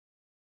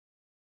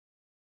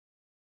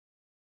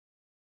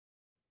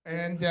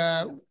And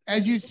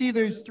as you see,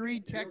 there's 3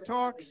 tech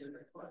talks.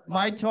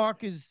 My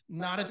talk is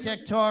not a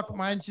tech talk.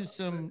 Mine's just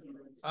some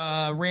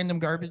random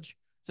garbage.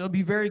 So it'll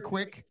be very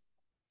quick.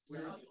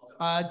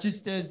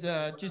 Just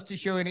to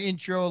show an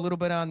intro, a little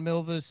bit on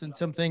Milvus and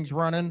some things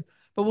running.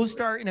 But we'll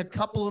start in a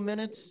couple of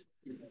minutes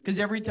because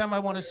every time I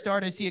want to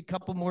start, I see a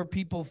couple more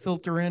people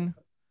filter in.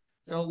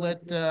 So I'll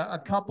let a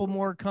couple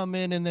more come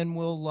in and then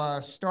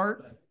we'll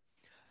start.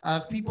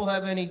 If people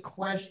have any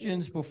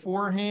questions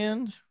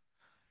beforehand,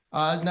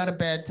 not a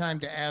bad time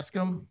to ask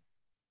them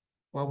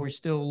while we're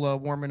still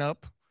warming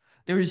up.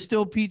 There is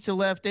still pizza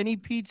left. Any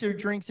pizza or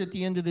drinks at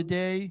the end of the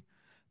day,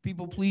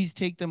 people please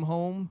take them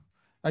home.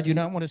 I do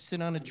not want to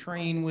sit on a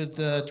train with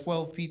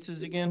 12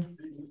 pizzas again.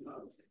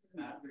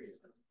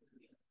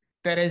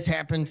 That has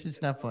happened.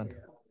 It's not fun.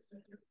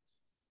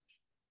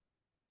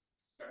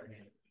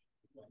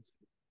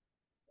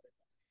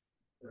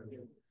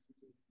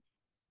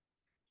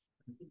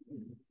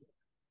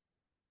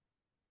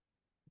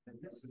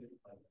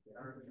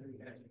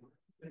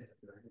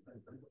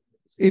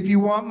 If you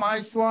want my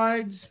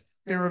slides,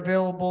 they're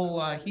available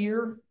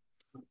here.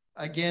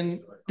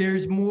 Again,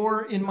 there's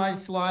more in my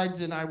slides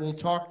than I will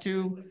talk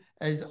to,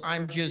 as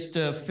I'm just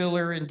a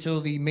filler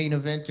until the main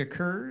event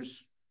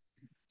occurs.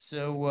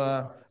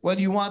 So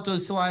whether you want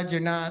those slides or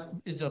not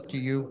is up to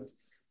you.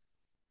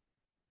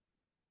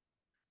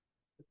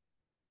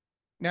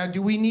 Now,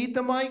 do we need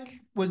the mic?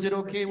 Was it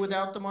okay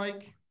without the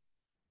mic?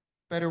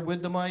 Better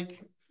with the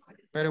mic?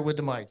 Better with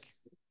the mic.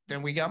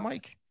 Then we got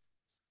mic.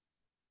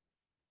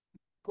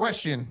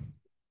 Question.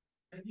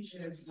 Have you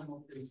shared some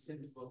of the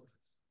sensible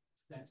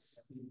steps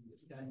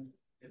done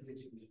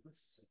individually?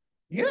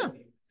 Yeah.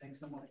 Thanks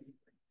some of the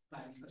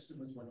clients,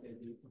 customers, what they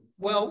do.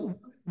 Well,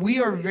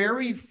 we are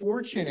very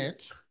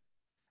fortunate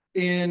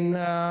in,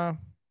 I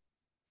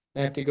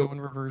have to go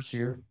in reverse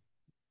here.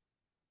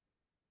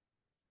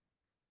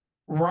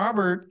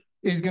 Robert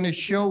is going to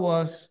show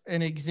us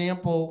an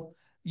example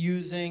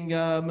using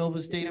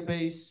Milvus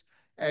database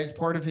as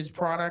part of his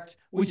product,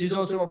 which is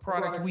also a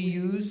product we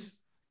use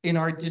in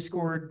our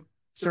Discord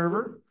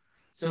server.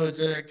 So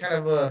it's a kind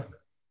of a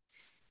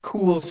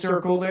cool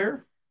circle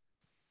there.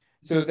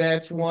 So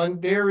that's one.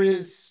 There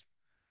is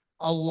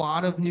a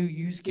lot of new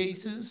use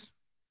cases.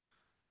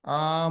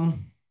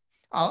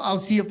 I'll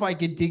see if I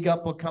could dig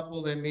up a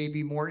couple that may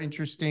be more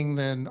interesting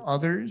than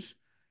others.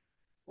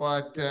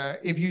 But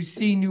if you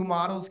see new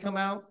models come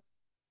out,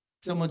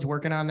 someone's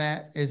working on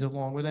that is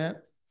along with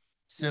that.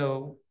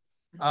 So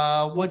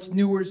what's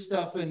newer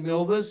stuff in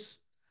Milvus?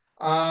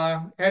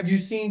 Have you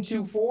seen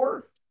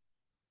 2.4?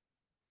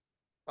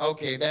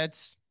 Okay,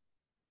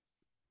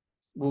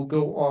 we'll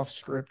go off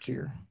script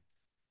here.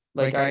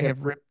 Like I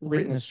have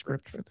written a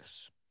script for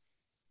this.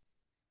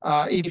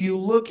 If you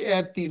look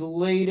at the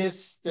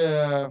latest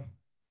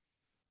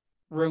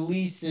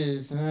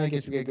releases, I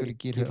guess we gotta go to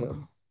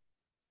GitHub.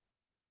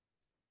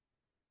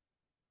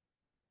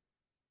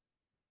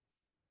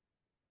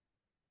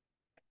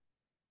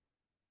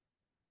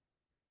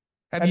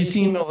 Have you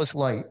seen Milvus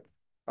Lite?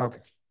 Okay.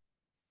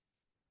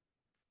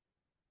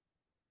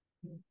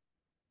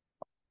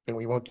 And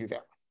we won't do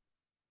that.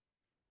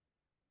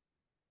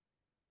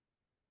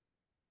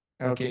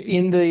 Okay,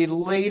 in the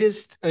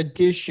latest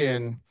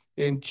edition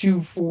in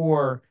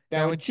 2.4,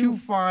 now in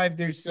 2.5,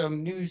 there's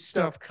some new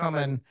stuff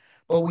coming,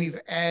 but we've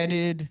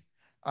added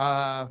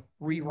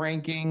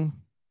re-ranking.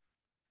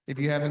 If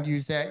you haven't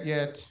used that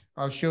yet,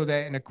 I'll show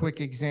that in a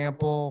quick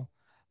example.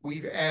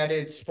 We've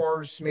added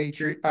sparse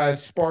matrix,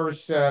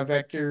 sparse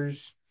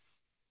vectors.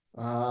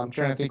 I'm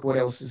trying to think what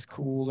else is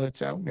cool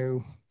that's out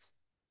new.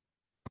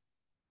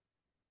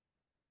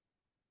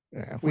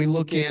 If we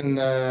look in,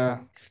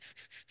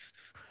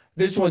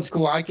 this one's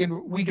cool.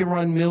 We can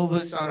run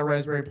Milvus on a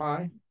Raspberry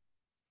Pi.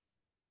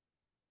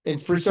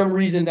 And for some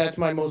reason, that's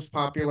my most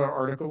popular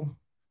article.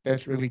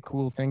 That's really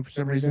cool thing for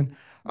some reason.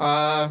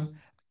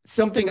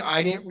 Something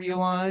I didn't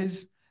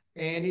realize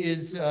and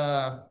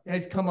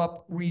has come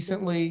up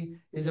recently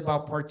is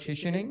about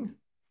partitioning.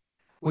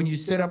 When you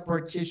set up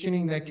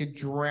partitioning, that could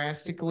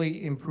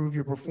drastically improve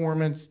your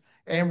performance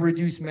and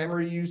reduce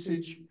memory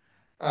usage.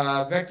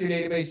 Vector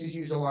databases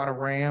use a lot of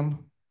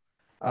RAM,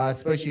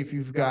 especially if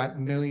you've got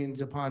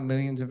millions upon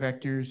millions of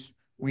vectors.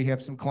 We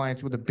have some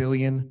clients with 1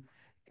 billion.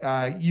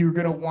 You're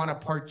going to want to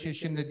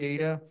partition the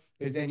data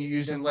because then you're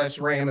using less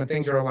RAM and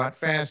things are a lot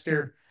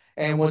faster.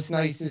 And what's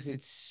nice is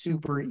it's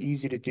super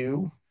easy to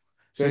do.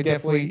 So I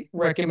definitely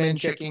recommend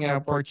checking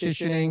out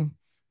partitioning.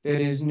 That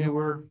is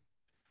newer.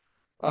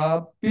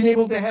 Being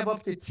able to have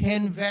up to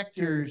 10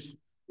 vectors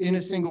in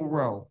a single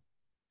row.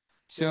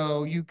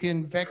 So you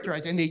can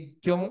vectorize, and they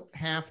don't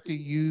have to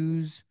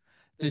use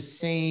the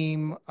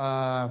same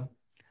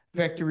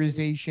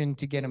vectorization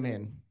to get them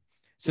in.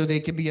 So they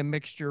can be a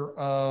mixture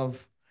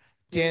of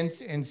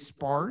dense and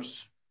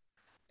sparse.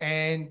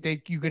 And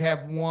you could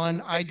have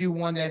one, I do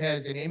one that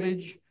has an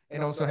image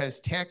and also has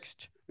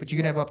text, but you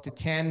can have up to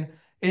 10.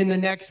 In the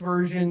next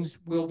versions,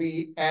 we'll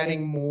be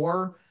adding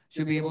more. So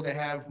you'll be able to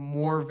have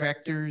more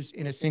vectors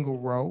in a single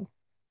row.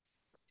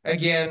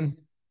 Again,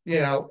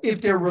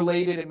 if they're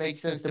related, it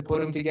makes sense to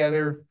put them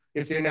together.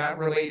 If they're not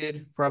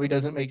related, probably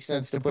doesn't make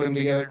sense to put them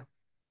together.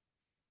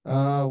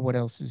 What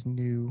else is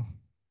new?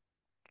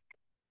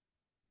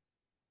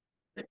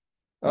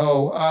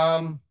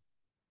 Oh,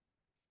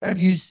 have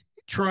you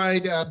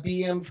tried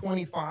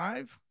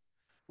BM25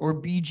 or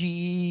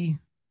BGE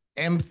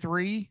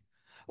M3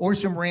 or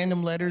some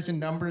random letters and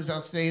numbers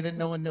I'll say that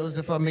no one knows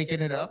if I'm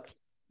making it up?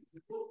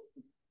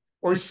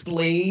 Or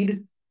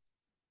Splayed,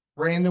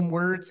 random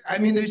words. I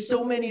mean, there's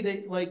so many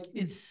that like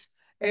it's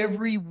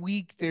every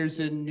week there's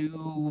a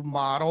new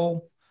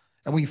model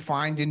and we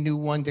find a new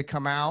one to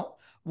come out.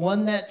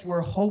 One that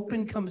we're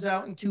hoping comes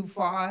out in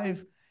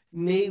 2.5,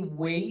 may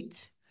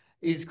wait,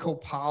 is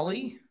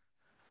Copali,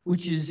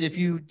 which is, if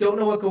you don't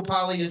know what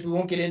Copali is, we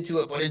won't get into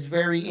it, but it's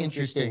very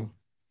interesting.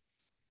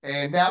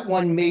 And that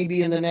one may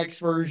be in the next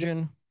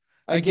version.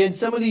 Again,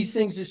 some of these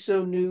things are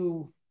so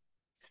new,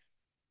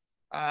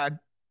 uh,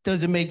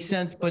 doesn't make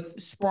sense, but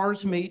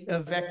sparse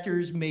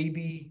vectors may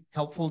be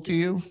helpful to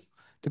you,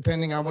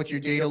 depending on what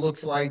your data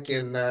looks like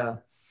and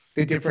the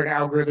different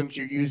algorithms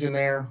you're using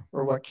there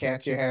or what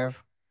cats you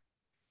have.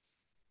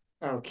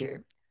 Okay.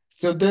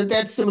 So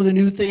that's some of the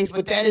new things,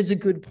 but that is a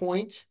good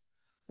point.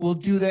 We'll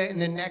do that in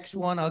the next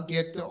one. I'll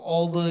get to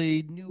all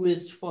the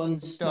newest fun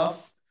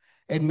stuff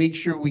and make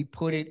sure we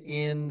put it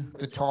in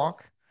the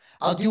talk.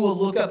 I'll do a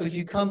lookup. If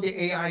you come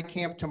to AI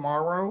Camp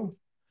tomorrow,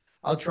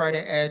 I'll try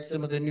to add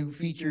some of the new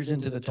features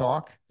into the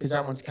talk because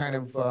that one's kind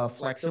of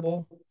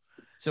flexible.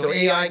 So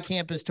AI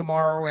Camp is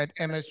tomorrow at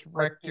MS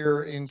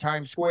Rector in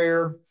Times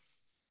Square.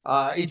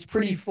 It's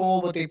pretty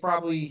full, but they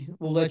probably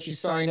will let you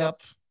sign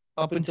up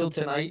until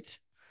tonight.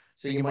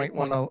 So you might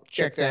want to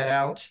check that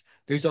out.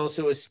 There's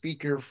also a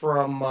speaker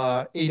from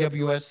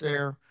AWS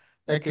there.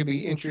 That could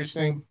be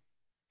interesting.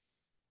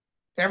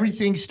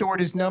 Everything's stored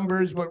as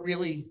numbers, but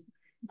really,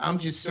 I'm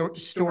just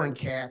storing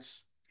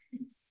cats.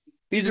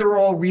 These are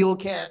all real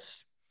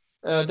cats.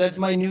 That's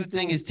my new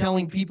thing, is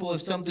telling people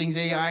if something's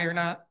AI or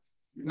not.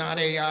 Not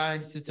AI,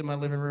 sits in my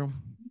living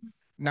room.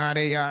 Not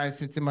AI,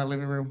 sits in my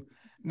living room.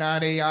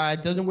 Not AI,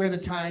 doesn't wear the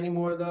tie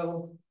anymore,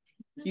 though.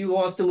 He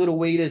lost a little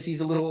weight as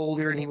he's a little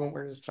older and he won't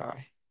wear his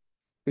tie,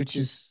 which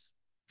is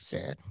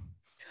sad.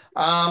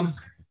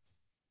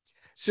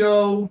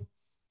 So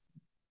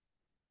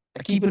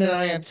keeping an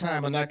eye on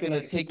time. I'm not going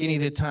to take any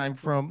of the time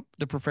from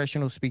the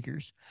professional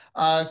speakers.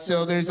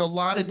 So there's a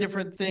lot of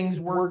different things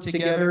work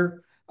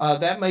together.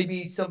 That might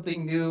be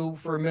something new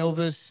for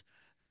Milvus.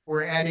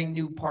 We're adding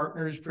new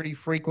partners pretty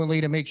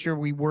frequently to make sure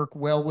we work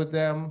well with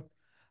them.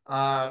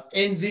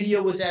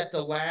 NVIDIA was at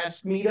the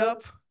last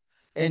meetup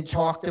and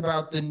talked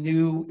about the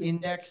new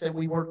index that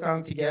we worked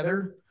on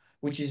together,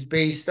 which is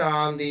based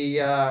on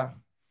the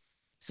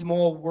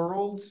small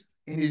world.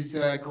 It is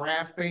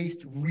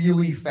graph-based,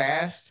 really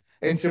fast.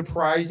 And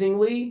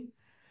surprisingly,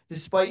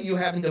 despite you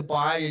having to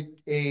buy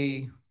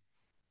a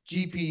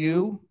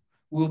GPU,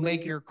 will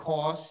make your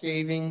cost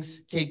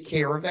savings take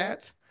care of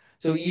that.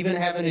 So even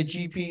having a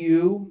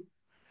GPU,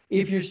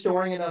 if you're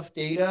storing enough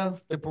data,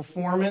 the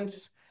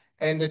performance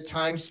and the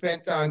time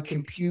spent on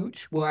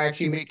compute will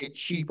actually make it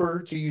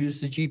cheaper to use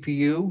the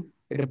GPU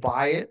and to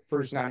buy it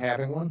versus not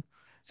having one.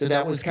 So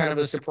that was kind of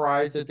a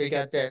surprise that they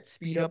got that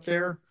speed up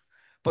there.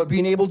 But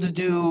being able to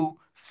do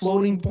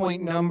floating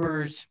point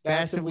numbers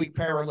massively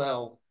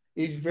parallel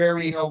is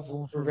very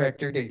helpful for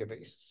vector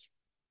databases.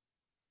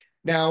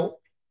 Now,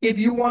 if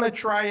you want to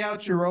try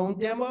out your own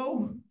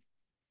demo,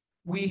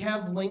 we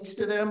have links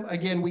to them.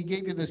 Again, we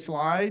gave you the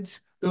slides.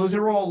 Those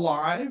are all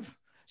live.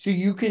 So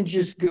you can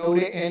just go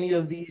to any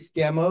of these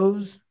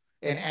demos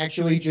and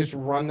actually just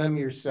run them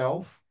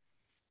yourself.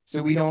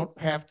 So we don't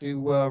have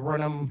to run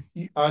them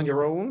on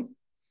your own.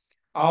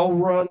 I'll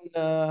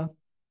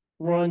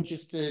run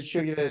just to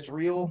show you that it's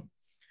real.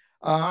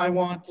 I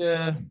want,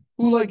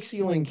 who likes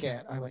Ceiling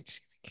Cat? I like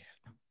Ceiling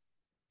Cat.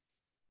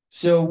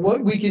 So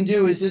what we can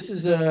do is, this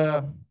is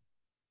a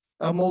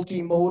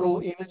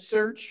multimodal image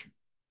search.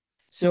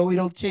 So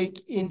it'll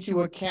take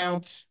into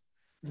account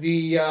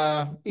the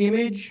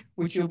image,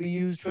 which will be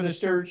used for the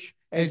search,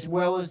 as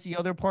well as the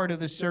other part of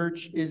the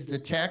search is the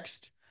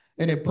text,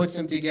 and it puts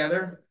them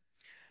together.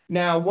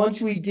 Now,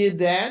 once we did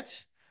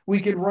that, we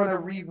could run a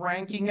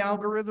re-ranking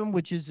algorithm,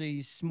 which is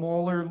a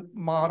smaller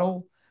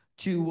model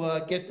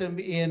to get them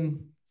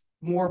in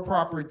more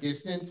proper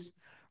distance.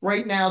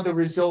 Right now, the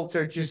results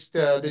are just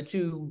the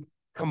two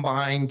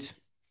combined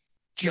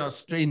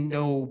just in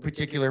no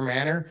particular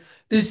manner.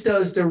 This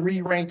does the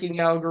re-ranking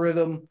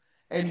algorithm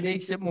and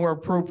makes it more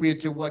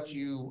appropriate to what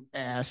you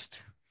asked.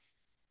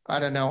 I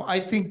don't know. I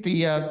think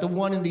the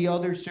one in the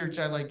other search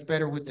I liked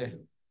better with the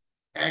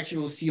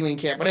actual Ceiling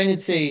Cat, but I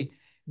didn't say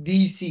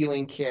the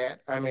Ceiling Cat.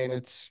 I mean,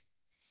 it's,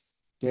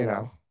 you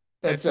know,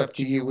 that's up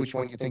to you which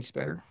one you think's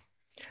better.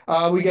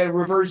 We got a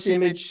reverse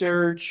image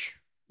search.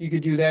 You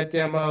could do that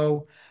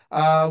demo.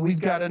 We've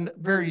got a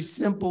very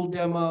simple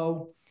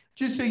demo,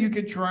 just so you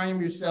could try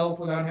them yourself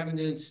without having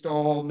to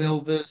install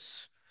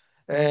Milvus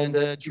and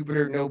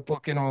Jupyter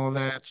Notebook and all of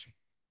that.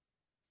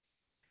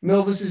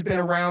 Milvus has been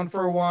around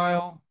for a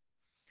while,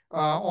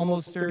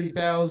 almost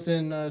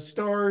 30,000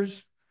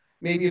 stars.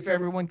 Maybe if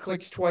everyone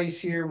clicks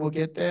twice here, we'll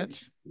get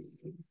that.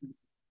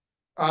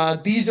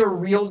 These are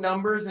real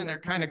numbers and they're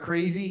kind of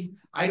crazy.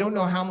 I don't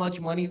know how much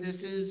money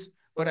this is,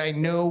 but I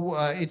know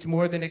it's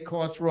more than it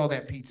costs for all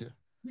that pizza.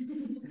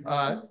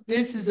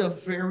 This is a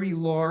very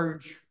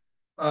large,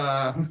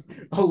 a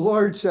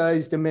large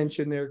size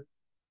dimension there,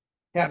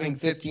 having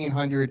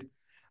 1,500.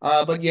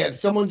 But yeah,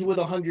 someone's with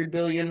 100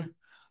 billion,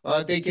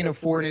 they can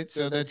afford it,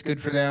 so that's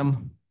good for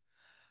them.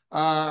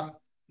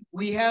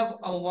 We have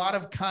a lot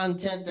of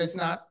content that's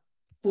not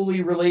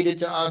fully related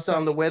to us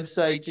on the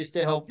website just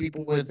to help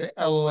people with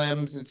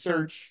LLMs and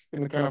search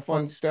and kind of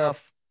fun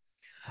stuff.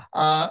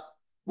 Uh,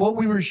 what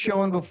we were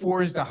showing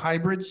before is the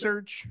hybrid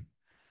search.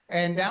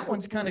 And that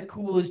one's kind of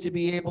cool, is to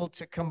be able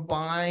to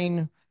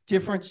combine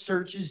different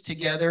searches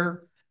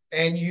together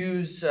and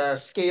use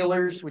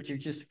scalars, which are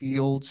just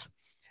fields,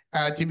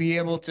 to be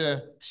able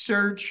to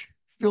search,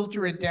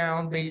 filter it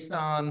down based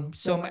on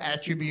some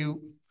attribute,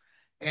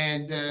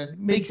 and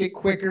makes it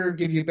quicker,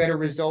 give you better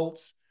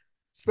results,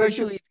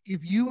 especially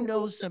if you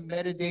know some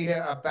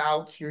metadata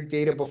about your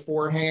data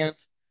beforehand.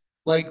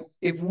 Like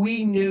if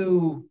we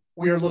knew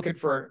we were looking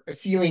for a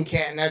ceiling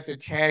cat and that's a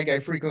tag I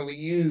frequently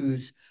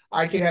use,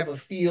 I could have a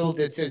field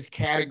that says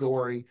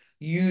category,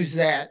 use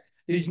that.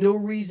 There's no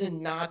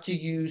reason not to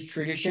use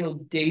traditional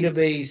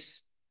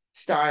database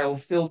style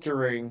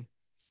filtering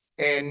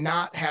and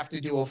not have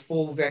to do a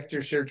full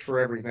vector search for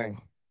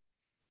everything.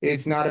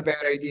 It's not a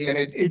bad idea, and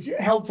it's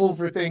helpful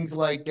for things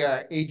like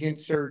agent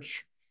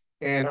search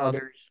and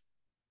others.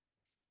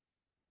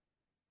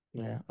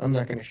 Yeah, I'm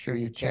not going to show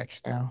you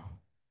text now.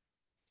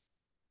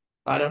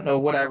 I don't know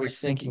what I was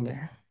thinking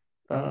there.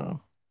 Uh,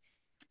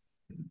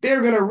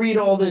 they're going to read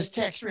all this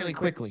text really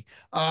quickly.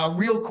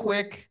 Real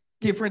quick,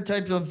 different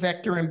types of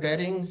vector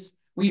embeddings.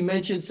 We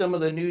mentioned some of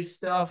the new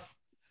stuff.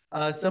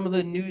 Some of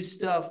the new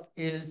stuff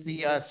is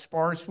the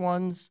sparse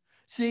ones.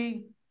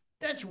 See,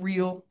 that's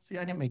real. See,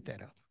 I didn't make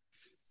that up.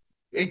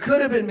 It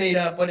could have been made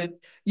up, but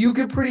you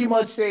could pretty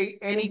much say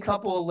any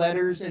couple of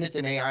letters and it's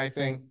an AI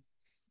thing.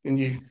 And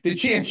the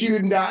chance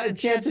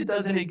it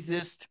doesn't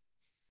exist,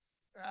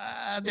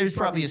 there's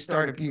probably a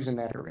startup using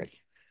that already.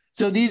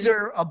 So these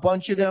are a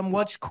bunch of them.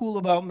 What's cool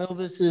about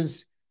Milvus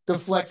is the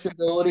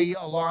flexibility.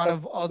 A lot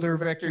of other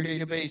vector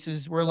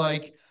databases were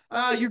like,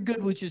 you're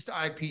good with just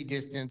IP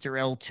distance or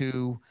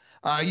L2.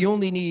 You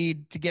only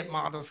need to get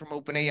models from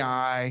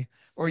OpenAI,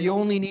 or you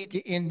only need to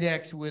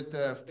index with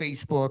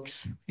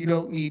Facebook's. You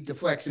don't need the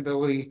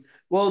flexibility.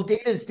 Well,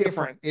 data is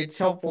different. It's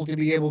helpful to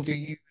be able to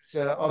use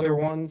other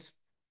ones.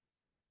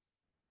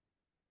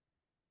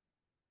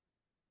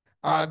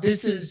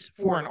 This is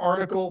for an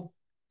article.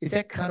 Is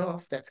that cut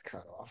off? That's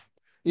cut off.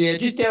 Yeah,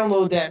 just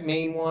download that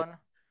main one.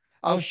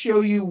 I'll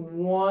show you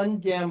one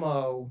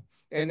demo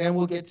and then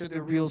we'll get to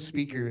the real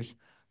speakers.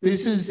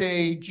 This is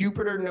a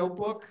Jupyter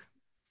notebook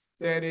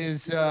that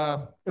is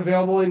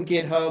available in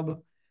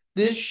GitHub.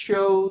 This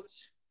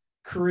shows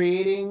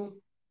creating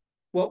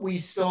what we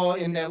saw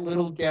in that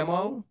little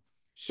demo,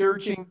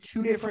 searching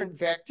two different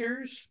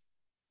vectors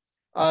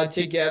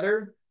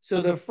together.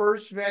 So the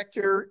first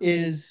vector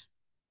is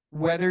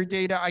weather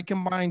data. I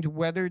combined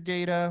weather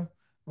data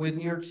with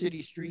New York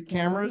City street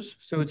cameras.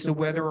 So it's the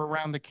weather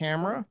around the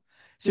camera.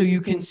 So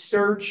you can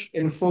search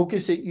and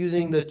focus it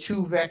using the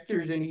two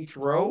vectors in each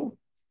row.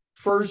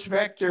 First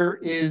vector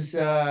is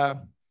the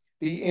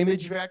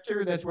image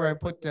vector. That's where I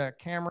put the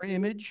camera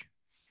image.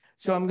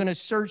 So I'm going to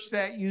search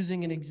that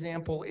using an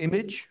example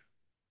image.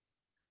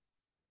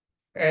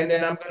 And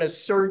then I'm going to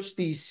search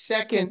the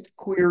second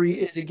query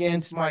is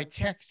against my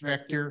text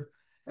vector.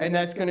 And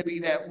that's going to be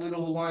that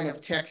little line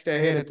of text I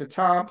had at the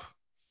top.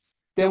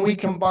 Then we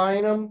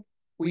combine them.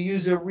 We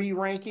use a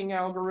re-ranking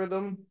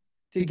algorithm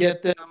to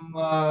get them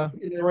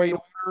in the right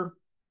order.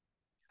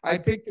 I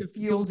pick the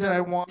fields that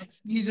I want.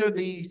 These are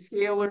the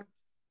scalars.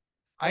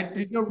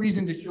 There's no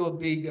reason to show a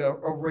big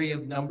array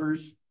of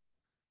numbers.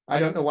 I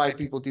don't know why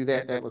people do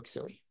that. That looks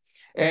silly.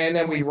 And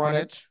then we run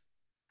it.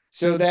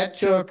 So that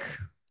took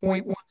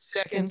 0.1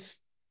 seconds.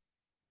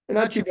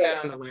 Not too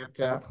bad on the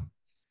laptop.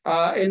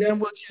 And then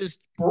we'll just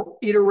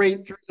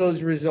iterate through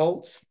those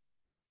results.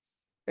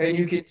 And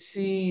you can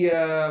see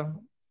the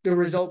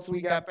results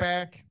we got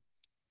back.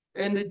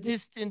 And the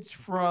distance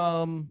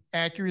from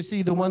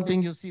accuracy, the one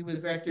thing you'll see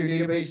with vector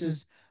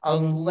databases,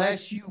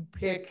 unless you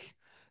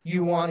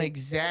want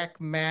exact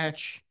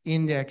match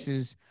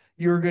indexes,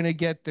 you're going to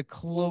get the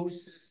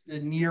closest, the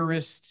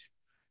nearest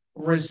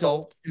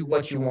result to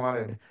what you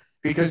wanted.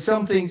 Because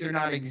some things are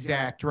not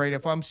exact, right?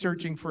 If I'm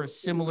searching for a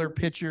similar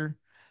picture,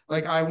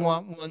 like I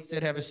want ones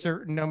that have a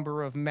certain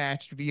number of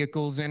matched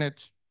vehicles in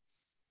it.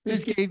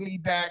 This gave me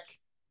back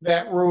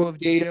that row of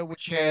data,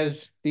 which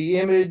has the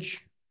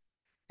image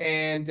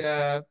and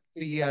the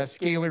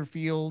scalar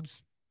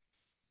fields.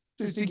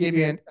 Just to give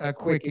you a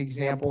quick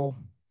example.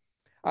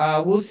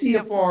 We'll see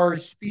if our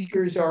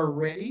speakers are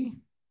ready.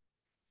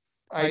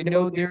 I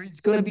know there's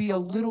going to be a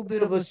little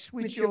bit of a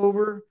switch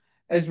over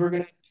as we're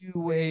going to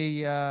do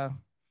a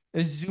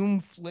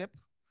zoom flip,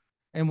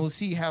 and we'll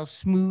see how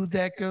smooth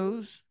that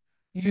goes.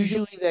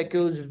 Usually that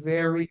goes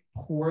very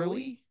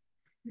poorly.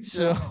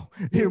 So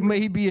there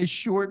may be a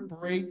short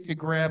break to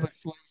grab a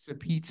slice of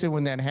pizza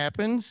when that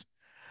happens.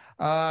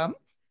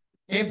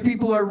 If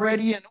people are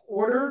ready in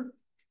order,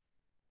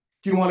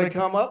 do you want to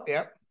come up?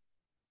 Yep.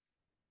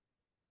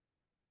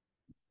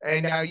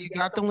 And now you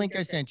got the link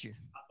I sent you.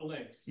 The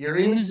link. You're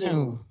in the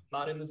Zoom.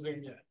 Not in the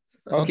Zoom yet.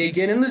 Okay,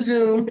 get in the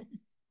Zoom.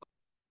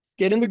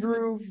 Get in the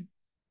groove.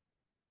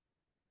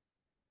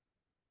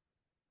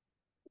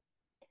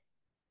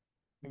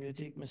 I'm going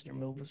to take Mr.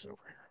 Milvus over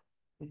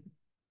here.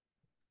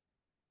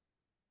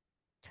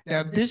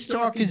 Now, this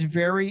talk is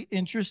very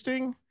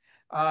interesting.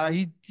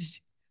 He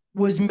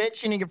was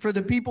mentioning it for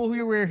the people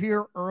who were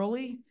here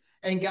early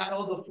and got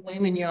all the filet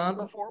mignon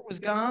before it was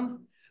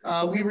gone.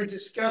 We were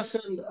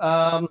discussing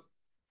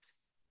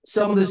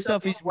some of the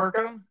stuff he's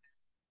working on.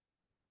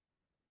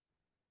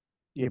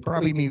 Yeah,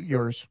 probably mute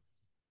yours.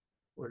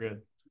 We're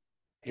good.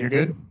 You're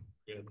good?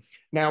 Good.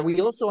 Now,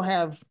 we also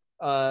have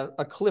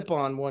a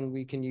clip-on one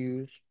we can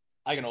use.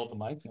 I can hold the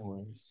mic, no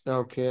worries.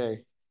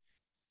 Okay.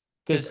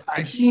 Because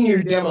I've seen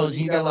your demos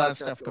and you got a lot of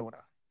stuff going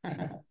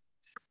on.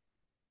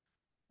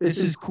 This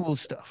is cool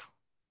stuff.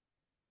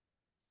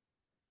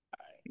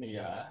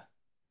 Yeah.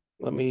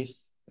 Let me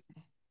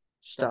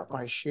stop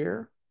my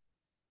share.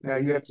 Now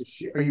you have to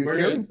share. Are you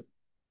sharing?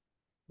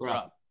 We're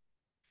up.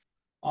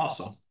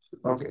 Awesome.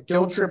 Okay.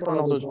 Don't trip on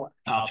all those ones.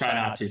 I'll try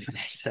not to for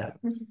next step.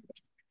 All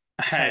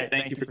right.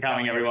 Thank you for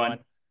coming, everyone.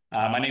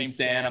 My name's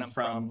Dan. I'm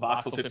from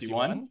Voxel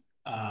 51.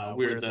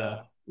 We're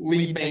the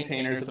lead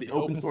maintainers of the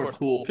open source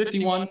tool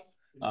 51,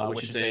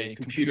 which is a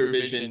computer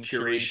vision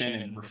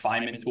curation and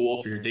refinement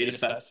tool for your data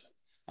sets.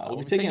 We'll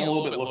be taking a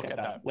little bit look at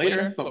that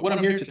later, but what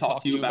I'm here to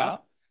talk to you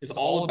about is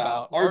all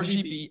about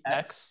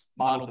RGB-X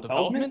model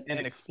development and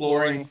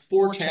exploring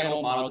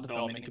 4-channel model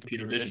development in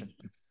computer vision.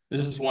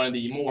 This is one of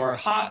the more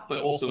hot but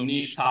also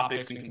niche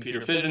topics in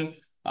computer vision,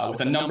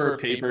 with a number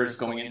of papers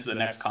going into the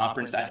next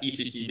conference at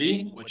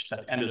ECCV, which is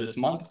at the end of this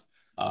month,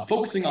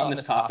 focusing on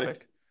this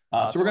topic.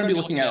 So we're going to be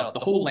looking at the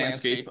whole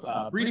landscape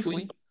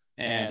briefly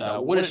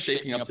and what it's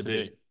shaping up to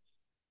be.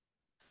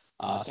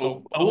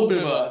 So a little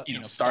bit of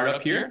a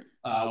startup here.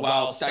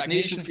 While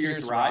stagnation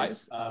fears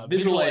rise,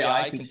 visual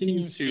AI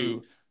continues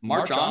to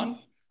march on.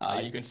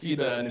 You can see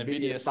the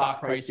NVIDIA stock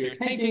price here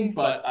tanking,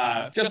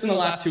 but just in the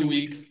last 2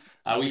 weeks,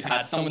 we've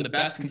had some of the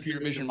best computer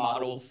vision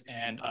models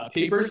and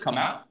papers come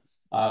out,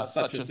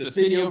 such as this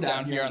video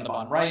down here on the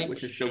bottom right,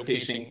 which is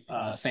showcasing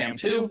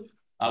SAM2,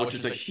 which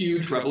is a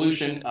huge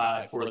revolution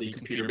for the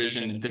computer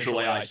vision and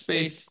visual AI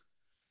space.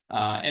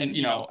 And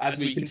as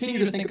we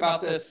continue to think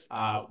about this,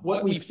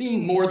 what we've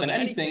seen more than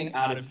anything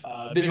out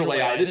of visual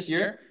AI this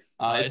year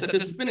is that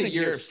this has been a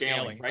year of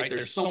scaling, right?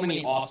 There's so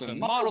many awesome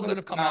models that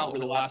have come out over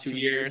the last 2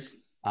 years.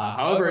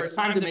 However, it's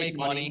time to make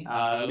money.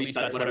 At least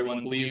that's what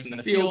everyone believes in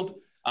the field.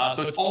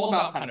 So it's all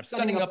about kind of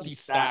setting up these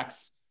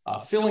stacks,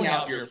 filling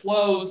out your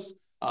flows.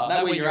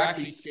 That way you're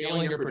actually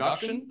scaling your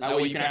production. That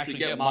way you can actually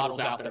get models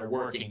out that are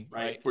working,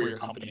 right, for your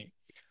company.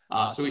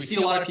 So we see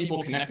a lot of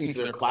people connecting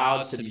to their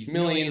clouds to these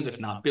millions, if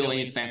not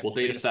billions, sample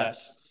data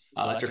sets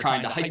that they're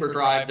trying to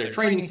hyperdrive their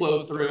training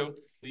flows through.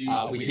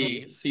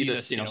 We see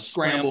this,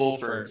 scramble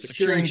for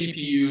securing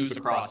GPUs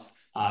across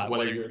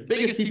whether you're the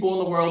biggest people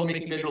in the world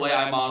making visual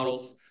AI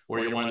models, or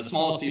you're one of the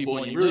smallest people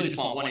and you really just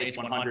want one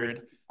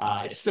H100.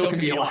 It still can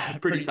be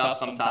pretty tough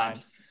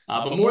sometimes.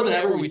 But more than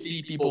ever, we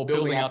see people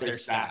building out their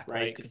stack,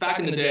 right? Because back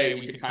in the day,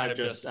 we could kind of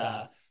just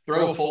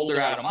throw a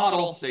folder out a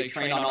model, say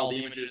train on all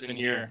the images in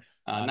here,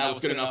 and that was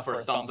good enough for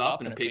a thumbs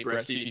up in a paper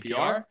at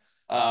CVPR.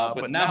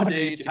 But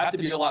nowadays, you have to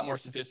be a lot more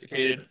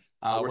sophisticated.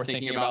 We're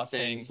thinking about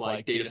things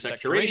like data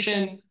set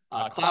curation,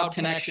 cloud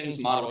connections,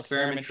 model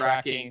experiment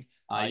tracking.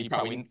 You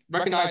probably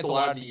recognize a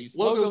lot of these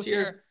logos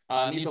here.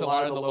 These are a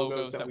lot of the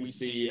logos that we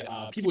see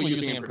people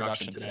using in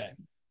production today.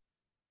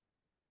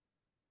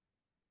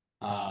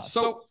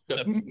 So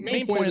the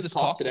main point of this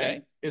talk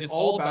today is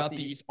all about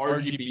these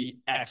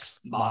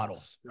RGB-X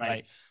models,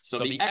 right? So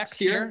the X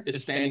here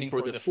is standing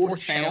for the 4th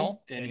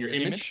channel in your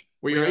image,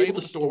 where you're able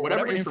to store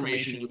whatever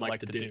information you'd like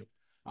to do.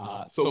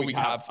 So we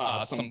have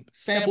some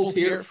samples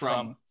here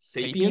from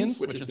Sapiens,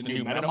 which is the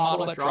new meta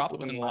model that dropped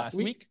within the last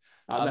week.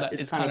 That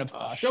is kind of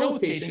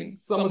showcasing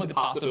some of the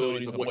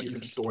possibilities of what you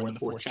can store in the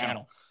 4th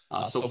channel.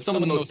 So some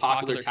of the most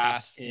popular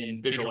tasks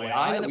in visual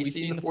AI that we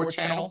see in the 4th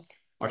channel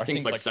are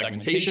things like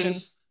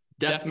segmentations,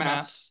 depth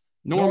maps,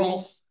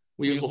 normals.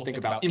 We also think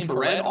about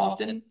infrared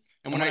often.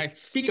 And when I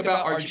speak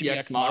about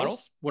RGB-X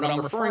models, what I'm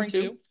referring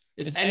to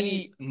is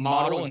any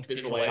model in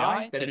visual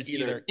AI that is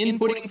either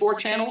inputting 4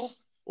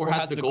 channels or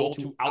has the goal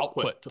to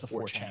output to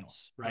 4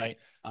 channels, right?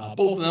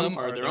 Both of them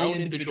are their own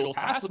individual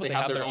tasks, but they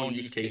have their own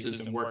use cases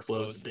and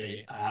workflows that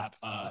they have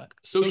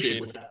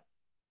associated with that.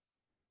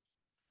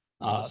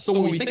 So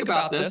when we think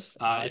about this,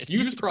 it's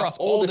used across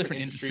all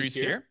different industries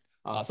here.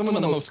 Some of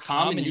the most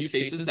common use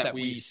cases that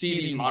we see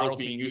these models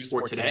being used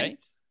for today.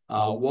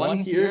 One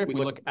here, if we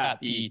look at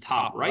the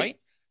top right,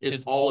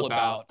 is all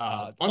about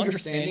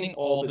understanding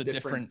all the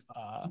different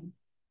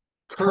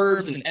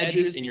curves and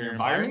edges in your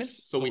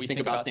environments. So we think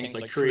about things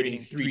like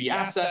creating 3D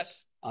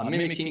assets,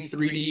 mimicking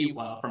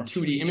 3D from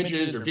 2D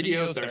images or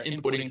videos that are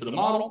inputting to the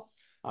model.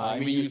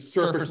 And we use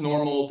surface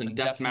normals and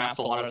depth maps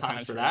a lot of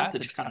times for that to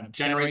just kind of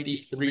generate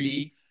these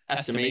 3D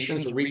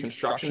estimations or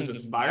reconstructions of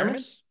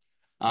environments.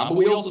 But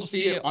we also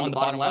see it on the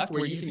bottom left.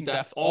 We're using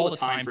depth all the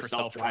time for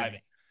self-driving.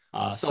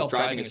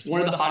 Self-driving is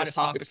one of the hottest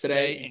topics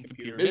today in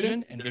computer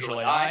vision and visual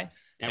AI.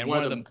 And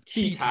one of the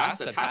key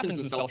tasks that happens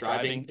in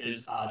self-driving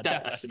is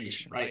depth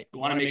estimation, right? We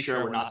want to make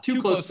sure we're not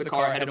too close to the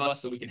car ahead of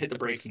us so we can hit the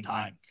brakes in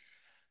time.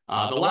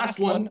 The last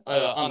one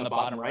on the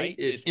bottom right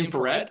is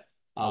infrared.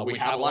 We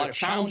have a lot of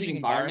challenging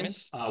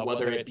environments,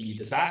 whether it be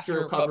disaster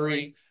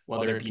recovery,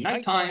 whether it be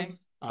nighttime,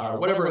 or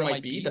whatever it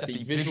might be, that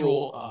the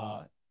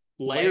visual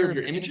layer of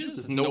your images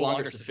is no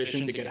longer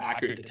sufficient to get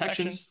accurate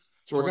detections.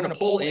 So we're going to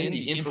pull in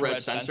the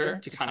infrared sensor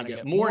to kind of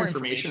get more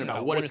information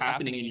about what is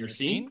happening in your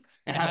scene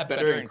and have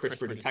better and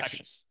crisper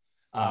detections.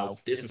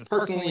 This is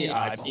personally,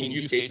 I've seen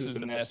use cases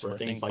in this for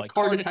things like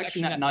car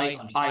detection at night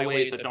on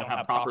highways that don't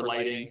have proper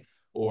lighting,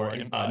 or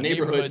in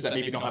neighborhoods that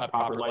maybe don't have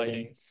proper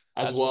lighting,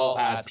 as well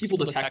as people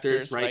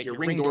detectors, right? Your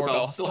Ring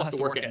doorbell still has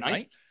to work at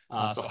night.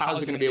 So how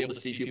is it going to be able to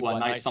see people at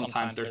night?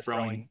 Sometimes they're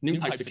throwing new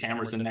types of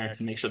cameras in there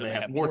to make sure they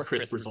have more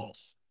crisp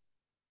results.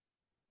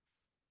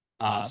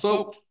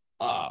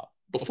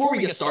 Before we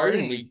get started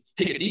and we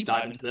take a deep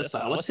dive into this,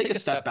 let's take a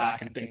step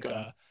back and think,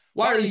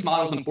 why are these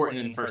models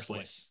important in the first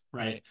place,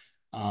 right?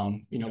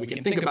 We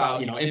can think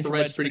about,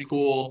 infrared's pretty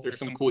cool. There's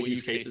some cool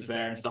use cases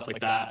there and stuff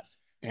like that.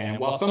 And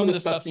while some of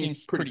this stuff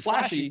seems pretty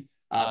flashy,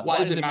 why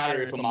does it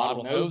matter if a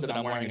model knows that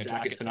I'm wearing a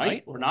jacket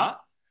tonight or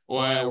not?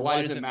 Or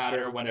why does it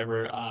matter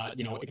whenever,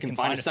 it can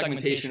find a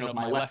segmentation of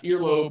my left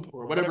earlobe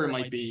or whatever it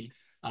might be?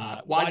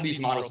 Why do these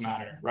models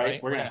matter,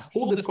 right? We're going to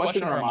hold this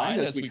question in our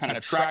mind as we kind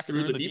of track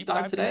through the deep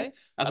dive today,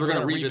 as we're going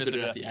to revisit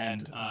it at the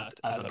end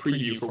as a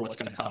preview for what's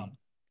going to come.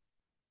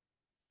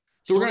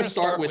 So we're going to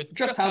start with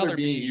just how they're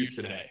being used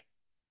today.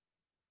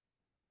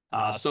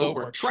 So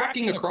we're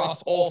tracking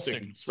across all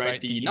signals, right?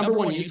 The number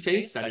one use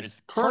case that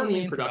is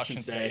currently in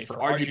production today for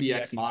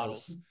RGB-X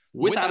models,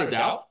 without a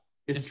doubt,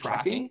 is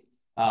tracking.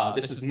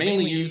 This is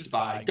mainly used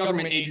by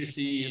government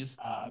agencies,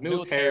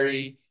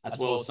 military, as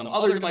well as some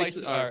other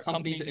devices,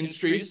 companies and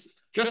industries,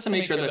 just to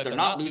make sure that they're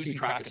not losing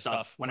track of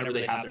stuff whenever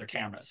they have their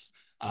cameras.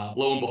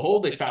 Lo and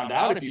behold, they found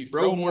out if you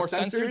throw more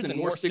sensors and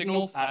more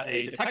signals at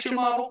a detection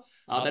model,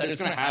 that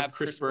it's going to have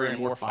crisper and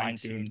more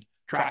fine-tuned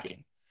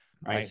tracking,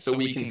 right? So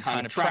we can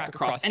kind of track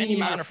across any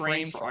amount of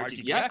frames for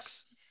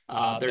RGB-X.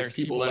 There's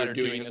people that are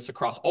doing this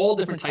across all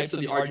different types of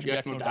the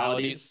RGB-X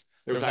modalities.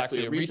 There was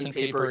actually a recent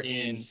paper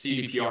in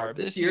CVPR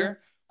this year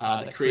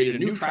that created a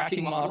new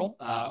tracking model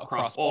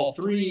across all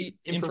three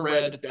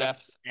infrared,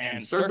 depth,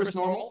 and surface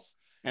normals.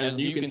 And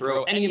you can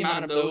throw any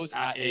amount of those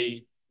at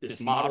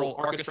this model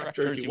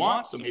architecture as you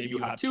want. So maybe you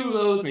have 2 of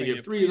those, maybe you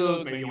have 3 of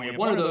those, maybe you only have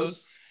 1 of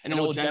those, and it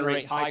will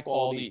generate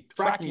high-quality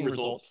tracking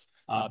results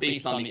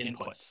based on the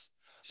inputs.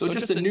 So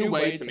just a new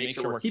way to make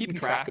sure we're keeping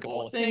track of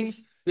all the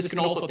things. This can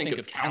also think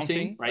of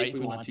counting, right? If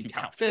we want to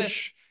count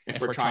fish, if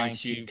we're trying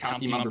to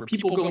count the number of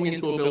people going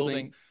into a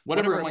building,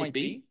 whatever it might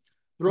be,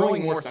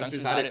 throwing more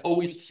sensors at it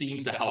always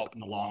seems to help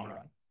in the long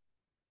run.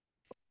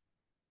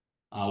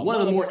 One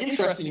of the more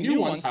interesting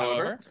new ones,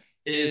 however,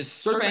 is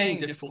surveying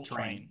difficult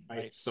terrain,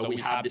 right? So we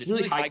have these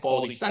really high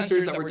quality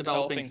sensors that we're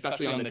developing,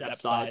 especially on the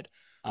depth side,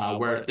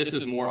 where this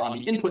is more on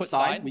the input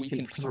side. We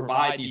can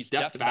provide these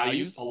depth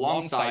values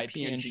alongside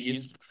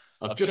PNGs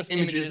of just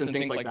images and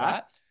things like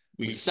that.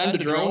 We send a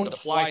drone to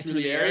fly through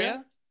the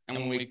area, and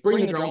when we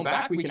bring the drone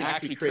back, we can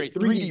actually create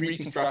 3D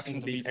reconstructions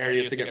of these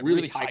areas to get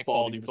really high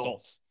quality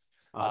results.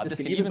 This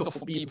can even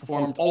be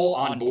performed all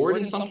on board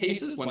in some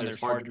cases when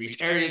there's hard to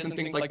reach areas and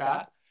things like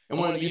that. And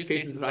one of the use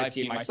cases that I've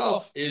seen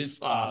myself is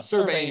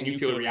surveying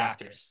nuclear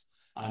reactors.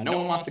 No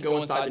one wants to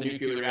go inside the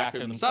nuclear reactor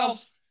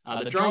themselves.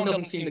 The drone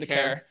doesn't seem to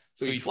care.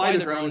 So you fly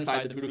the drone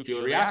inside the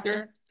nuclear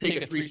reactor,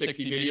 take a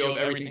 360 video of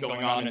everything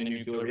going on in the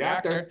nuclear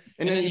reactor,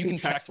 and then you can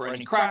check for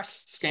any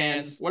cracks,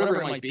 scans,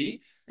 whatever it might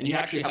be. And you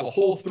actually have a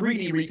whole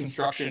 3D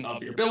reconstruction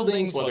of your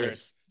buildings, whether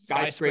it's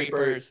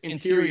skyscrapers,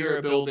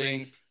 interior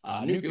buildings,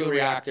 nuclear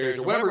reactors,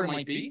 or whatever it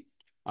might be.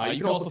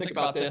 You can also think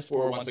about this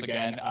for, once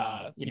again,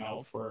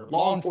 for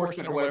law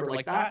enforcement or whatever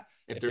like that.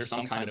 If there's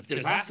some kind of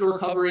disaster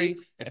recovery,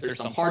 if there's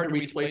some hard to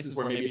reach places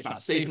where maybe it's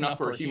not safe enough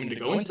for a human to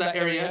go into that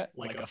area,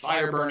 like a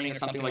fire burning or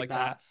something like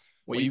that,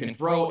 well, you can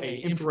throw an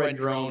infrared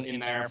drone in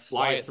there,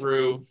 fly it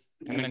through,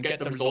 and then get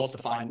the results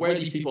to find where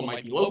these people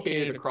might be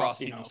located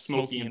across,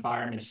 smoky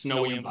environments,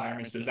 snowy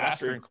environments,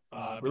 disaster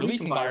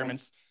relief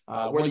environments,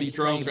 where these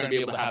drones are going to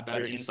be able to have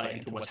better insight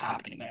into what's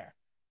happening there.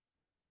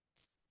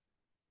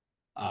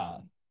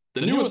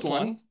 The newest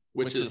one,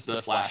 which is the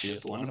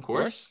flashiest one, of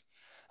course,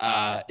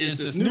 is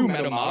this new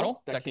meta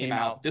model that came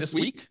out this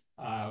week,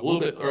 a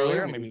little bit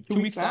earlier, maybe 2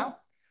 weeks now,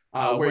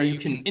 where you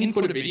can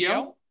input a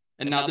video.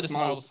 And now this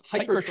model's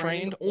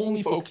hyper-trained,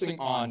 only focusing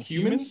on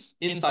humans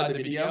inside the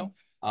video.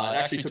 It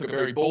actually took a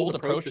very bold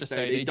approach to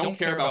say they don't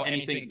care about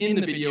anything in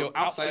the video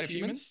outside of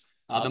humans.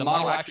 The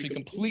model actually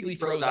completely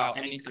throws out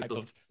any type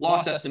of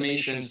loss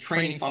estimations,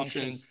 training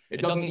functions.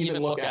 It doesn't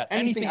even look at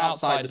anything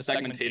outside the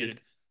segmented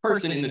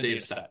person in the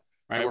data set.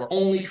 Right? We're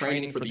only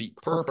training for the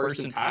per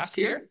person task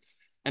here.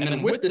 And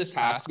then with this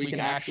task, we can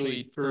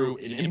actually, through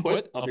an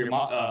input of your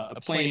a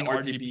plain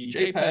RGB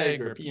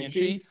JPEG or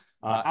PNG,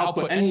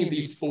 output any of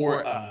these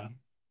four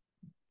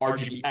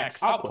RGB-X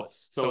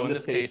outputs. So in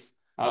this case,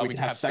 we can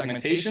have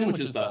segmentation, which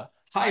is the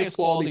highest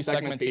quality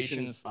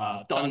segmentations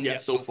done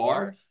yet so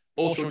far,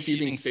 also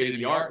achieving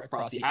state-of-the-art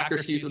across the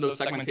accuracies of those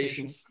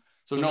segmentations.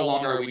 So no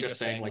longer are we just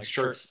saying like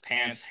shirts,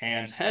 pants,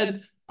 hands,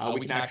 head.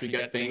 We can actually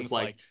get things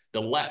like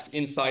the left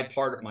inside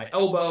part of my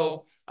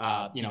elbow,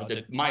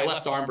 my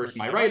left arm versus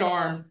my right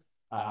arm,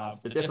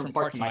 the different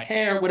parts of my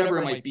hair, whatever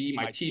it might be,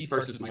 my teeth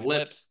versus my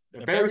lips.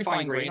 They're very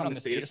fine grained on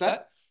this data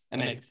set,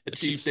 and they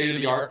achieve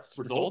state-of-the-art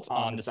results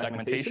on the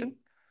segmentation.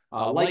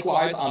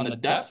 Likewise, on the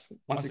depth,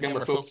 once again,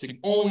 we're focusing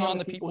only on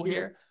the people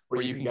here,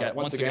 where you can get,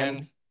 once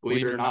again,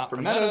 believe it or not,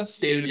 from Meta,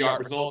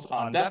 state-of-the-art results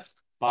on depth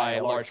by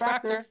a large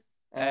factor.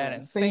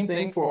 And same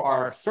thing for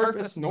our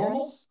surface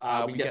normals.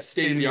 We get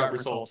state-of-the-art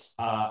results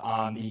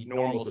on the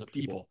normals of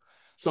people.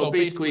 So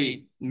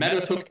basically,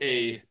 Meta took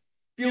a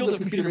field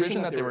of computer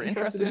vision that they were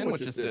interested in,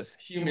 which is this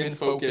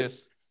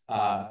human-focused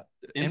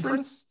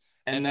inference,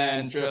 and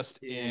then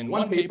just in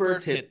one paper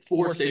hit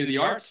 4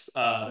 state-of-the-arts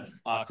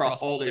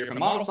across all the different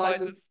model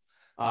sizes.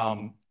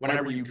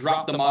 Whenever you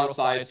drop the model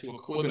size to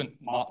equivalent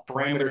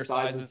parameter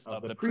sizes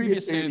of the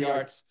previous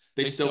state-of-the-arts,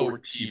 they still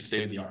achieve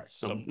state-of-the-art.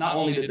 So not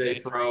only did they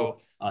throw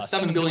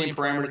 7 billion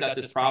parameters at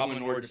this problem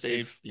in order to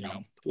save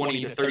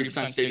 20 to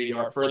 30%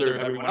 state-of-the-art further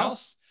than everyone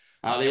else,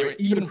 they were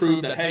even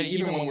proved that, hey,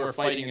 even when we're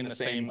fighting in the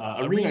same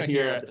arena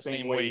here at the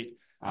same weight,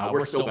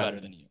 we're still better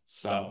than you.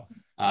 So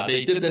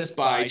they did this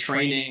by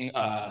training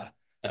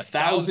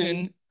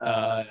 1,000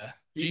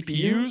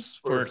 GPUs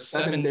for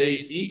 7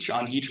 days each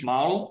on each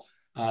model.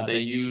 They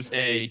used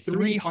a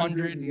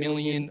 300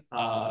 million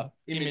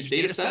image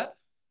data set,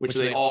 which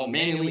they all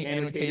manually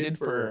annotated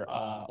for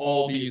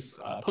all these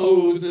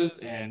poses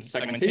and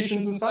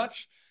segmentations and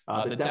such.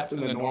 The depths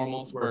and the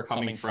normals were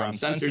coming from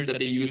sensors that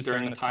they used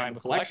during the time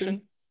of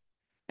collection.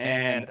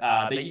 And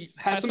they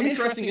had some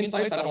interesting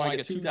insights. I don't want to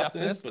get too depth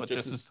in this, but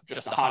this is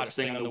just the hottest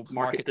thing on the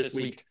market this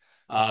week.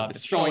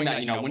 It's showing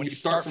that, when you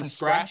start from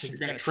scratch, if you're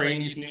going to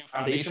train these new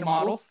foundation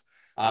models,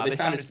 they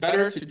found it's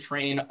better to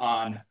train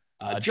on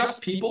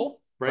just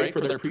people, right,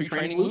 for their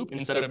pre-training loop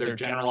instead of their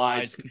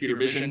generalized computer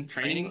vision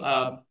training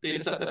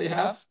data set that they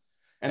have.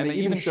 And they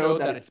even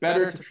showed that it's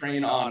better to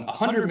train on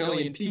 100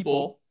 million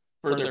people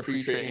for their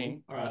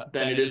pre-training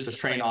than it is to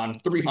train on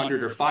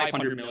 300 or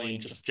 500 million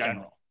just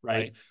general,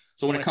 right?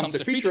 So when it comes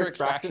to feature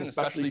extraction,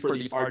 especially for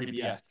these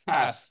RGB-X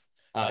tasks,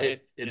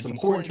 it's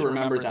important to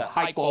remember that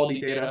high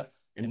quality data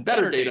and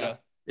better data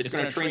is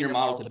going to train your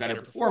model to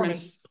better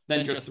performance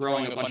than just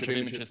throwing a bunch of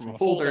images from a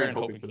folder and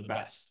hoping for the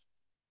best.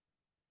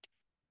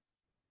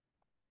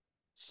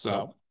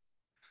 So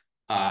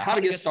how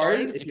to get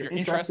started, if you're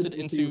interested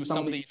into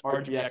some of these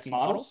RGB-X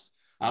models,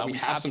 we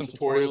have some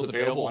tutorials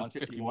available on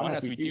 51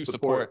 as we do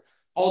support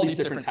all these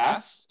different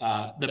tasks.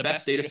 The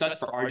best data sets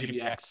for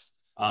RGB-X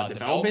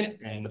development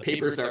and the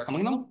papers that are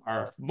coming them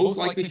are most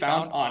likely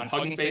found on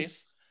Hugging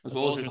Face, as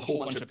well as there's a whole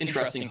bunch of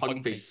interesting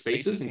Hugging Face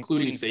spaces,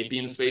 including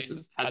Sapien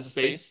spaces as a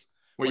space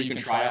where you can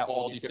try out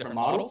all these different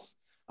models.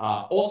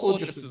 Also,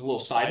 just as a little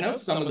side note,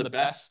 some of the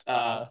best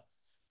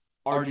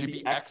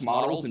RGB-X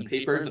models and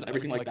papers and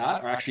everything like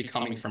that are actually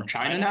coming from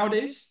China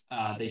nowadays.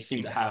 They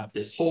seem to have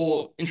this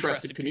whole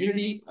interested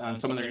community on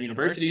some of their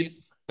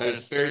universities that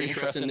is very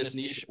interested in this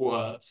niche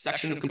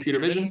section of computer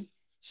vision.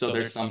 So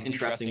there's some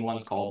interesting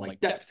ones called like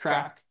depth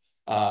track,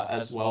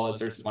 as well as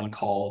there's one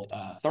called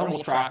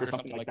thermal track or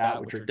something like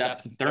that, which are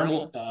depth and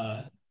thermal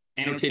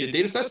annotated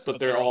data sets, but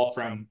they're all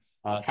from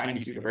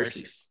Chinese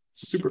universities.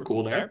 So super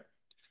cool there.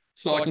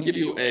 So I can give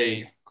you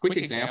a quick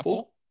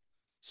example.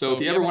 So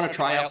if you ever want to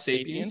try out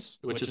Sapiens,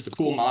 which is the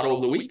cool model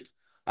of the week,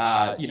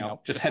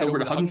 just head over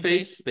to Hugging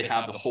Face. They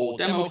have the whole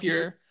demo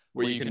here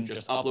where you can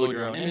just upload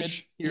your own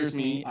image. Here's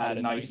me at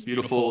a nice,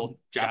 beautiful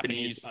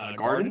Japanese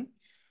garden.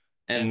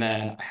 And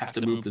then I have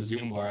to move the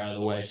zoom bar out of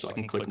the way so I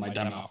can click my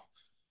demo.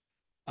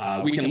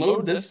 We can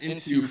load this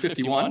into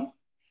 51.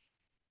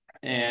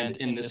 And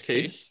in this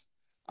case,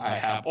 I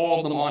have all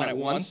of them on at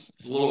once.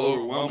 It's a little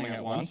overwhelming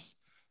at once.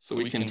 So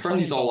we can turn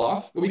these all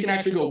off. But we can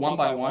actually go one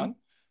by one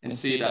and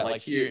see that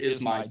like here is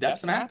my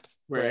depth map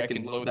where I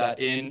can load that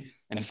in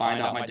and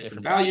find out my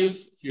different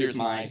values. Here's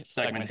my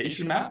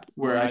segmentation map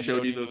where I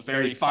showed you those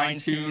very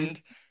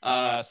fine-tuned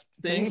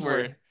things where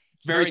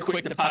it's very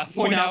quick to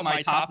point out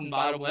my top and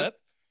bottom lip.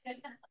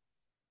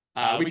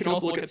 We can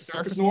also look at the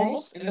surface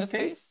normals in this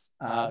case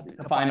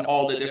to find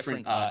all the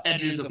different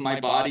edges of my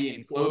body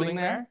and clothing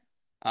there,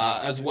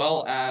 as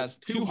well as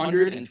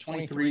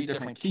 223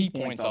 different key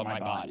points on my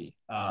body.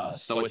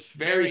 So it's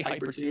very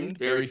hyper-tuned,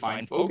 very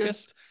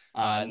fine-focused,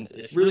 and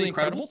it's really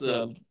incredible.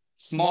 The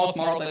smallest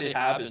model that they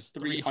have is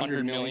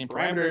 300 million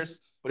parameters,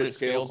 but it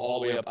scales all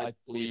the way up, I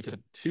believe, to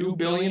 2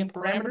 billion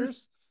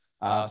parameters.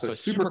 So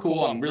it's super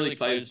cool. I'm really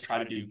excited to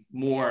try to do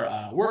more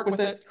work with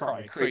it,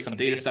 try to create some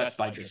data sets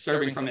by just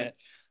serving from it.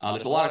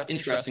 There's a lot of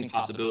interesting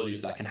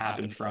possibilities that can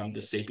happen from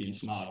the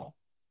Sapiens model.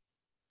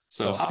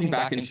 So hopping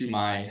back into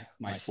my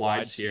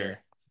slides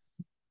here,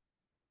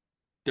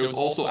 there was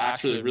also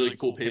actually a really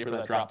cool paper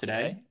that dropped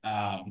today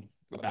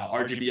about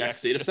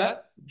RGB-X dataset,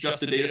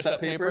 just a dataset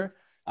paper.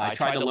 I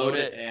tried to load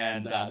it,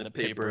 and the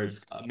paper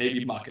is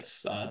maybe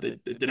muckus.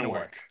 It didn't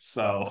work,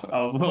 so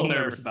I was a little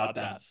nervous about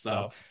that.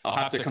 So I'll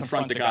have to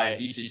confront the guy at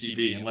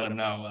ECCB and let him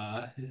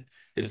know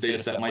his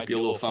data set might be a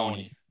little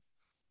phony.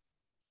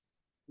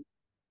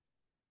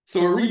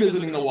 So we're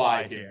revisiting the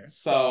why here.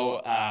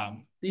 So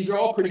these are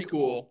all pretty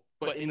cool,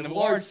 but in the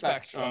large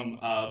spectrum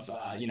of,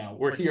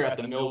 we're here at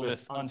the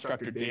Milvus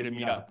Unstructured Data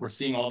Meetup. We're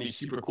seeing all these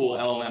super cool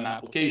LLM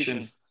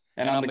applications,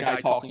 and I'm the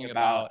guy talking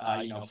about,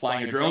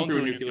 flying a drone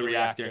through a nuclear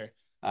reactor.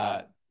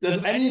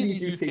 Does any of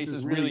these use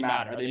cases really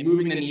matter? Are they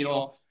moving the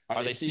needle?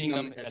 Are they seeing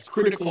them as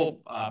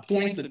critical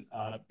points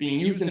being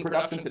used in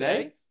production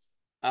today?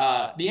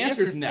 The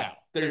answer is no.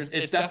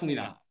 It's definitely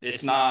not.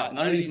 It's not.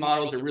 None of these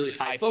models are really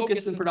high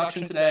focused in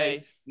production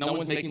today. No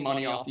one's making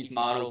money off these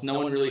models. No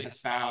one really has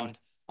found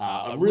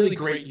a really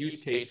great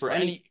use case for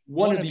any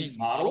one of these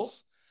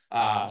models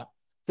to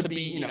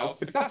be,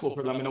 successful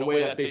for them in a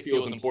way that they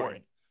feel is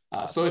important.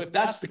 So if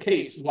that's the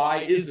case, why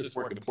is this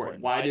work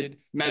important? Why did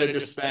Meta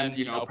just spend,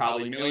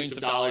 probably millions of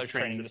dollars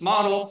training this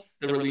model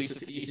to release it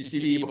to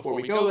ECCB before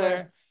we go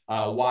there?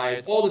 Why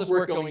is all this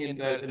work going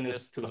in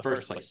this to the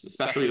first place,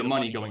 especially the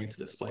money going into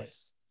this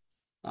place?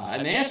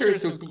 And the answer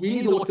is we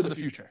need to look to the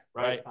future,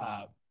 right?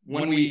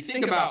 When we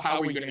think about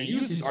how we're going to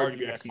use these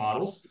RGB-X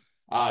models,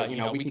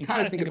 we can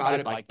kind of think about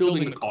it like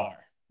building the car,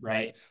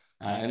 right?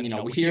 And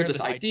we hear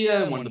this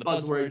idea, one of the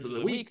buzzwords of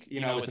the week,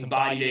 is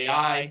embodied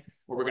AI,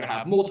 where we're going to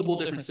have multiple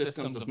different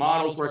systems of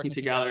models working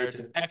together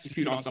to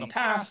execute on some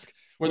task,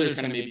 where there's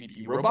going to maybe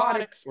be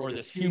robotics or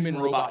this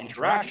human-robot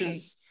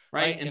interactions,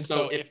 right? And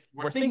so if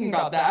we're thinking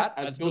about that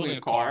as building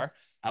a car,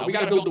 we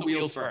got to build the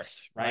wheels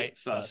first, right?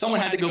 So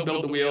someone had to go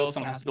build the wheels,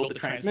 someone has to build the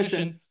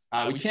transmission.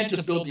 We can't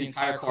just build the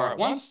entire car at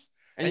once.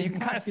 And you can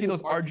kind of see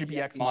those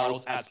RGB-X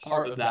models as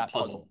part of that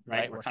puzzle,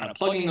 right? We're kind of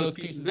plugging those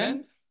pieces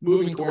in,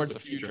 moving towards the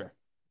future.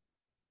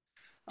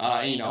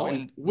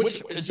 And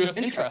which is just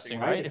interesting,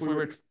 right? If we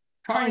were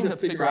trying to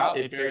figure out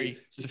a very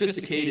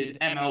sophisticated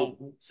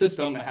ML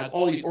system that has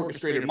all these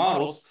orchestrated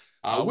models,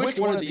 which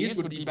one of these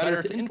would be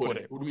better to input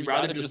it? Would we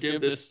rather just give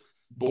this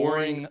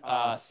boring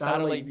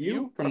satellite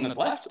view from the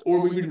left, or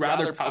we would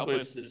rather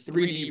publish this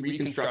 3D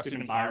reconstructed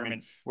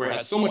environment where it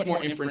has so much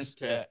more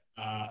information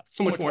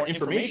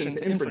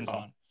to inference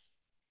on?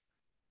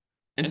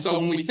 And so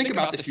when we think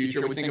about the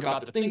future, we think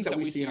about the things that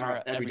we see in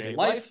our everyday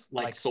life,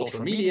 like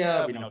social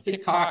media.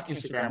 TikTok,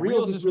 Instagram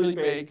Reels is really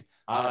big.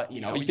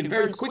 You can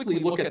very quickly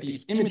look at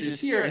these images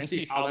here and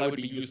see how that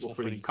would be useful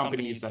for these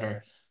companies that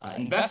are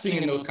investing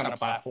in those kind of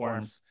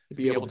platforms to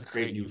be able to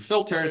create new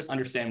filters,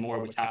 understand more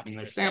what's happening in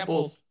their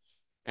samples.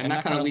 And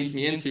that kind of leads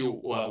me into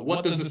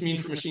what does this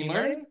mean for machine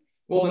learning?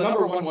 Well, the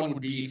number one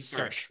would be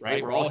search,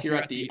 right? We're all here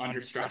at the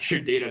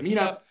Unstructured Data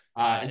Meetup.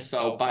 And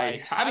so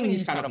by having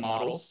these kind of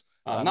models,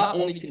 not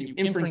only can you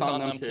inference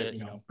on them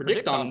to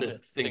predict on the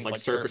things like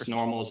surface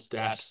normals,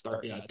 depths,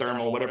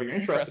 thermal, whatever you're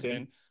interested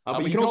in,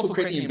 but you can also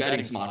create the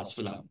embeddings models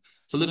for them.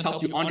 So this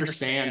helps you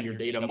understand your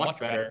data much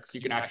better because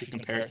you can actually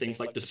compare things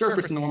like the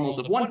surface normals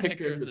of one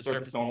picture to the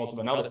surface normals of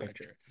another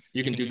picture.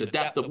 You can do the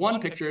depth of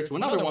one picture to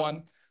another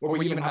one, or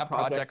we even have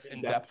projects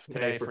in depth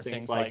today for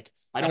things like,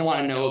 I don't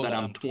want to know that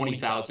I'm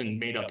 20,000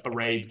 made-up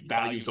array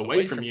values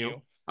away from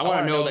you. I want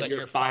to know that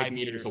you're 5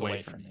 meters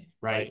away from me,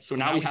 right? So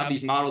now we have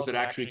these models that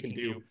actually can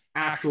do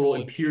actual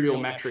imperial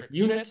metric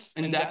units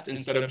in depth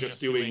instead of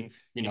just doing,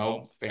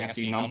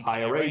 fancy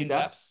NumPy array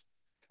depths.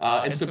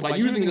 And so by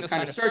using this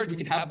kind of search, we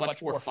can have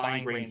much more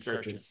fine-grained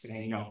searches,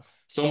 saying,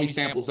 so many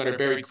samples that are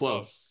very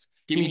close.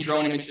 Give me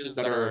drone images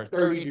that are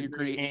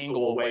 30-degree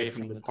angle away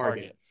from the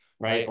target,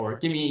 right? Or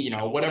give me,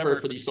 whatever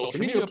for these social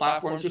media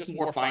platforms, just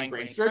more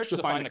fine-grained search to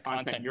find the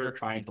content you're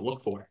trying to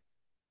look for.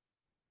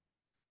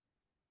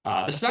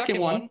 The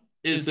second one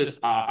is this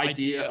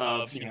idea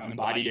of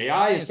embodied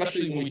AI,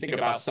 especially when we think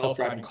about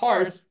self-driving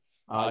cars.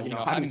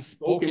 Having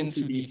spoken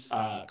to these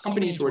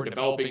companies who are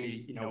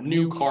developing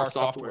new car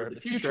software of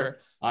the future,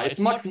 it's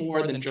much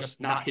more than just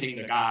not hitting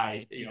the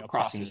guy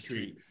crossing the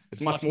street.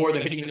 It's much more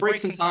than hitting the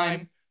brakes in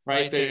time,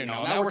 right?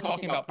 Now we're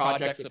talking about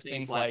projects of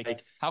things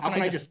like how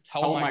can I just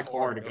tell my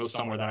car to go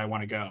somewhere that I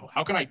want to go?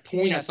 How can I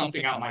point at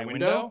something out my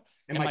window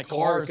and my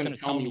car is going to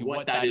tell me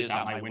what that is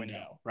out my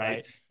window,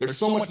 right? There's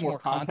so much more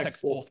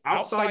context both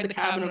outside the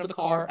cabin of the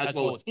car as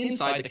well as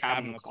inside the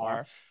cabin of the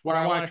car, where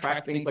I want to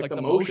track things like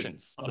the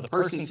motions of the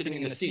person sitting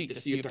in the seat to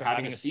see if they're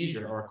having a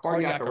seizure or a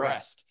cardiac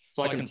arrest,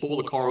 so I can pull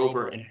the car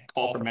over and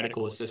call for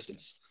medical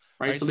assistance,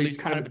 right? So these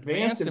kind of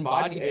advanced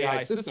embodied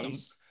AI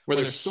systems, where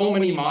there's so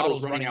many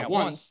models running at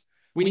once,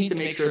 we need to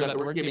make sure that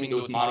we're giving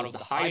those models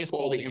the highest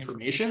quality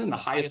information and the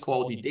highest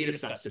quality data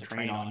sets to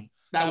train on.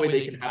 That way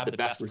they can have the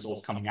best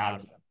results coming out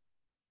of them.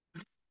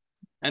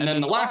 And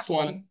then the last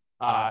one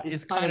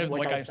is kind of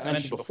like I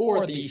mentioned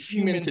before, the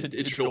human to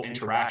digital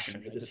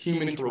interaction, this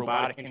human to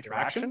robotic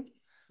interaction.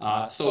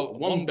 So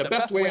the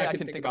best way I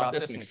can think about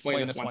this and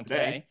explain this one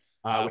today,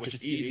 which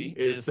is easy,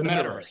 is the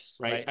metaverse,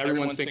 right?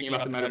 Everyone's thinking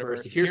about the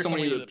metaverse. You hear so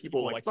many of the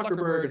people like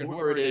Zuckerberg and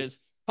whoever it is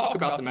talk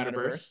about the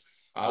metaverse.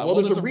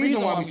 Well, there's a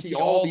reason why we see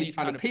all these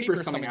kind of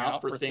papers coming out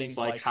for things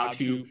like how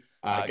to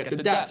get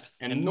the depth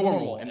and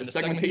normal and the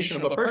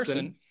segmentation of a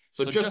person.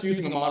 So just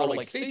using a model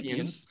like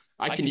Sapiens,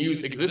 I can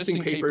use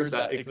existing papers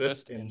that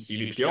exist in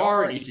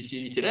CVPR and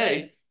ECCD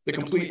today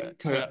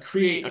to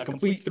create a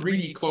complete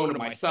 3D clone of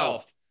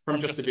myself from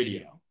just a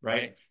video,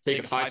 right? Take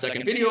a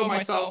 5-second video of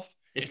myself.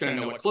 It's going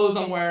to know what clothes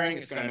I'm wearing.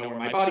 It's going to know where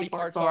my body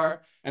parts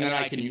are. And then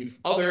I can use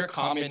other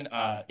common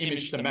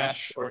image to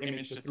mesh or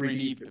image to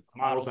 3D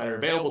models that are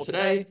available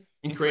today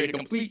and create a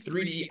complete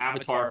 3D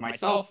avatar of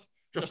myself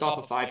just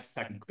off a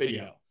 5-second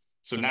video.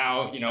 So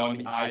now, in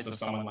the eyes of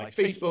someone like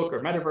Facebook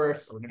or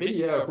Metaverse or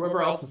NVIDIA or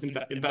whoever else is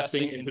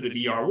investing into the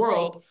VR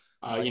world,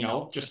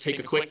 just take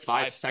a quick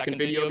 5-second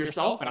video of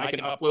yourself and I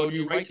can upload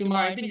you right to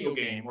my video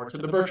game or to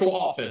the virtual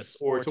office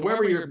or to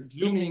wherever you're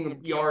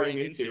zooming VRing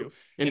into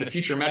in the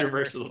future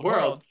Metaverse of the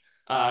world.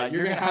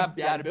 You're going to have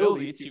that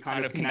ability to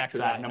kind of connect to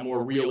that in a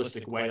more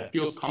realistic way that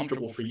feels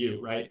comfortable for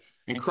you, right?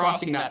 And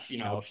crossing that,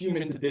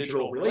 human to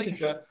digital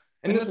relationship.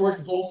 And this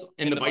works both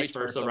in the vice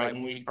versa, right?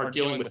 When we are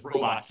dealing with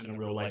robots in the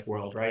real life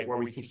world, right? Where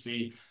we can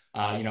see,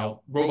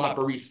 robot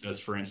baristas,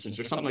 for instance,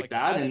 or something like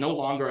that. And no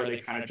longer are they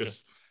kind of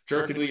just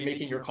jerkily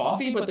making your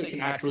coffee, but they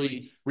can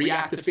actually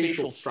react to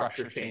facial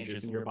structure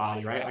changes in your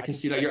body, right? I can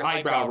see that your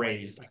eyebrow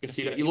raised. I can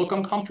see that you look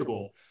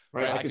uncomfortable,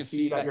 right? I can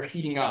see that you're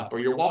heating up or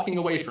you're walking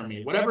away from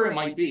me, whatever it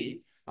might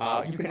be.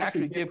 You can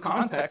actually give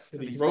context to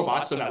these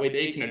robots so that way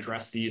they can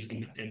address these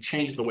and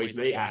change the ways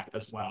they act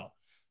as well,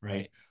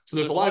 right? So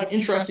there's a lot of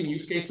interesting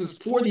use cases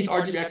for these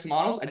RGB-X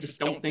models. I just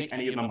don't think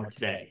any of them are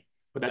today.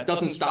 But that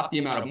doesn't stop the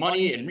amount of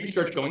money and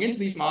research going into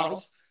these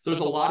models. So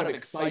there's a lot of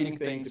exciting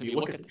things if you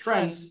look at the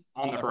trends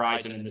on the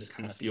horizon in this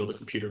kind of field of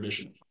computer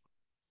vision.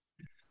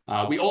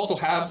 We also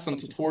have some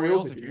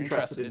tutorials if you're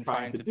interested in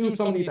trying to do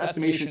some of these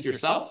estimations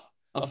yourself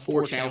of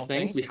 4-channel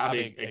things. We have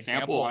an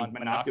example on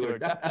monocular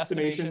depth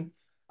estimation.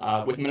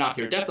 With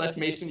monocular depth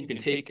estimation, you can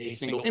take a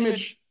single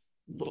image,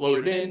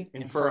 load it in,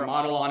 infer a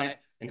model on it,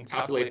 and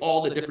calculate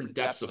all the different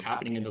depths of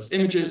happening in those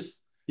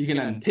images. You can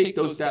then take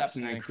those depths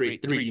and then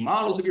create 3D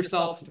models of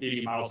yourself,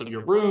 3D models of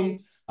your room,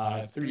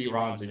 3D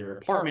models of your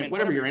apartment,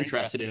 whatever you're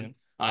interested in.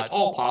 It's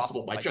all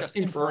possible by just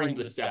inferring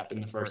this depth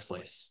in the first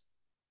place.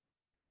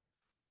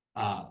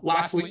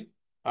 Lastly,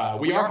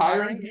 we are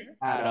hiring here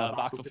at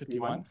Voxel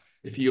 51.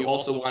 If you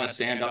also want to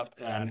stand up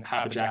and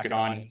have a jacket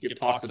on and give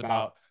talks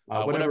about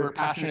whatever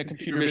passionate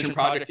computer vision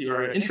project you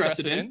are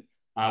interested in,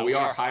 we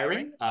are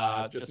hiring.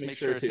 Just make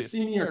sure to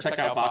see me or check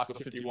out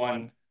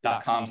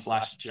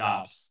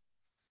voxel51.com/jobs.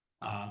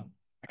 I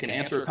can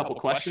answer a couple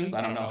questions.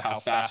 I don't know how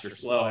fast or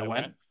slow I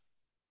went.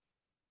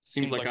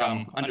 Seems like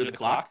I'm under the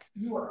clock.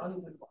 You are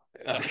under the clock.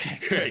 Okay,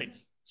 great.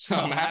 So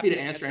I'm happy to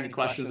answer any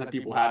questions that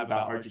people have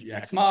about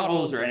RGB-X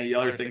models or any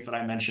other things that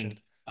I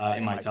mentioned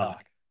in my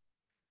talk.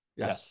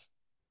 Yes.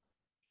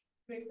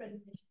 Great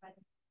presentation.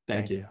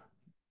 Thank you.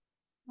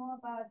 More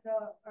about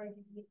the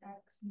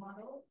RGB-X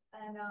model,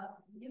 and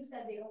you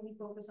said they only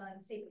focus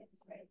on sapiens,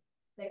 right?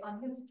 Like on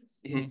humans.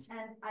 And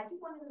I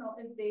just wanted to know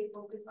if they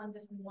focus on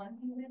just one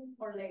human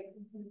or like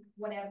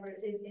whatever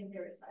is in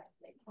their side,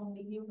 like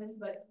only humans,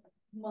 but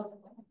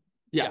multiple.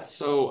 Yeah,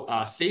 so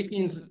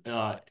Sapiens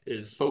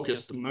is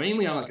focused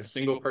mainly on like a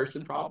single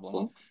person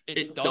problem.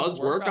 It does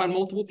work on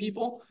multiple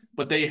people,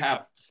 but they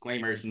have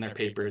disclaimers in their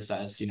papers,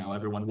 as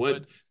everyone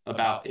would,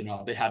 about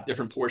they have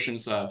different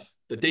portions of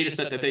the data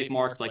set that they've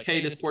marked, like,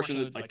 hey, this portion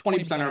is like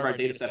 20% of our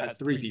data set has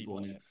 3 people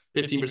in it,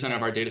 15%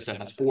 of our data set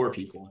has 4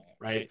 people in it,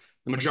 right?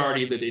 The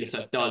majority of the data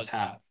set does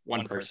have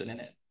 1 person in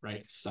it,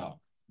 right? So,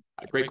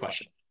 great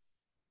question.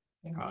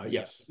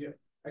 Yes. Yeah,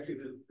 actually,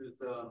 there's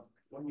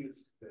one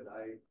use that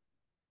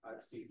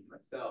I've seen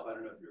myself. I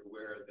don't know if you're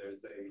aware,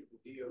 there's a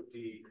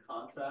DoD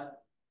contract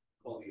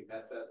called the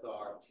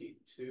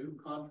SSR-T2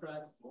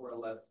 contract, more or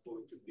less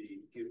going to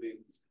be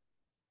giving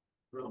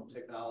drone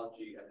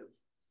technology at the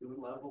student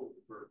level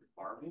for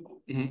Army.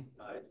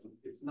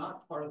 It's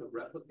not part of the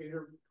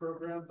replicator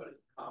program, but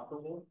it's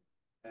comparable.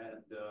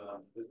 And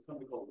there's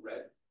something called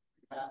Red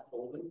Hat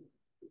Holdings,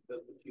 that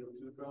does the Teal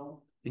 2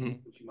 drone,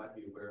 which you might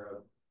be aware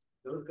of.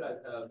 Those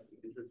guys have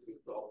interesting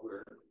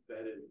software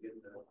embedded in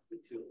the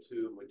Teal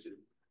 2, which is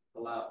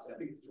allows, I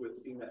think it's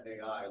with Thema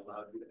AI,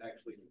 allows you to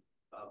actually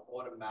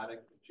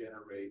automatically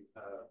generate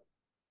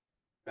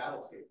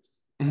battlescapes.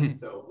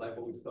 So like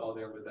what we saw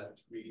there with that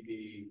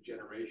 3D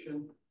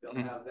generation, they'll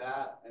have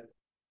that and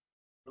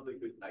really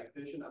good night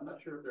vision. I'm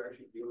not sure if they're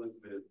actually dealing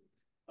with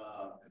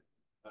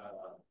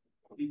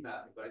heat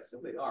mapping, but I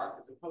assume they are,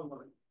 because they probably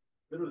want to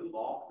literally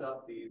loft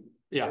up these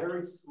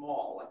very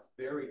small, like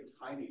very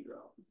tiny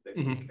drones that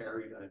can be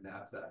carried on a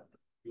knapsack.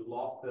 You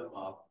loft them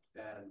up,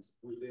 and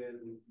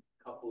within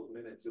a couple of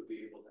minutes, you'll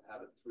be able to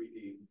have a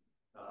 3D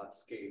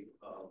scape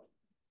of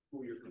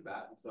who your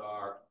combatants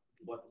are,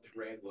 what the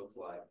terrain looks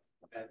like.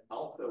 And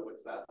also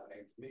what's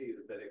fascinating to me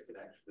is that it can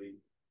actually,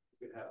 you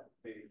could have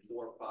maybe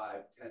 4,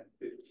 5, 10,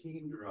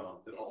 15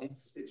 drones that all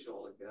stitch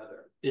all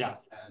together. Yeah.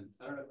 And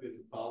I don't know if you're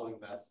following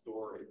that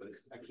story, but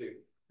it's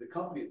actually, the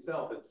company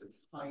itself, it's a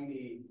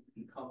tiny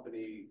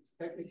company,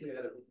 technically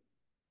out of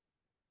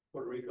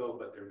Puerto Rico,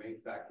 but their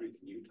main factory is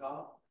in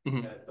Utah.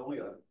 And it's only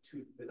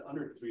it's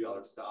under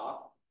 $3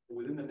 stock.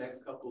 within the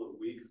next couple of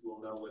weeks,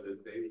 we'll know whether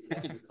they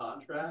signed the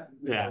contract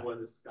Yeah. or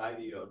whether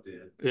Skydio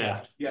did.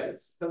 Yeah. Yeah,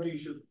 it's something you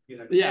should,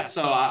 Yeah,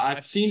 so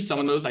I've seen some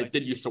of those. I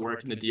did used to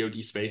work in the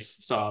DoD space,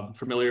 so I'm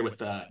familiar with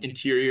the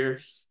interior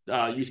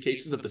use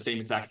cases of the same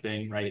exact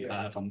thing, right?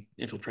 If I'm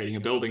infiltrating a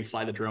building,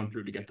 fly the drone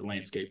through to get the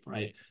landscape,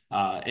 right?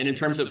 And in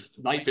terms of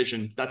night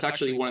vision, that's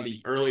actually one of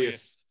the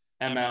earliest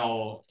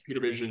ML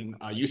computer vision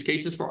use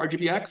cases for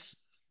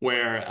RGB-X,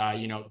 where,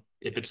 you know,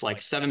 if it's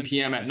like 7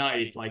 p.m. at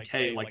night, like,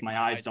 hey, like my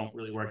eyes don't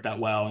really work that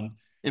well, and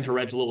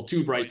infrared's a little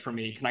too bright for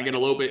me. Can I get a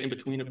little bit in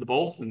between of the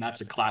both? And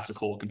that's a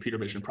classical computer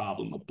vision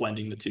problem of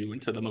blending the two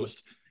into the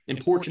most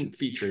important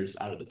features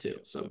out of the two.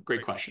 So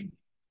great question.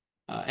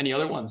 Any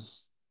other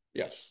ones?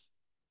 Yes.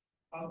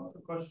 I have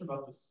a question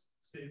about this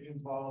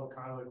Sapiens model,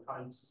 kind of like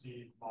how you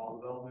see model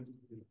development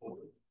moving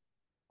forward.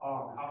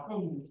 How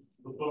come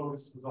the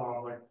focus was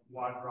on like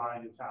wide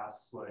variety of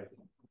tasks, like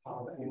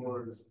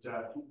contours,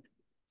 depth,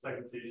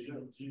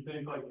 segmentation? Do you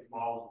think like these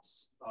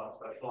models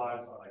specialize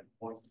on like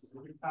more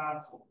specific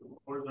tasks,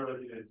 or is there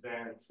like an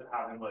advantage to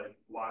having like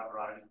wide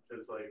variety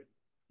because like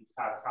these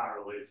tasks kind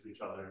of relate to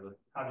each other? Like,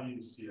 how do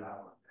you see that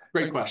one?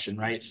 Great question,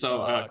 right?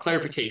 So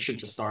clarification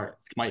to start,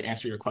 might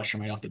answer your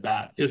question right off the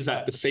bat, is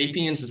that the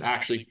Sapiens is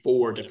actually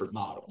 4 different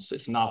models.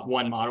 It's not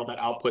one model that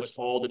outputs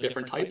all the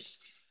different types.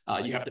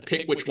 You have to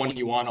pick which one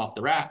you want off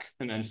the rack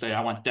and then say,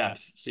 I want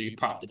depth. So you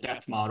prompt the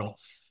depth model.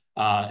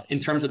 In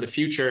terms of the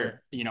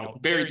future, you know,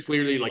 very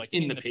clearly, like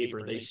in the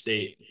paper, they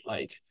state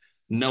like,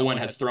 no one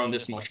has thrown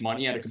this much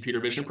money at a computer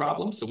vision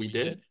problem. So we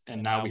did.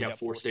 And now we have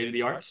 4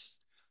 state-of-the-arts.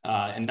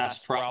 And that's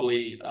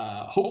probably,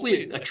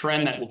 hopefully a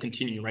trend that will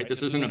continue, right?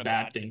 This isn't a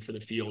bad thing for the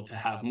field to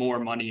have more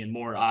money and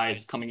more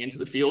eyes coming into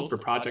the field for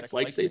projects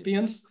like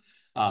Sapiens.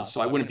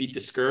 So I wouldn't be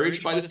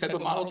discouraged by this type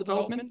of model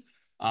development.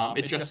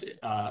 It just,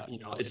 you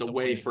know, it's a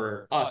way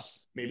for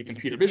us, maybe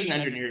computer vision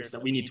engineers,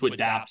 that we need to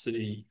adapt to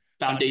the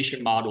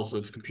foundation models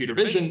of computer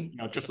vision, you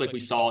know, just like we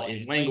saw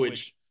in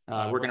language.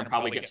 We're going to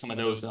probably get some of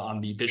those on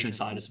the vision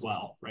side as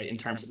well, right? In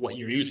terms of what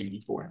you're using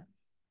it for.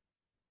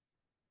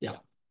 Yeah.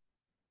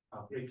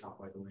 Great talk,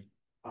 by the way.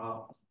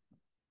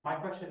 My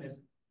question is,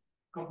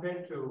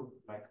 compared to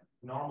like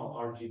normal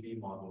RGB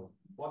model,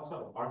 what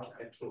sort of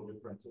architectural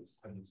differences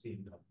have you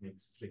seen that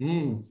makes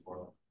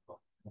for?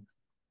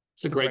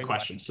 It's a great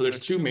question. So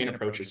there's 2 main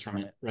approaches from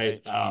it,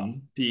 right?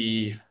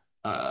 The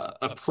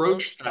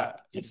approach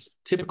that is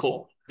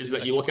typical is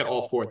that you look at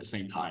all 4 at the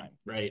same time,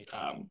 right?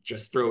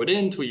 Just throw it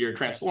into your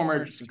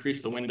transformer, just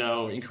increase the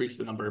window, increase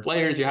the number of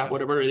layers you have,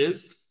 whatever it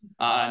is,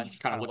 and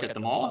just kind of look at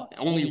them all.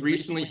 Only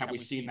recently have we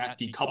seen that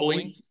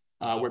decoupling,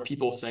 where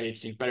people say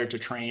it's better to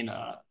train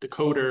a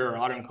decoder or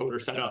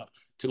autoencoder setup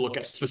to look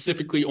at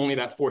specifically only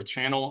that 4th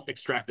channel,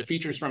 extract the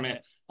features from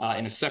it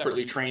in a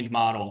separately trained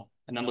model,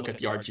 and then look at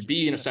the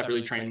RGB in a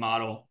separately trained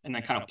model, and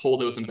then kind of pull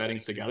those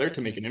embeddings together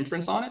to make an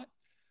inference on it.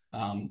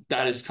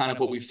 That is kind of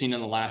what we've seen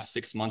in the last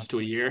 6 months to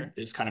a year,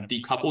 is kind of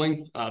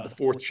decoupling the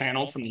 4th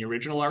channel from the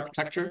original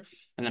architecture,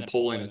 and then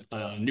pulling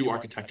a new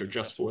architecture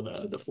just for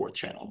the 4th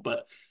channel.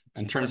 But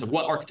in terms of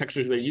what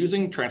architecture they're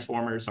using,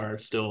 transformers are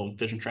still,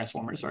 vision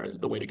transformers are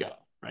the way to go,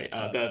 right?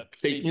 The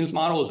Sapiens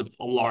model is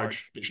a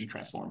large vision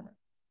transformer.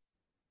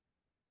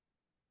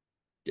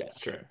 Yeah,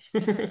 sure.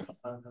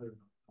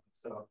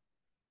 So,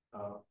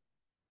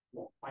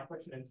 my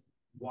question is,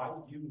 why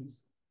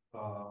use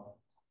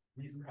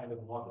these kind of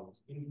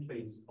models in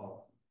place of,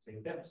 say,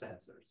 depth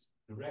sensors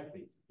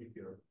directly if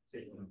you're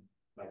taking,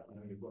 like, you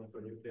know, you're going to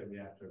a nuclear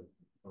reactor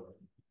or,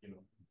 you know,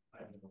 I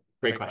don't know.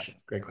 Great question.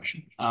 Great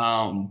question.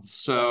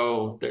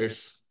 So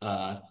there's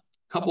a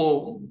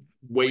couple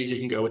ways you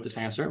can go with this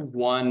answer.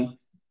 One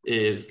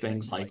is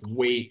things like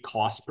weight,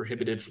 cost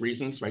prohibitive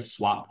reasons, right?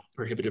 Swap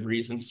prohibitive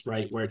reasons,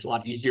 right? Where it's a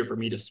lot easier for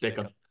me to stick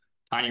a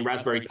tiny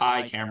Raspberry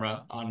Pi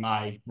camera on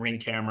my Ring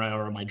camera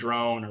or my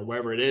drone or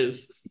wherever it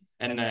is,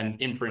 and then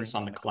inference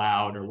on the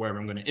cloud or wherever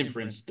I'm going to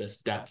inference this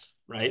depth,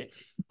 right?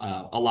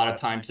 A lot of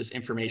times this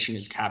information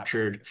is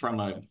captured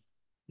from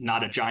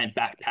not a giant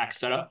backpack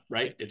setup,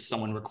 right? It's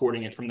someone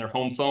recording it from their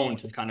home phone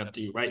to kind of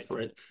do, right?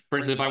 For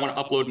instance, if I want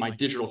to upload my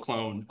digital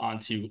clone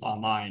onto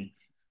online,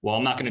 well,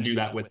 I'm not going to do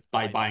that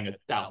by buying a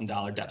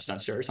 $1,000 depth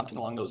sensor or something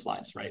along those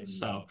lines, right?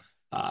 So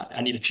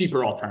I need a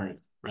cheaper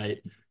alternative, right?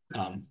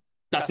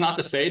 That's not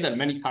to say that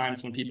many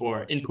times when people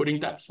are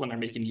inputting depths, when they're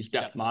making these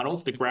depth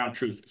models, the ground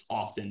truth is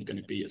often going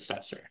to be a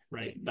sensor,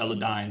 right?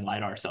 Velodyne,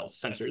 LiDAR cells,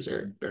 sensors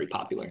are very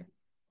popular.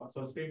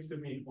 So it seems to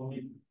me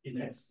only in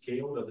that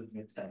scale does it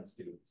make sense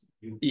to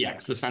Yeah,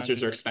 because the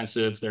sensors are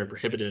expensive, they're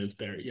prohibitive,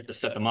 you have to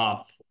set them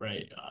up,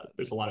 right?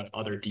 There's a lot of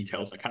other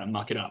details that kind of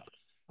muck it up.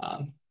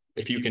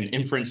 If you can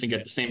inference and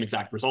get the same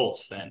exact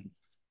results, then,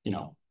 you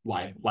know,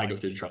 why go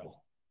through the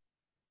trouble?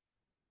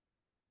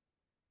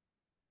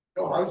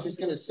 Oh, I was just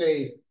going to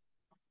say,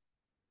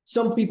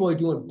 some people are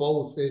doing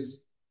both, as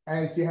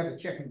you have a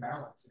check and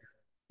balance there.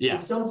 Yeah.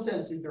 But some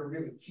sensors are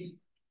really cheap.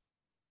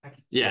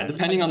 Yeah,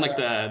 depending on like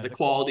the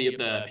quality of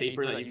the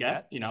paper that you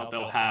get, you know,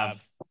 they'll have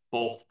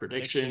both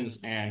predictions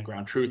and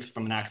ground truth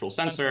from an actual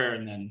sensor.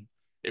 And then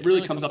it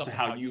really comes up to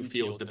how you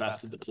feel is the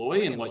best to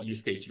deploy and what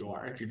use case you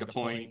are. If you're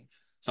deploying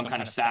some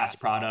kind of SaaS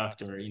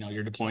product, or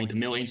you're deploying to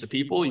millions of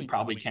people, you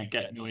probably can't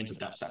get millions of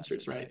depth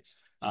sensors, right?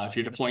 If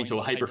you're deploying to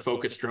a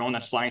hyper-focused drone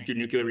that's flying through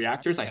nuclear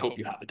reactors, I hope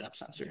you have a depth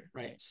sensor,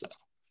 right? So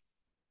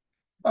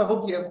I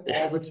hope you have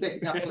all the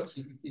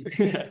technology.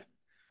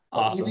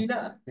 awesome. Maybe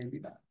not. Maybe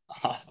not.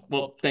 Awesome.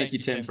 Well, thank you,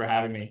 Tim, for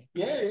having me.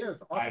 Yeah, it's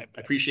awesome. I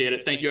appreciate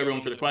it. Thank you,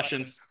 everyone, for the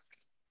questions.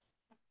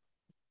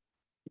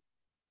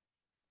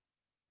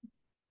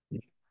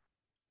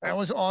 That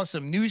was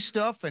awesome. New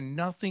stuff and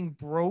nothing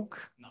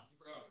broke. Nothing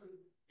broke.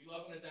 We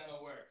love when a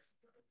demo works.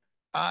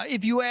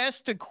 If you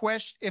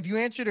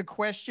answered a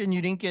question,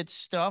 you didn't get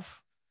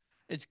stuff,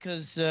 it's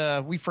because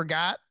we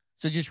forgot.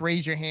 So just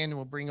raise your hand and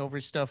we'll bring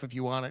over stuff if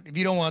you want it. If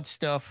you don't want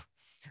stuff,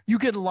 you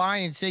could lie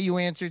and say you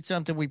answered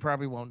something we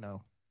probably won't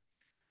know.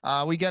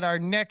 We got our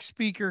next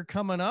speaker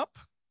coming up.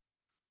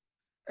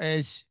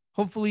 As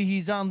hopefully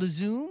he's on the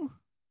Zoom.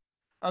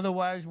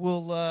 Otherwise,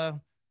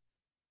 we'll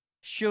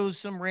show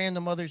some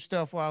random other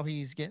stuff while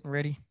he's getting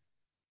ready.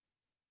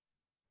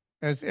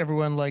 As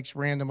everyone likes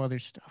random other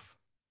stuff.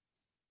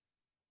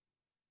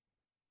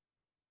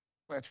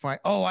 That's fine.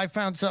 Oh, I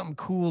found something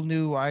cool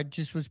new I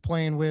just was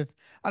playing with.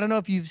 I don't know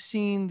if you've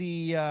seen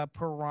the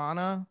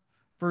Piranha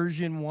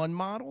version 1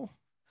 model.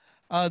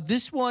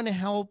 This one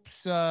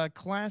helps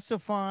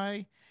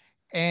classify,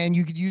 and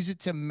you could use it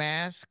to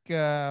mask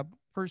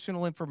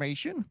personal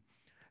information.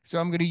 So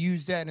I'm going to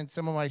use that in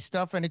some of my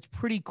stuff, and it's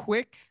pretty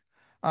quick.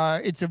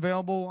 It's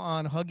available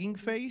on Hugging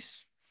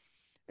Face,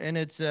 and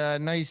it's a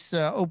nice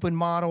open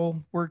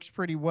model, works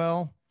pretty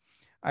well.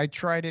 I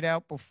tried it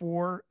out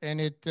before, and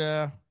it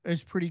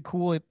is pretty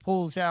cool. It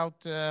pulls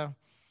out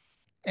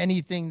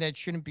anything that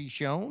shouldn't be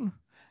shown,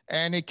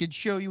 and it could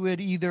show you it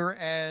either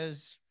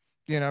as,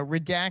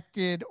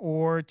 redacted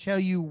or tell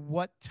you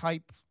what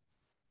type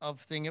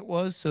of thing it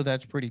was. So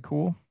that's pretty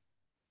cool.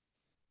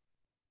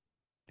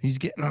 He's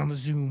getting on the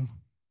Zoom.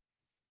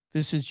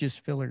 This is just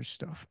filler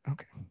stuff.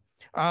 Okay.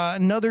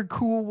 Another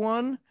cool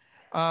one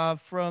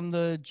from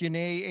the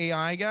Janae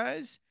AI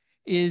guys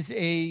is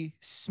a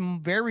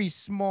very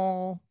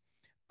small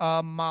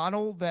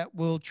model that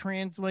will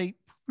translate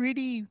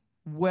pretty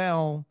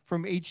well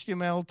from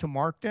HTML to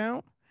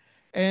Markdown.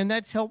 And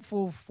that's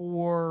helpful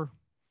for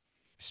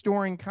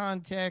storing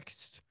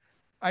context.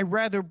 I'd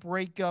rather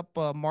break up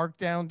a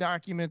Markdown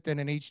document than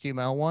an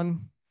HTML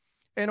one.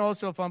 And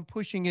also, if I'm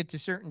pushing it to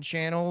certain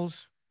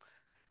channels,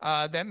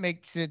 that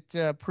makes it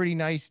pretty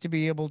nice to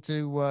be able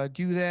to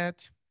do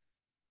that.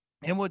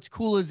 And what's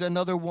cool is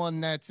another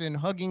one that's in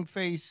Hugging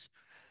Face.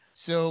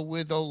 So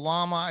with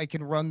Olama, I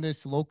can run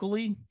this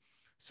locally.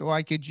 So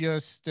I could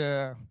just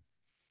do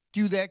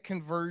that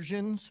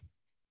conversions.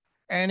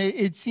 And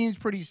it seems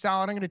pretty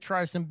solid. I'm going to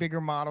try some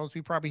bigger models.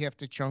 We probably have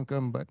to chunk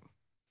them, but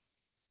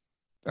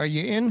are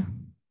you in?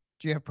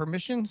 Do you have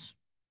permissions?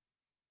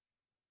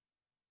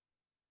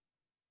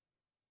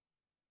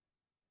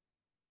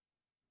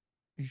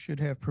 You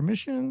should have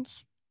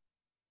permissions.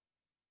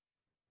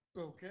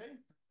 Okay.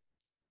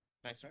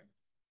 Nice, right?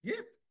 Yeah.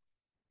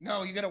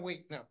 No, you got to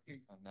wait. No.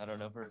 I don't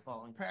know if we're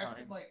following. Pass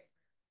the mic.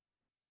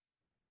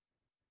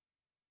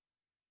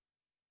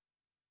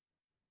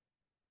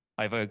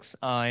 Hi, folks.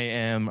 I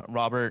am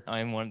Robert.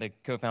 I'm one of the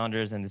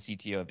co-founders and the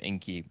CTO of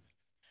Inkeep.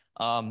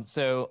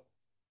 So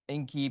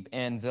Inkeep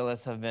and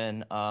Zilliz have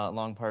been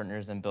long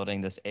partners in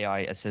building this AI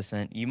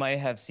assistant. You might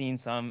have seen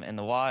some in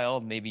the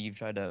wild. Maybe you've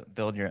tried to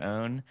build your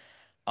own.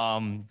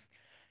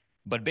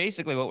 But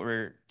basically what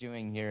we're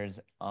doing here is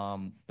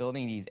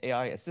building these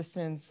AI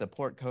assistants,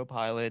 support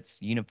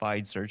co-pilots,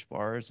 unified search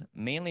bars,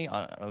 mainly,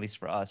 at least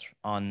for us,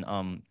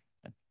 on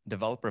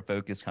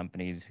developer-focused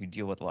companies who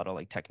deal with a lot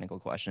of technical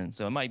questions.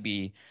 So it might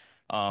be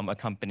a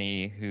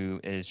company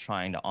who is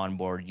trying to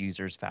onboard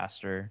users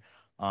faster.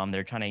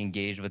 They're trying to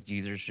engage with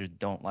users who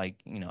don't like,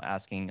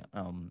 asking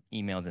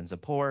emails and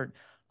support.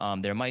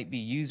 There might be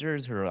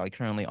users who are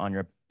currently on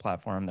your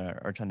platform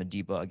that are trying to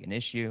debug an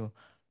issue.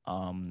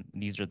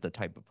 These are the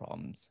type of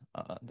problems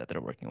that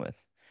they're working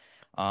with.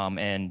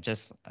 And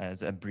just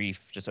as a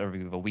brief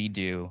overview of what we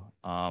do,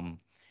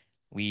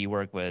 we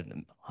work with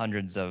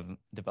hundreds of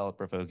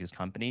developer-focused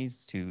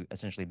companies to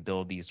essentially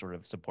build these sort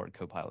of support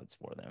co-pilots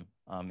for them.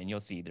 And you'll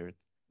see there are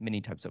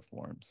many types of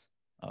forms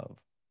of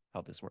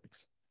how this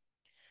works.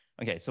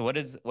 Okay, so what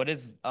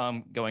is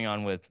going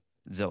on with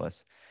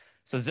Zilliz?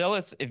 So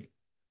Zilliz, if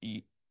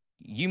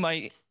you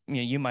might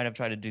have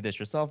tried to do this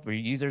yourself for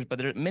your users, but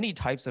there are many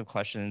types of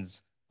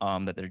questions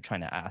that they're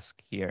trying to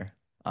ask here.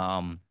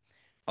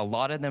 A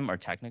lot of them are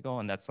technical,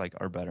 and that's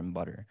our bread and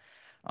butter.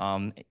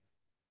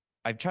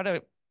 I've tried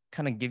to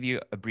kind of give you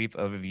a brief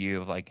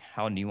overview of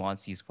how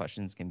nuanced these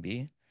questions can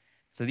be.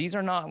 So these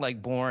are not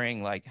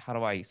boring, how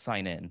do I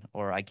sign in,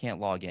 or I can't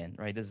log in,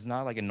 right? This is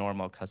not a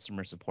normal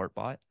customer support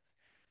bot.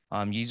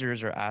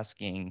 Users are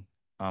asking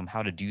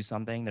how to do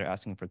something. They're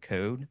asking for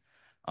code.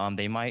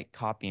 They might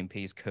copy and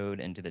paste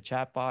code into the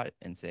chatbot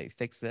and say,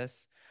 fix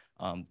this.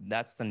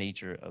 That's the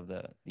nature of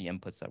the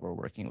inputs that we're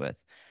working with.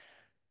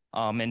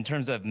 In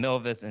terms of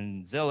Milvus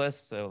and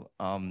Zilliz, so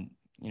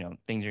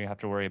things you have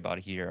to worry about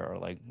here are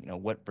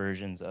what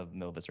versions of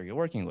Milvus are you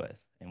working with,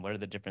 and what are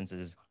the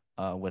differences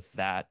with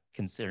that,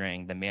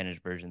 considering the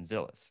managed version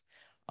Zilliz.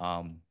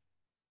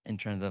 In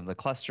terms of the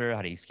cluster,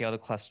 how do you scale the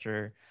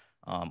cluster?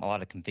 A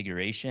lot of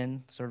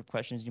configuration sort of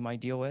questions you might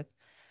deal with.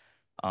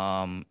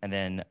 And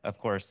then, of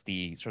course,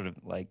 the sort of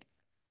like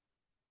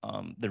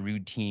the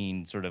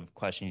routine sort of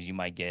questions you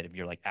might get if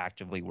you're like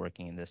actively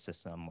working in this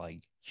system.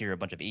 Like, here are a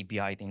bunch of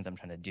API things I'm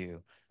trying to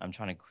do. I'm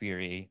trying to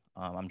query.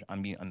 I'm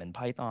in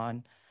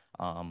Python.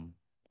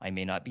 I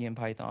may not be in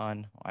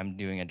Python. I'm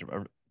doing a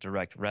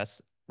direct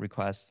REST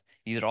request.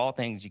 These are all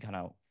things you kind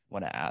of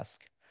want to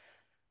ask.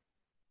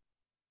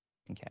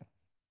 Okay.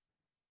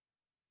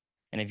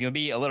 And if you'll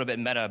be a little bit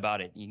meta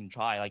about it, you can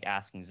try like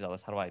asking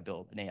Zilliz, how do I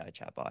build an AI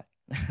chatbot?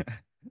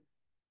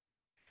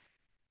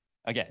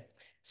 Okay,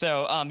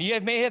 so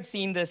you may have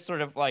seen this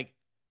sort of like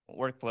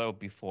workflow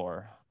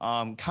before.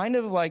 Kind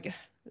of like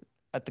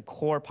at the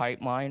core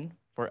pipeline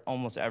for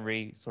almost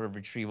every sort of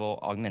retrieval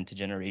augmented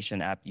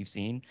generation app you've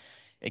seen,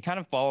 it kind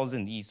of follows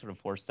in these sort of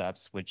 4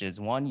 steps, which is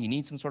 1, you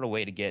need some sort of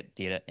way to get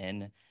data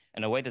in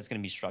a way that's going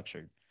to be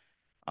structured.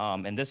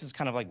 And this is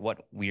kind of like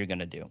what we're going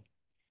to do.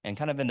 And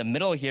kind of in the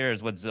middle here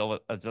is what Zilliz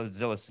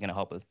is going to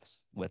help us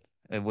with,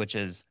 which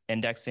is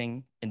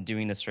indexing and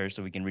doing the search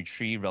so we can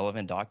retrieve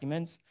relevant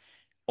documents,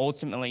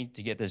 ultimately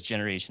to get this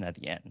generation at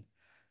the end.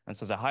 And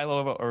so as a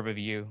high-level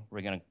overview,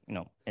 we're going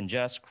to,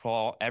 ingest,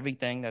 crawl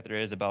everything that there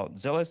is about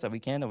Zilliz that we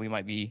can, that we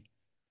might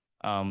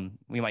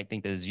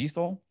think that is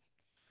useful,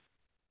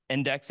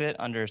 index it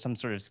under some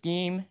sort of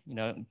scheme.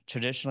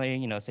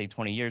 Traditionally, say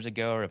 20 years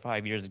ago or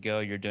 5 years ago,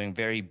 you're doing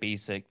very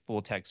basic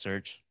full text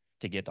search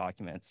to get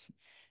documents.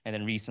 And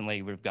then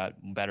recently, we've got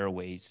better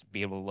ways to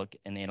be able to look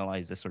and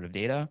analyze this sort of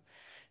data.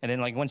 And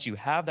then like once you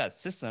have that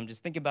system,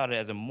 just think about it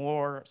as a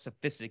more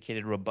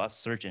sophisticated,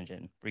 robust search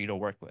engine for you to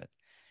work with.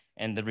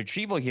 And the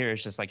retrieval here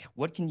is just like,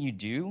 what can you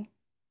do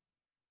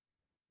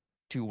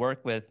to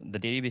work with the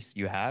database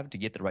you have to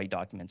get the right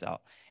documents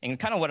out? And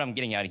kind of what I'm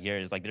getting at here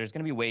is like, there's going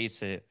to be ways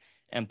to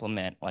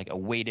implement like a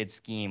weighted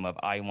scheme of,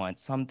 I want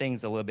some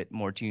things a little bit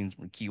more tuned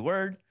for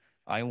keyword.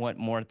 I want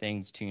more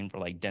things tuned for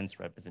like dense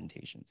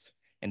representations.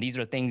 And these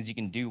are things you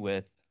can do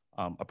with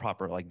a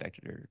proper like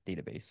vector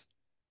database.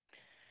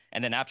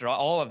 And then after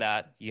all of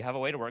that, you have a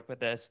way to work with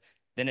this.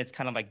 Then it's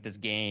kind of like this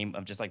game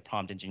of just like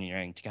prompt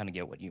engineering to kind of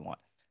get what you want.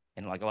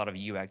 And like a lot of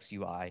UX,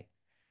 UI,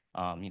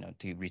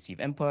 to receive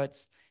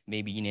inputs.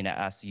 Maybe you need to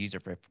ask the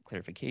user for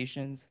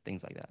clarifications,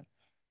 things like that.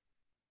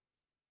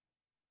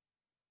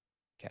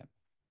 Okay.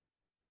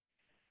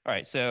 All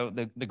right, so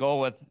the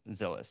goal with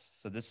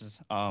Zilliz. So this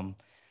has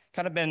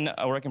kind of been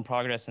a work in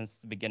progress since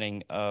the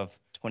beginning of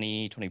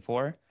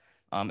 2024.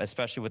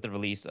 Especially with the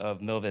release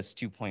of Milvus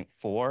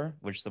 2.4,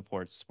 which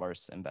supports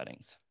sparse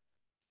embeddings.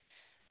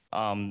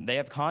 They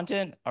have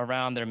content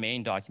around their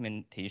main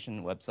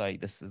documentation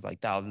website. This is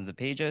like thousands of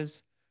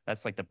pages.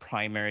 That's like the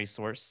primary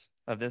source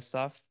of this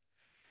stuff.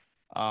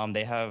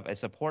 They have a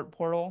support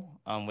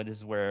portal, this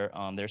is where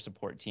their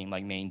support team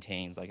like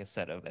maintains like a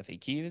set of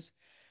FAQs.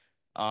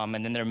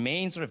 And then their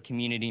main sort of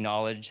community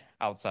knowledge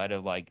outside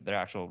of like their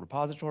actual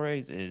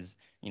repositories is,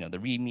 the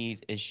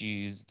READMEs,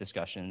 issues,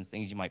 discussions,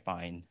 things you might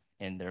find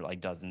in their like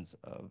dozens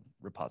of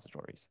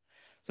repositories.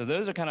 So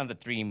those are kind of the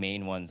 3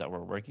 main ones that we're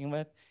working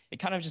with. It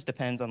kind of just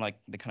depends on like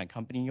the kind of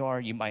company you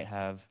are. You might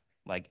have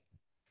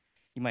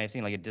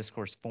seen like a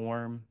discourse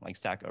form, like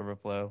Stack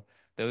Overflow.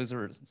 Those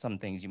are some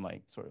things you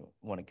might sort of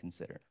want to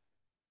consider.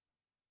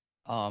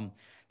 Then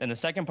the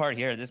second part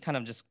here, this kind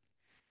of just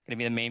going to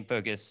be the main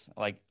focus,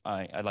 like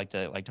I'd like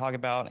to like talk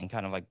about and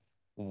kind of like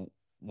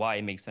why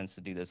it makes sense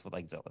to do this with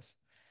like Zilliz.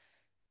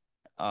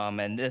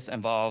 And this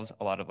involves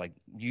a lot of like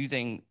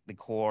using the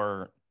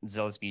core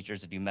Zilliz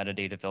features to do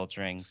metadata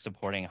filtering,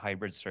 supporting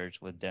hybrid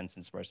search with dense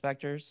and sparse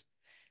vectors.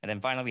 And then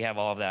finally, we have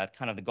all of that.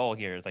 Kind of the goal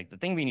here is like the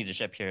thing we need to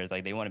ship here is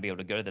like they want to be able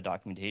to go to the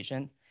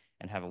documentation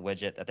and have a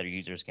widget that their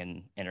users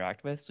can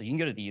interact with. So you can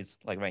go to these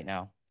like right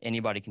now.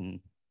 Anybody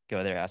can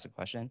go there, ask a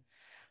question.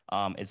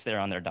 It's there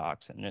on their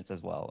docs, and it's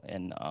as well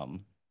in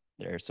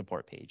their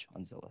support page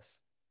on Zilliz.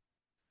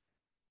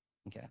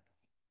 Okay.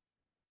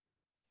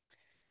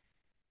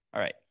 All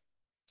right.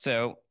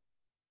 So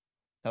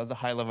that was a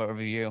high-level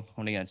overview.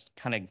 I'm going to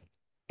kind of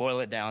boil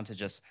it down to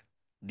just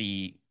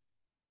the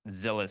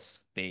Zilliz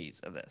phase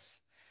of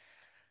this.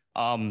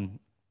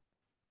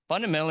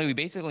 Fundamentally, we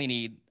basically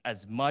need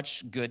as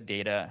much good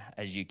data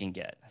as you can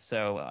get.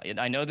 So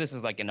I know this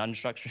is like an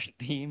unstructured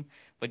theme,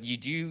 but you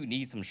do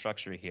need some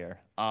structure here.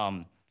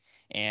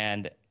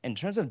 And in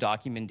terms of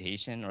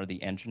documentation or the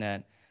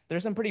internet,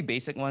 there's some pretty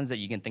basic ones that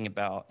you can think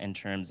about in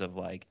terms of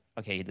like,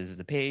 okay, this is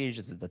the page,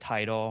 this is the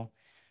title.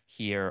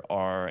 Here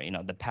are,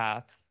 the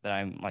path that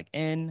I'm like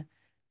in,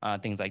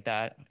 things like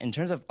that. In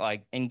terms of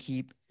like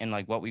Inkeep and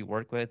like what we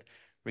work with,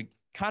 we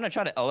kind of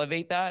try to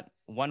elevate that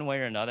one way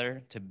or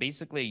another to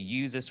basically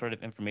use this sort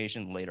of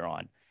information later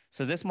on.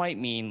 So this might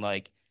mean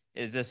like,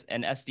 is this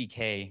an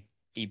SDK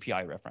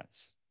API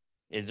reference?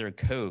 Is there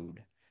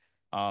code?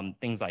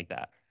 Things like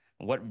that.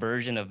 What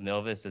version of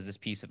Milvus is this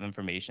piece of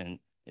information?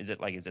 Is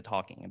it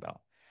talking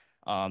about?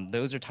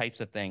 Those are types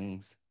of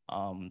things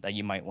that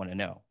you might want to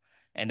know.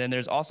 And then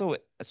there's also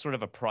a sort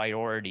of a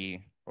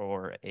priority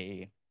or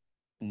a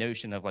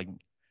notion of like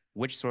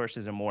which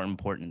sources are more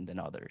important than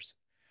others.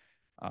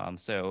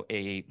 So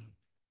a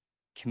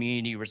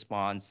community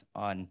response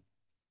on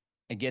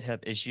a GitHub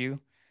issue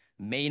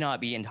may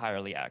not be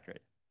entirely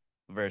accurate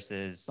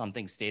versus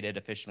something stated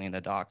officially in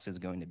the docs is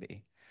going to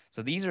be.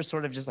 So these are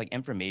sort of just like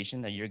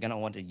information that you're going to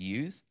want to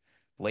use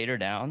later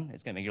down.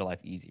 It's going to make your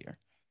life easier.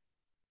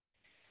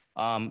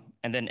 And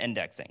then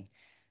indexing.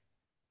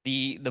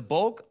 The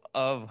bulk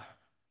of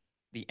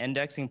the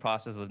indexing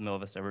process with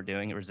Milvus that we're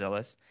doing, or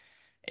Zilliz,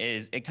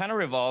 is it kind of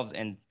revolves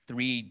in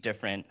 3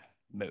 different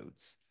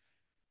modes.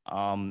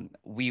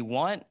 We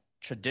want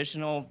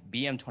traditional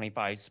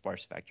BM25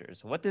 sparse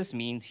vectors. What this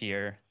means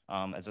here,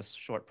 as a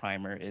short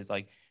primer, is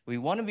like we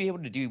want to be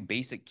able to do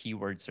basic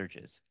keyword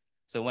searches.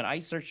 So when I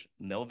search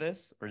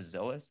Milvus or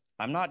Zilliz,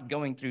 I'm not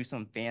going through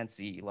some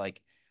fancy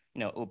like,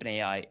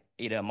 OpenAI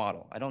ADA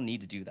model. I don't need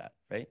to do that,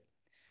 right?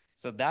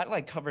 So that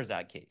like covers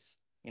that case,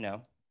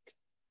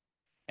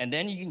 And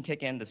then you can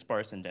kick in the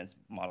sparse and dense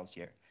models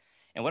here.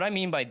 And what I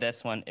mean by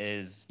this one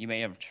is you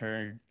may have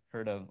heard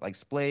of like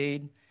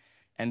Splade,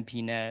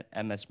 MPNet,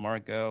 MS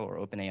Marco, or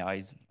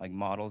OpenAI's like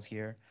models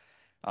here.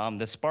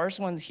 The sparse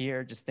ones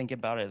here, just think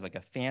about it as like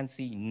a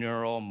fancy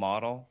neural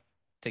model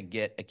to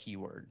get a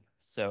keyword.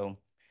 So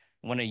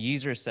when a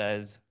user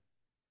says,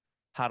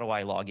 how do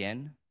I log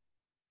in?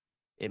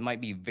 It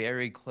might be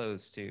very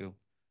close to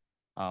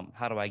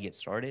how do I get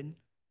started?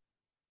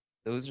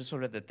 Those are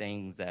sort of the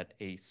things that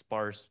a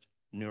sparse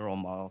neural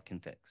model can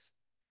fix.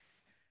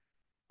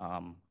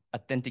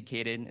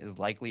 Authenticated is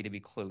likely to be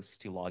close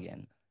to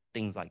login,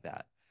 things like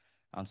that.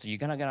 So you're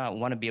gonna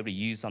want to be able to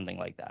use something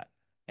like that.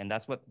 And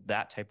that's what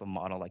that type of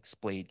model like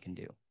Splade can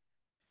do.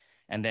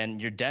 And then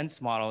your dense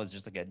model is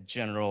just like a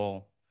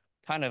general,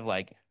 kind of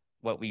like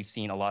what we've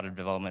seen a lot of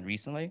development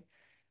recently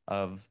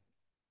of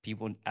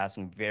people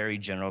asking very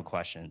general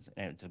questions.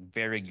 And it's a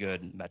very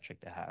good metric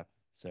to have.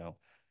 So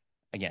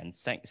again,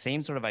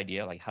 same sort of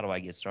idea, like how do I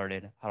get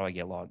started? How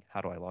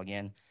do I log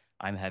in?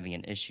 I'm having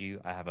an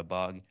issue, I have a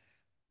bug.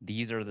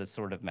 These are the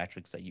sort of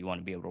metrics that you want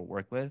to be able to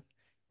work with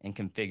and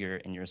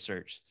configure in your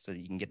search so that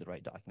you can get the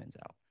right documents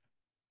out.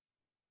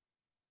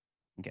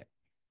 Okay.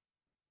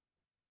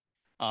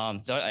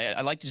 So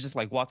I like to just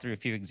like walk through a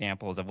few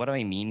examples of what do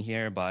I mean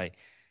here by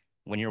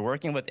when you're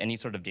working with any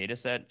sort of data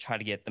set, try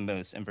to get the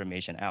most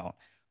information out.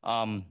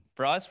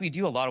 For us, we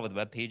do a lot with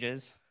web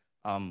pages.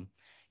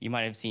 You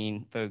might have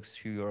seen folks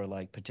who are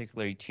like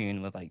particularly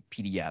tuned with like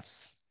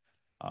PDFs,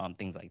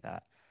 things like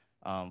that.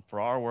 For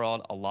our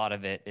world, a lot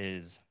of it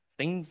is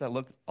things that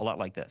look a lot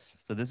like this.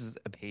 So this is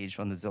a page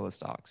from the Zilliz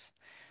docs.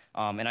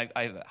 And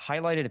I've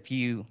highlighted a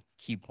few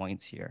key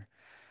points here.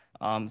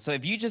 So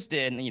if you just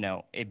did,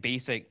 a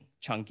basic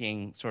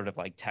chunking sort of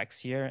like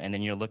text here, and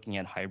then you're looking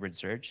at hybrid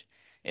search,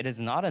 it is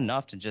not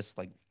enough to just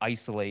like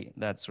isolate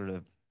that sort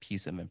of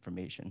piece of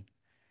information.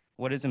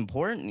 What is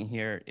important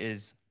here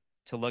is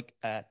to look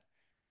at,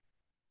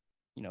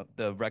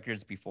 the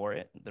records before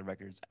it, the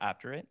records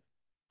after it.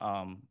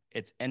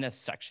 It's in a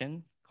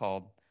section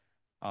called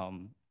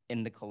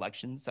in the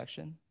collection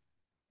section.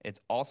 It's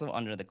also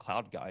under the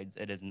cloud guides.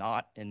 It is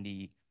not in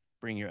the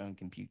bring your own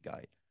compute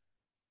guide.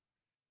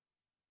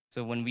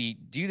 So when we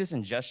do this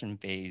ingestion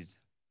phase,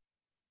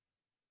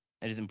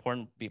 it is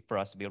important for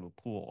us to be able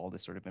to pool all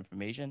this sort of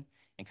information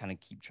and kind of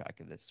keep track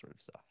of this sort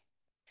of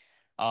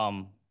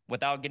stuff.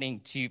 Without getting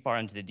too far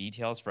into the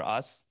details for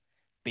us,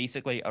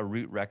 basically a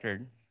root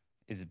record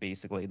is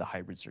basically the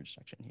hybrid search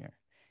section here.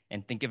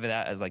 And think of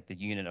that as like the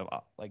unit of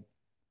like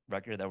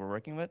record that we're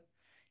working with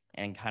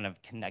and kind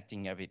of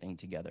connecting everything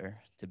together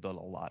to build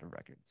a lot of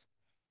records.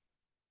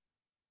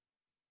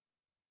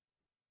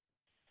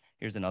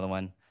 Here's another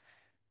one.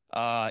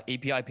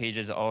 API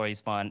pages are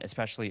always fun,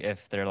 especially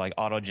if they're like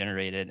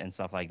auto-generated and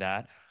stuff like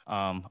that.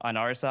 On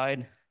our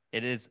side,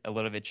 it is a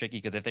little bit tricky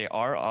because if they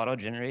are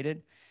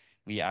auto-generated,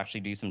 we actually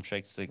do some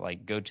tricks to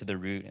like go to the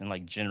root and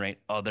like generate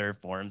other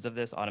forms of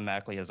this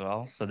automatically as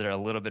well. So they're a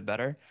little bit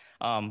better.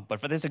 But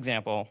for this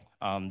example,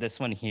 this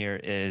one here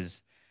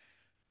is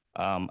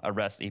a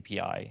REST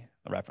API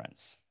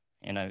reference.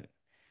 And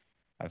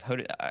I've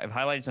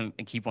highlighted some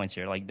key points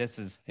here. Like this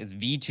is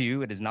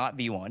V2, it is not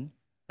V1.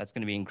 That's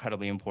going to be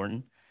incredibly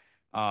important.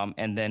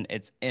 And then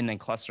it's in a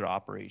cluster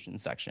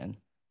operations section.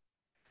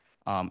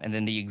 And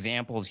then the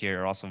examples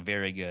here are also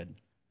very good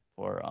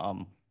for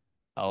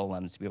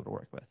LLMs to be able to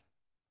work with.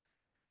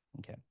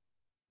 Okay.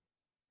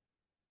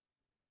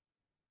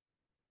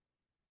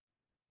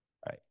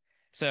 All right.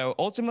 So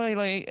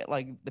ultimately,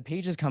 like the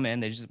pages come in,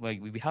 they just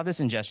like we have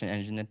this ingestion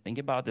engine, and think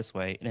about it this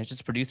way, and it's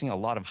just producing a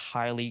lot of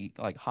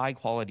high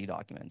quality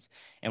documents,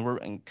 and we're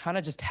kind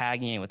of just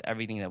tagging it with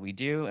everything that we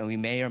do, and we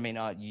may or may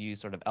not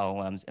use sort of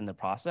LLMs in the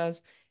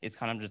process. It's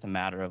kind of just a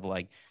matter of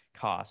like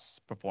costs,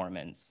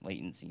 performance,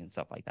 latency, and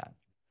stuff like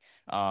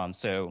that.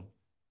 So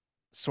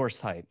source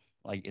type,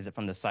 like is it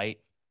from the site?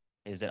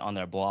 Is it on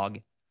their blog?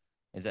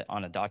 Is it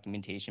on a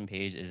documentation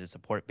page? Is it a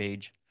support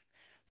page?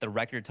 The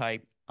record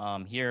type,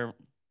 here,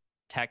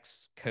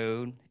 text,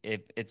 code. If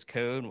it's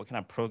code, what kind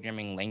of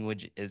programming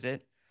language is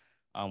it?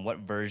 What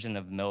version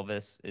of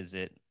Milvus is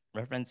it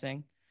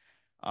referencing?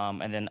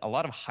 And then a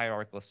lot of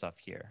hierarchical stuff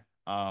here,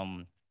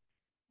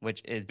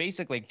 which is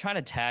basically trying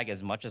to tag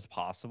as much as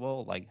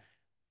possible, like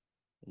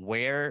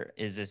where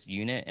is this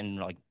unit in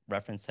like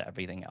reference to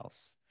everything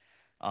else.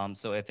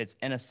 So if it's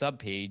in a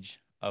subpage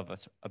of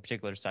a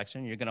particular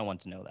section, you're gonna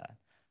want to know that.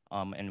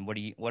 And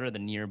what are the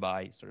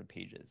nearby sort of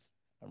pages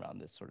around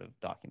this sort of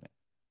document?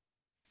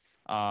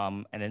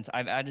 And then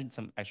I've added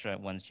some extra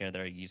ones here that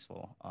are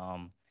useful.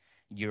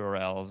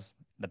 URLs,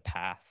 the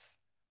path,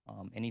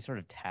 any sort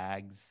of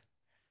tags,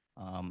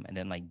 and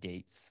then like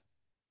dates.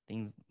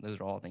 Things, those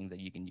are all things that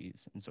you can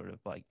use in sort of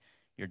like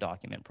your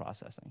document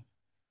processing.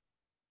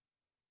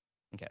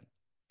 Okay.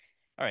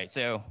 All right,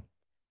 so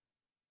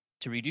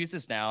to reduce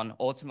this down,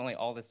 ultimately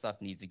all this stuff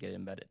needs to get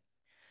embedded.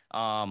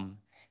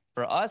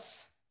 For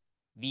us,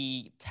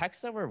 the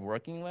text that we're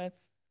working with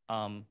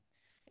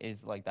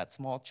is like that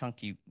small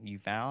chunk you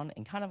found,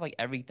 and kind of like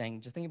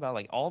everything, just think about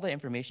like all the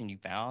information you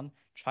found,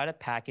 try to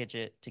package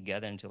it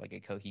together into like a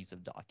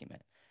cohesive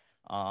document.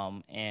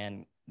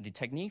 And the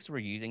techniques we're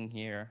using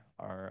here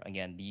are,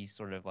 again, these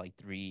sort of like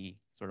three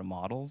sort of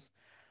models.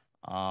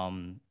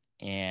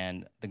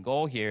 And the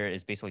goal here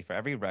is basically for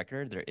every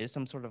record, there is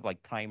some sort of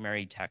like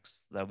primary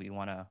text that we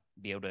want to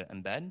be able to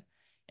embed.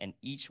 And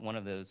each one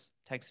of those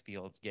text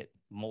fields get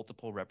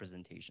multiple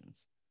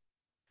representations.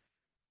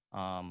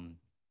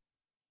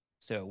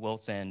 So we'll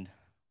send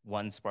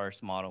one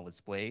sparse model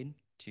displayed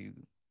to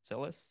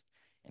Zilliz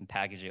and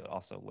package it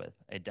also with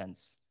a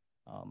dense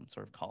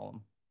sort of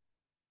column.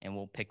 And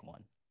we'll pick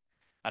one.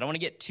 I don't want to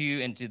get too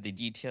into the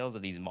details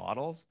of these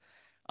models,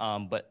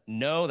 but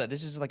know that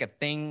this is like a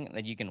thing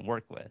that you can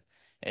work with.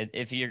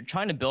 If you're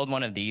trying to build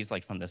one of these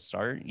like from the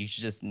start, you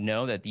should just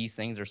know that these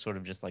things are sort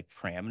of just like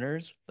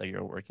parameters that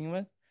you're working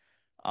with.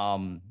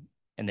 And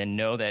then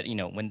know that, you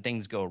know, when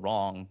things go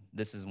wrong,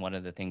 this is one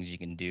of the things you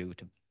can do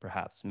to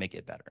perhaps make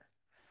it better.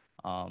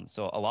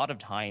 So a lot of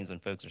times when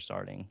folks are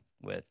starting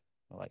with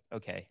like,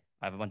 okay,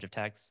 I have a bunch of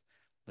text,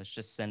 let's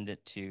just send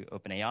it to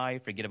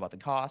OpenAI, forget about the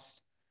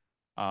cost.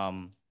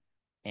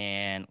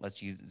 And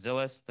let's use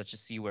Zilliz. Let's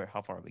just see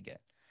how far we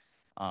get.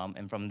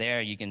 And from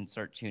there, you can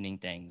start tuning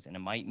things. And it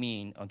might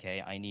mean,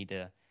 okay, I need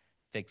to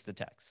fix the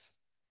text.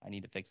 I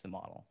need to fix the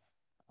model,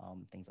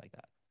 things like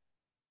that.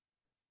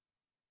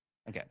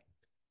 Okay.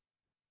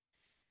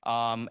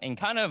 And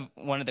kind of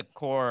one of the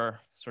core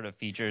sort of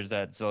features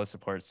that Zilliz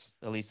supports,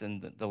 at least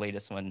in the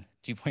latest one,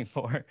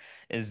 2.4,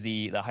 is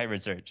the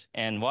hybrid search.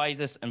 And why is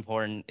this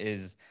important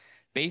is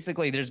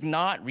basically there's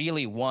not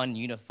really one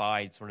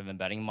unified sort of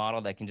embedding model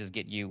that can just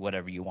get you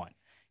whatever you want.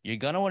 You're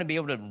going to want to be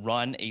able to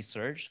run a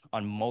search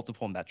on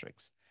multiple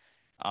metrics.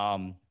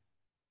 And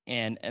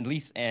at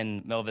least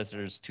in Milvus,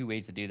 there's two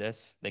ways to do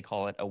this. They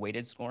call it a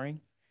weighted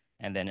scoring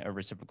and then a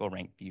reciprocal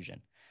rank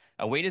fusion.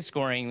 A weighted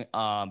scoring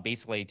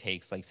basically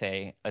takes, like,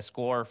 say, a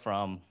score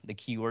from the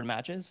keyword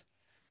matches,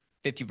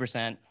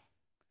 50%,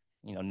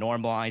 you know,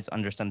 normalized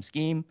under some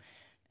scheme,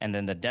 and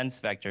then the dense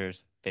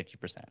vectors,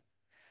 50%.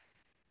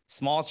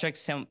 Small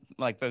checks,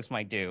 like folks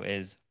might do,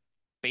 is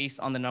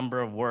based on the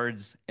number of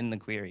words in the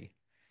query.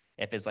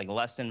 If it's like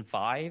less than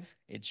 5,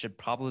 it should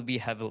probably be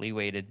heavily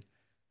weighted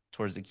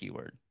towards the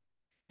keyword.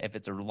 If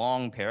it's a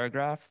long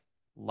paragraph,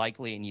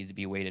 likely it needs to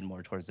be weighted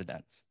more towards the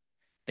dense.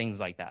 Things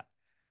like that.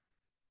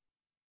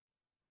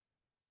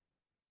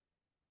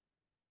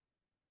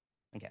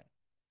 Okay.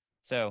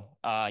 So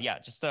yeah,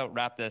 just to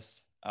wrap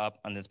this up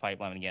on this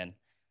pipeline again,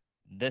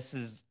 this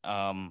is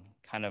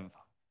kind of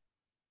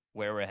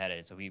where we're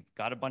headed. So we've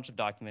got a bunch of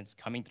documents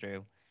coming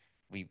through.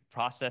 We've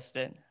processed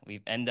it,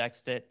 we've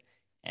indexed it,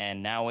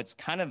 and now it's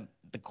kind of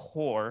the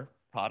core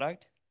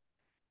product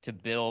to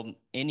build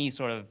any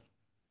sort of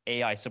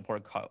AI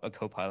support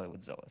copilot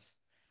with Zilliz.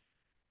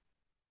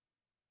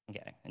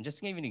 Okay, and just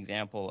to give you an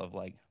example of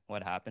like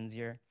what happens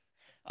here,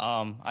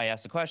 I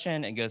ask a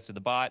question, it goes to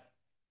the bot,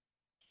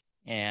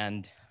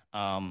 and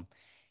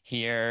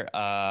here,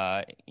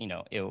 you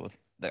know, it was,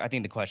 I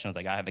think the question was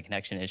like, I have a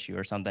connection issue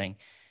or something.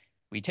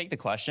 We take the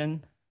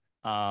question,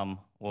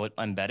 we'll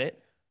embed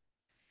it.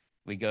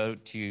 We go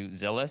to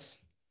Zilliz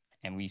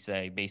and we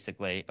say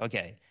basically,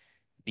 okay,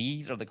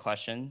 these are the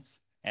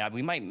questions. And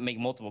we might make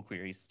multiple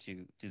queries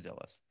to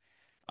Zilliz.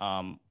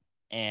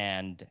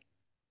 And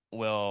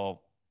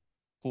we'll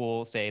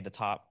pull, say, the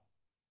top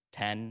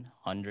 10,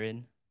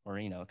 100, or,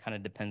 you know, it kind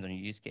of depends on your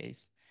use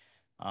case.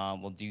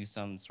 We'll do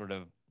some sort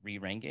of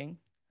re-ranking,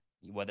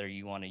 whether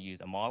you want to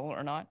use a model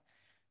or not.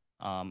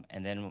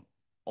 And then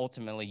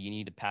ultimately, you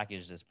need to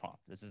package this prompt.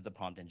 This is the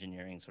prompt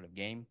engineering sort of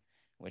game,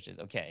 which is,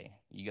 okay,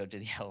 you go to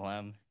the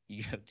LLM,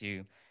 you go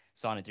to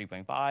Sonnet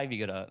 3.5,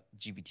 you go to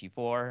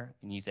GPT-4,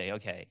 and you say,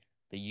 okay,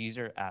 the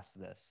user asks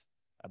this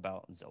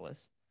about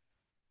Zilliz.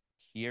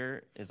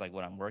 Here is like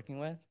what I'm working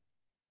with.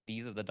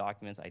 These are the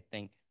documents I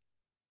think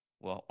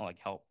will like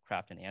help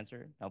craft an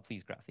answer. Now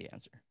please craft the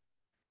answer.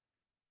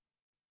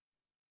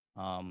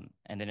 And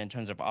then in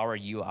terms of our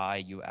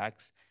UI,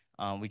 UX,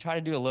 we try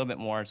to do a little bit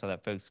more so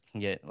that folks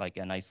can get like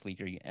a nice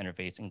sleeker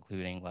interface,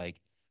 including like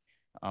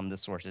the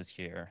sources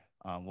here.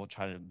 We'll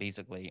try to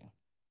basically,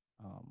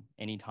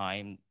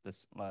 anytime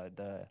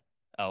the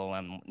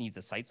LLM needs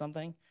to cite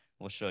something,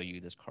 will show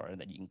you this card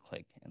that you can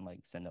click and like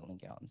send a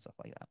link out and stuff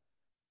like that.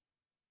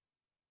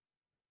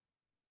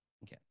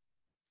 Okay.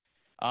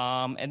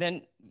 And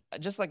then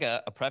just like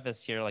a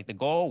preface here, like the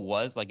goal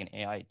was like an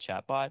AI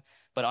chatbot,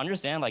 but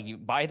understand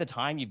like by the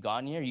time you've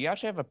gotten here, you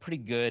actually have a pretty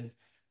good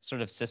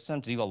sort of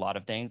system to do a lot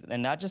of things,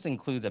 and that just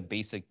includes a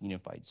basic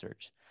unified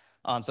search.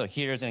 So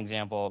here's an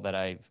example that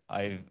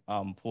I've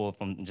pulled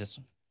from just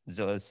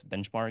Zilliz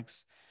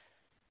benchmarks,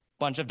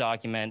 bunch of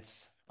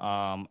documents,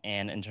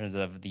 and in terms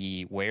of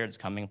the where it's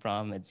coming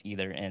from, it's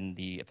either in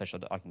the official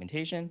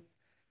documentation.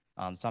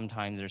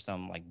 Sometimes there's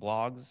some like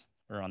blogs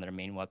or on their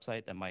main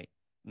website that might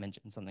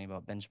mention something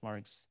about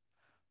benchmarks.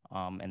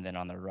 And then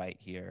on the right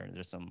here,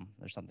 there's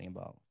something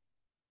about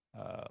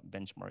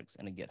benchmarks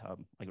in a GitHub,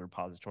 like a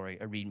repository,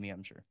 a README,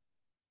 I'm sure.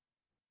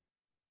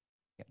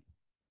 Yeah.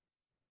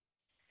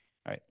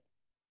 All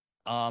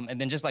right. And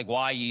then just like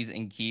why use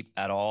Inkeep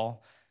at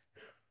all?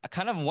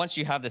 Kind of once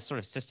you have this sort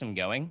of system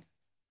going,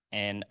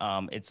 and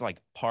it's like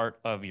part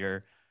of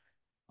your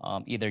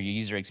either your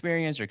user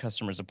experience or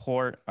customer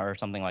support or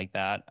something like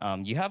that,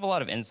 you have a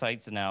lot of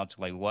insights now to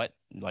like what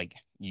like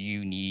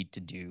you need to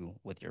do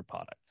with your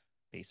product,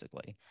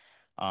 basically.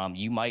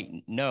 You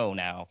might know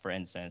now, for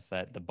instance,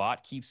 that the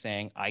bot keeps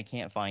saying, I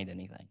can't find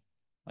anything.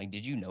 Like,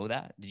 did you know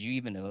that? Did you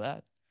even know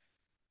that?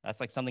 That's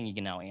like something you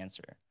can now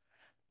answer.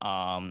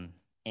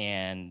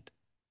 And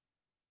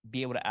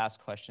be able to ask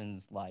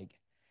questions like,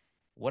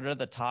 what are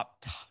the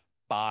top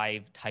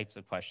 5 types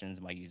of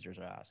questions my users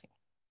are asking?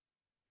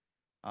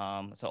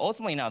 So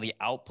ultimately now the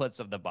outputs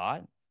of the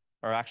bot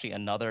are actually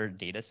another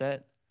data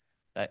set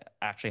that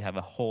actually have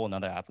a whole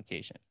another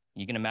application.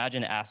 You can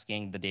imagine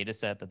asking the data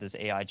set that this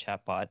AI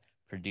chatbot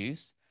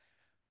produced,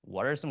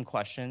 what are some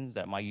questions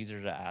that my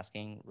users are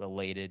asking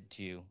related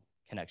to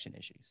connection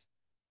issues?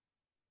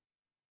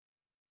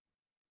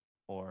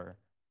 Or,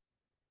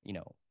 you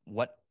know,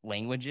 what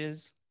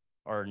languages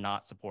are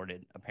not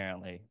supported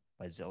apparently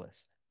by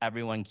Zilliz?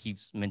 Everyone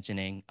keeps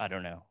mentioning, I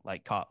don't know,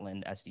 like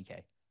Kotlin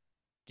SDK.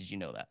 Did you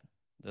know that?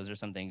 Those are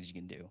some things you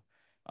can do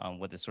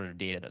with this sort of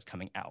data that's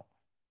coming out.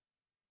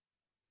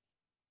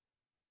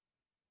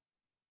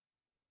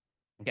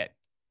 Okay,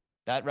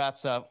 that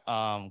wraps up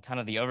kind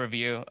of the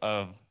overview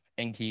of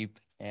Inkeep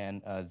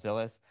and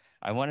Zilliz.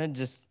 I want to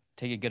just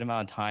take a good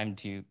amount of time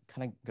to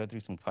kind of go through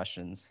some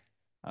questions.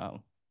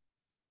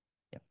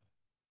 Yeah.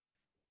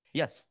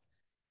 Yes.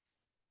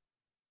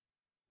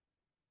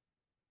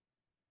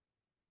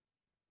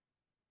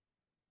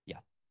 Yeah.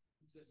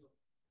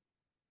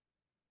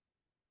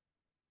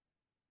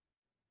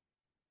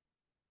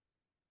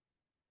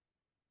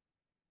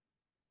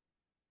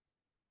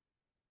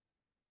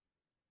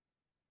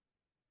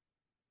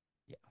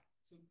 Yeah.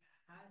 So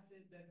has there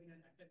been an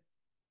attempt?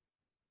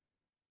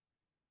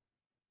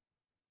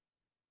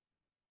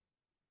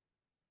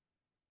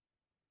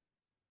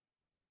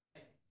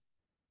 Okay.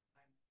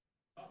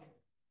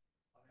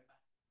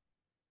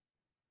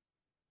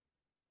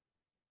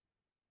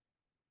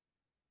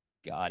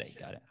 Got it.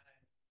 Got it.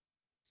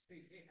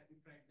 Hey, have you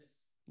tried this?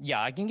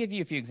 Yeah, I can give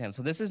you a few examples.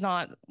 So this is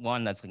not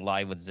one that's like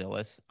live with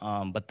Zilliz,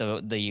 but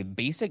the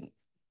basic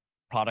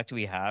product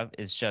we have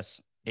is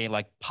just a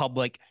like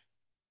public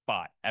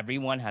bot.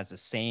 Everyone has the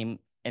same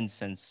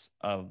instance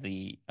of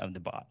the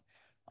bot.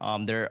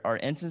 There are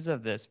instances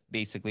of this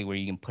basically where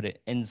you can put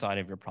it inside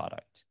of your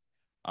product.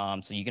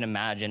 So you can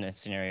imagine a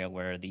scenario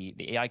where the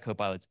AI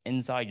copilot's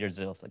inside your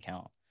Zilliz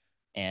account,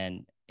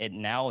 and it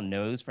now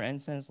knows, for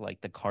instance, like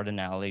the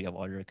cardinality of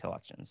all your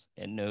collections.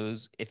 It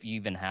knows if you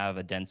even have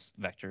a dense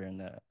vector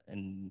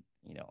you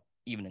know,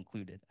 even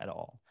included at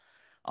all.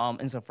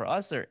 And so for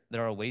us, there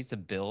are ways to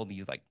build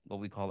these like what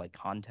we call like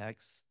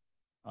contexts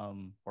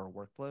or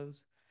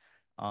workflows.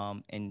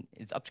 And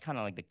it's up to kind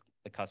of like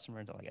the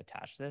customer to like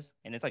attach this,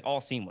 and it's like all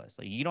seamless.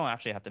 Like you don't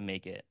actually have to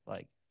make it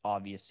like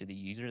obvious to the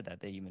user that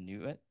they even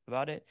knew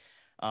about it.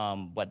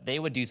 But they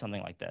would do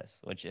something like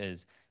this, which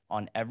is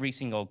on every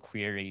single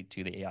query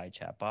to the AI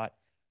chatbot,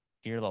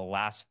 here are the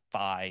last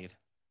 5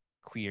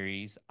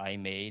 queries I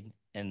made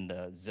in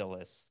the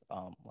Zilliz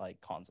like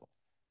console.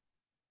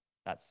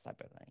 That's the type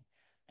of thing.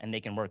 And they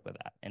can work with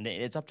that. And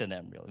it's up to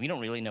them, really. We don't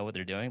really know what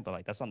they're doing, but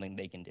like that's something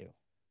they can do.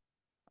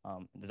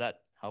 Does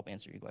that help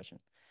answer your question?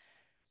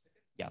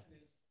 Yeah.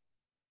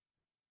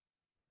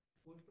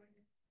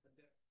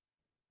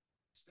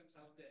 Systems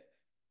out there,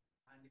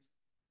 and if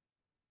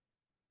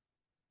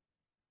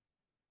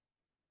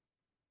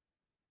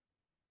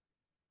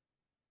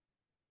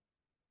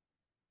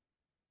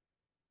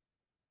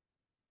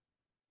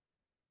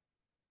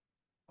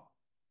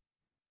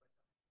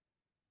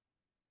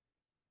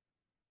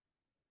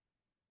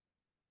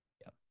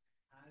Yeah.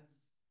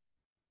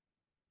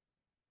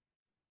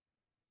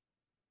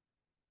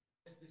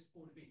 as this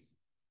code base,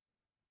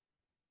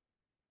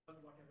 or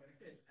whatever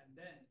it is, and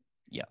then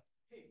Yeah.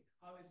 hey,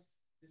 how is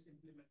this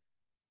implemented?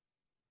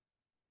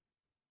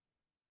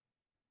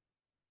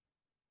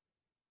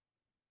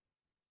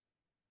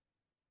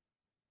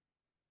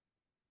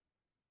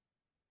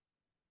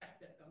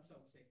 That comes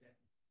out saying that.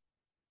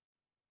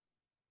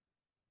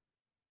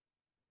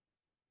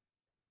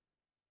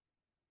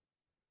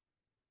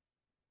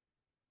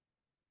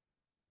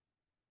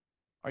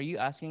 Are you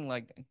asking,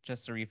 like,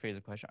 just to rephrase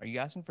the question, are you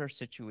asking for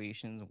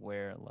situations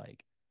where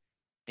like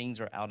things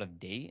are out of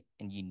date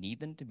and you need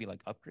them to be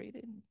like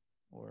upgraded,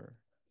 or?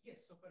 Yes,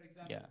 so for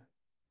example, Yeah.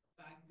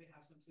 bank, they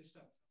have some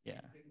systems.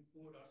 Yeah. Written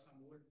code or some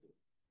old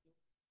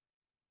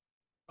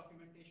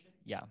documentation.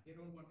 Yeah. They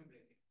don't want to break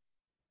it.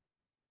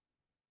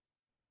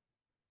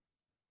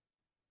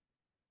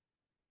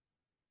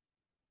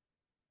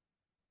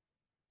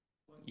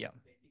 Yeah.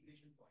 The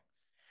integration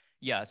points.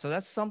 Yeah, so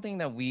that's something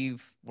that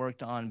we've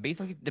worked on.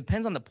 Basically,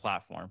 depends on the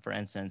platform. For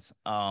instance,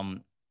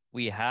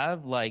 we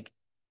have like,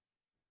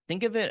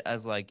 think of it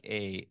as like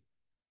a,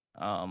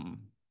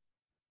 um,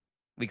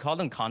 we call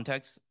them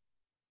context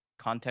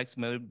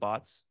mode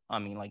bots. I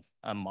mean, like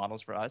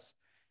models for us.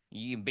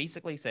 You can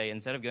basically say,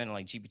 instead of going to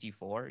like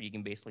GPT-4, you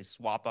can basically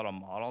swap out a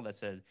model that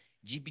says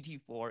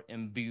GPT-4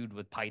 imbued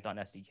with Python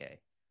SDK,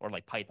 or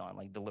like Python,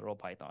 like the literal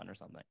Python or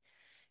something.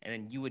 And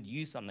then you would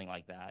use something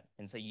like that.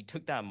 And so you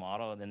took that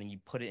model and then you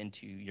put it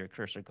into your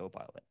Cursor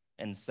Copilot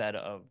instead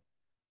of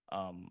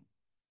um,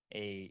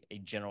 a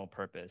general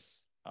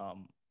purpose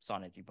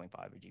Sonnet 3.5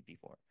 or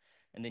GPT-4.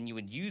 And then you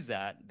would use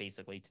that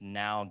basically to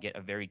now get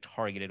a very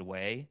targeted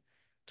way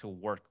to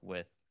work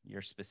with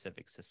your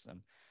specific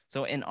system.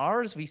 So in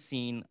ours, we've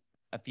seen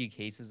a few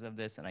cases of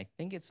this, and I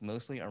think it's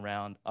mostly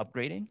around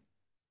upgrading.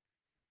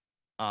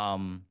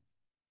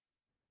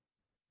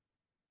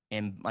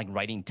 And like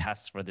writing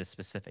tests for this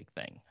specific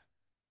thing.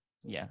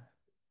 Yeah.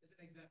 As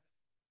an example.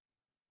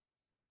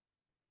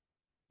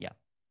 Yeah.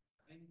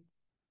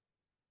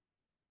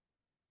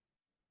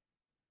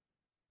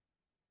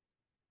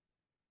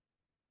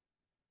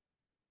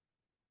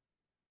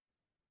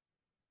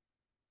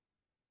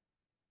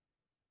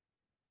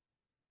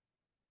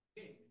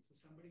 Okay, so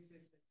somebody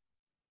says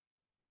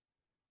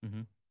that.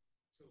 Mm-hmm.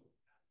 So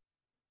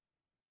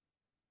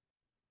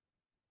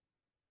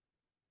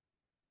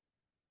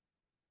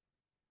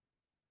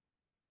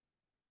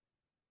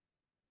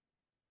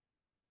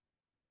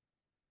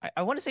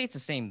I want to say it's the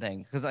same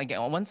thing, because like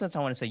in one sense I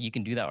want to say you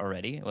can do that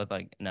already with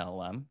like an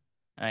LLM,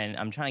 and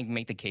I'm trying to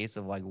make the case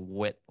of like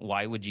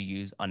why would you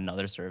use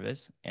another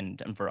service,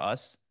 and for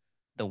us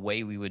the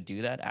way we would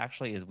do that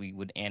actually is we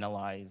would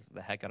analyze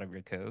the heck out of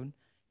your code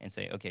and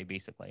say, okay,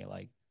 basically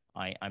like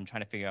I'm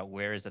trying to figure out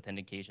where is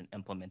authentication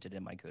implemented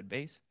in my code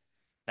base.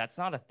 That's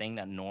not a thing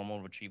that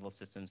normal retrieval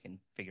systems can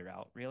figure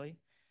out really.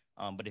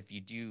 But if you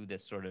do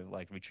this sort of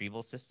like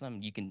retrieval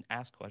system, you can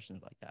ask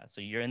questions like that. So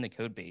you're in the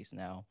code base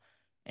now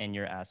and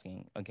you're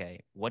asking, okay,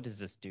 what does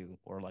this do?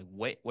 Or like,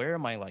 where are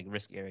my like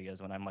risk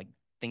areas when I'm like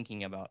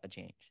thinking about a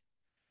change?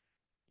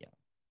 Yeah.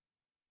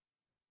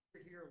 We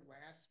were here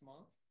last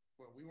month.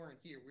 Well, we weren't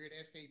here. We were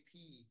at SAP.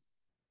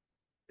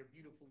 They're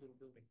beautiful little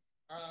building.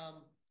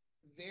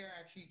 They're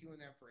actually doing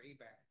that for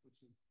ABAP,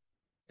 which is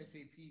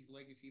SAP's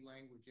legacy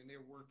language, and they're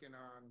working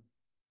on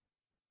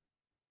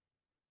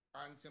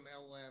some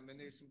LM, and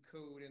there's some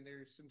code, and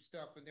there's some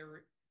stuff, and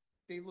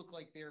they look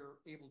like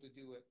they're able to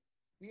do it.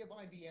 We have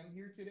IBM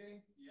here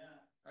today.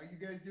 yeah. Are you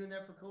guys doing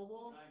that for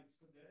COBOL? Right.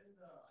 So there is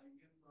a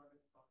IBM product.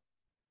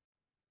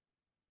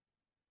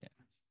 Yeah.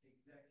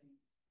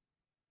 Exactly.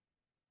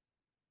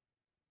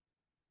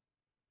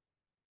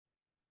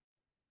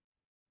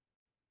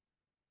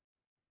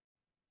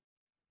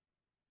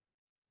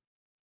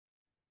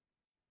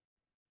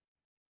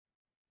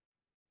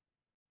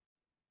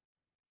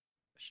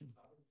 Question.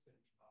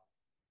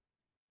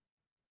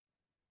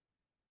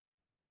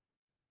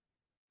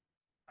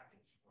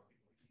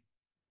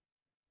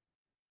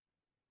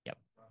 Yep.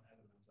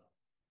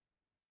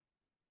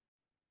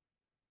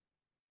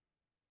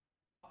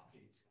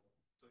 Okay,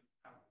 so you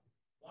have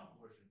one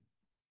version,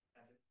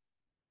 and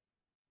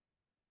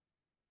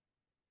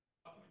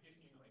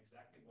documentation, you know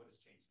exactly what is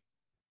changing.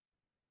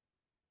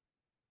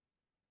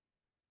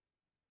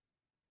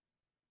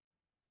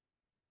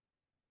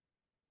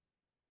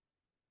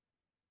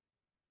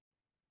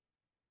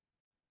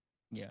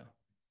 Yeah.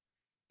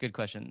 Good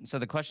question. So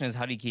the question is,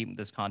 how do you keep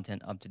this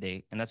content up to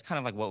date? And that's kind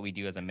of like what we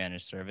do as a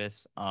managed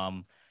service.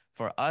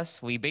 For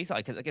us, we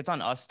basically, like, it's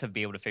on us to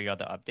be able to figure out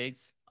the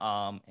updates.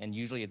 And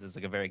usually it's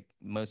like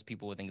most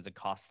people would think it's a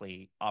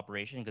costly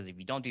operation, because if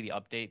you don't do the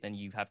update, then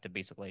you have to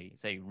basically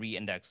say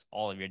re-index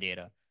all of your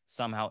data,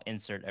 somehow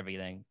insert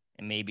everything,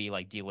 and maybe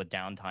like deal with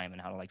downtime and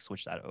how to like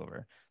switch that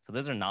over. So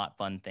those are not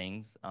fun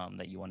things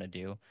that you want to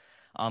do.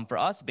 For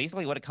us,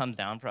 basically what it comes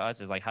down for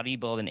us is like, how do you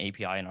build an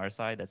API on our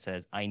side that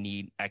says, I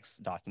need X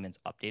documents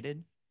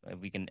updated?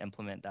 We can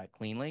implement that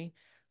cleanly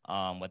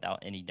without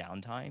any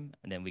downtime,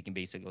 and then we can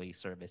basically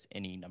service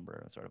any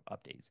number of sort of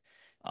updates.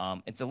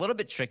 It's a little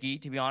bit tricky,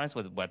 to be honest,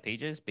 with web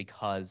pages,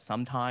 because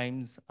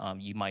sometimes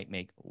you might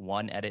make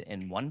one edit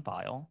in one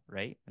file,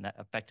 right? And that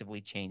effectively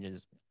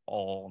changes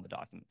all the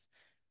documents,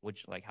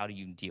 which like, how do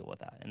you deal with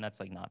that? And that's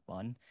like not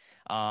fun.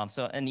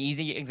 So an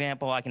easy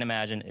example I can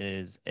imagine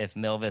is if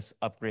Milvus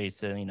upgrades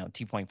to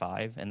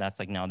 2.5, and that's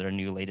like now their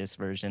new latest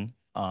version.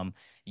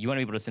 You want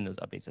to be able to send those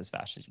updates as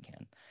fast as you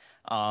can.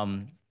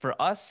 For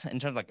us, in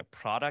terms of like a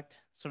product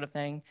sort of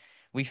thing,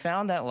 we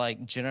found that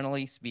like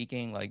generally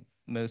speaking, like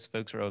most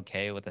folks are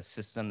okay with a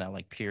system that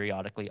like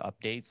periodically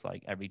updates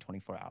like every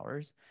 24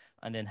 hours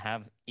and then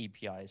have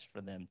APIs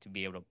for them to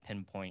be able to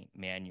pinpoint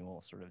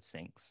manual sort of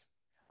syncs.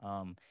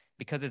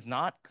 Because it's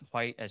not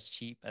quite as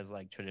cheap as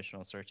like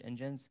traditional search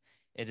engines,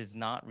 it is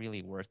not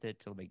really worth it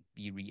to like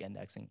be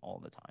re-indexing all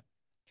the time.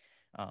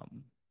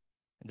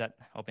 Does that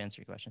help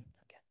answer your question?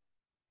 Okay.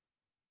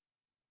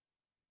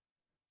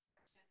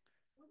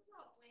 What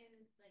about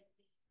when like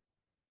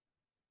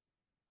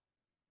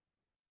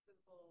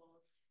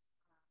Google's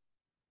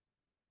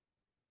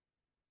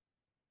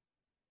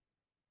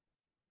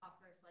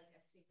offers like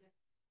a secret?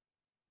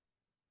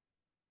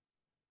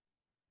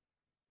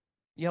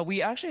 Yeah,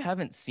 we actually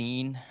haven't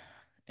seen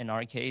in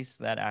our case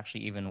that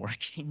actually even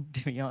working,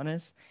 to be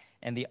honest.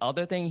 And the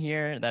other thing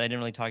here that I didn't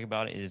really talk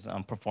about is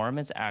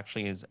performance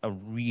actually is a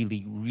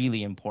really,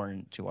 really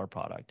important to our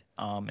product.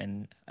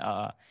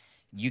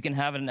 You can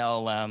have an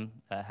LLM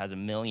that has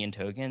 1 million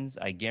tokens.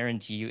 I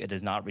guarantee you it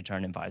does not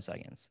return in 5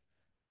 seconds.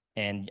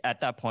 And at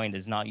that point,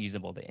 it's not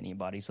usable to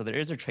anybody. So there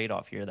is a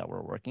trade-off here that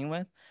we're working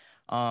with.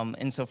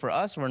 And so for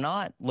us, we're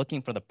not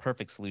looking for the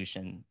perfect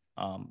solution,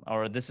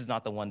 or this is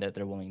not the one that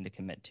they're willing to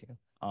commit to.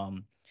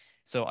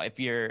 So if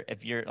you're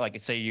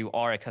like, say you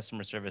are a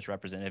customer service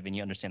representative and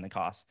you understand the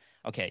costs,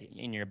 okay,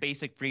 in your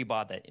basic free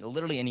bot that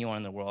literally anyone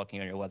in the world can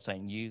go to your website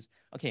and use,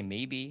 okay,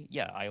 maybe,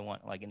 yeah, I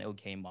want like an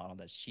okay model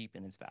that's cheap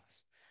and is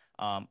fast.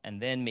 And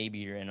then maybe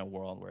you're in a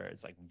world where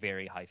it's like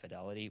very high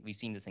fidelity. We've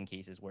seen this in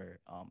cases where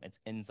it's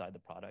inside the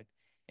product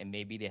and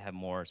maybe they have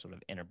more sort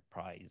of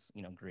enterprise,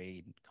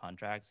 grade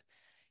contracts.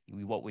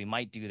 What we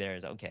might do there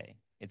is, okay,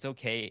 it's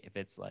okay if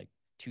it's like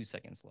 2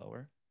 seconds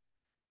lower.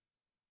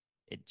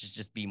 It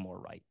just be more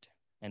right.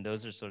 And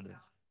those are sort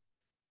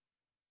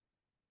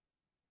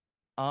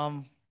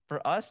of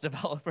for us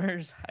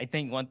developers, I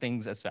think one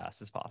thing's as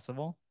fast as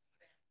possible.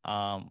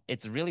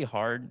 It's really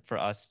hard for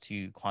us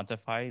to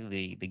quantify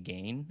the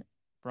gain,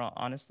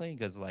 honestly,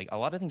 because like a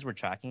lot of things we're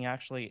tracking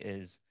actually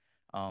is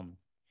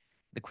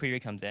the query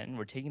comes in,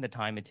 we're taking the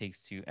time it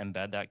takes to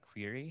embed that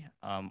query,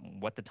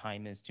 what the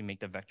time is to make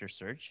the vector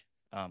search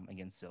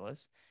against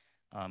Zilliz.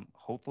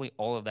 Hopefully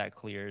all of that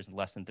clears in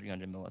less than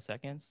 300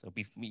 milliseconds. So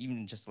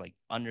even just like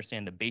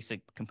understand the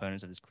basic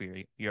components of this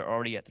query, you're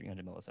already at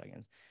 300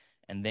 milliseconds.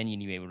 And then you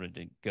need to be able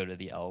to go to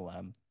the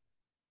LLM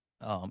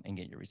and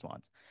get your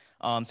response.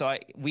 So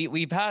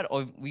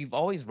we've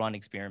always run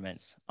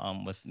experiments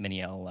with many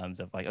LLMs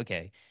of like,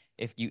 okay,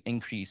 if you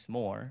increase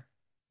more,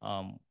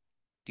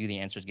 do the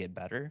answers get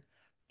better?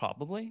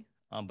 Probably,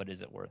 but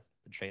is it worth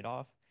the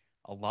trade-off?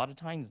 A lot of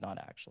times, not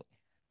actually.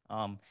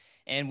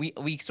 And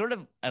we sort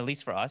of, at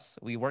least for us,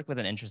 we work with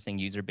an interesting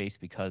user base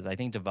because I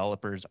think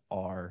developers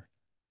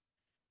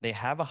they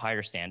have a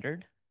higher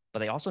standard, but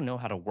they also know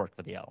how to work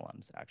with the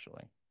LLMs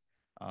actually.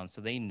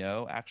 So they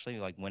know actually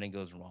like when it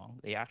goes wrong,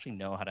 they actually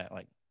know how to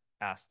like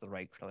ask the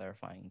right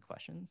clarifying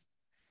questions.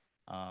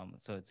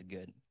 So it's a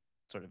good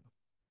sort of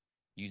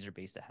user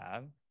base to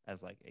have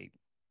as like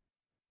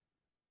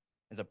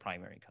as a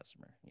primary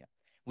customer. Yeah.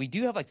 We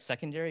do have like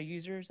secondary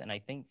users, and I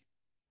think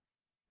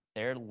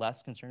they're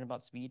less concerned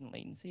about speed and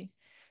latency.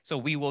 So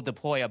we will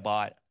deploy a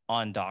bot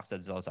on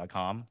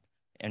docs@zilliz.com,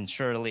 and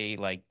surely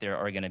like there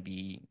are going to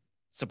be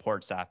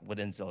support staff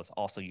within Zilliz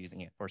also using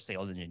it, or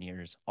sales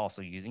engineers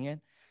also using it.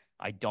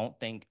 I don't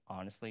think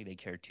honestly they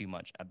care too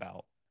much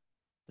about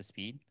the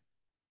speed,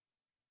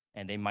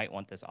 and they might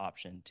want this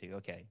option to,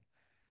 okay,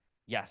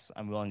 yes,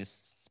 I'm willing to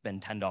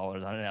spend $10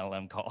 on an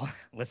LM call.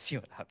 Let's see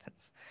what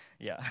happens.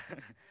 Yeah.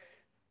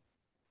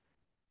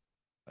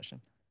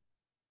 Question.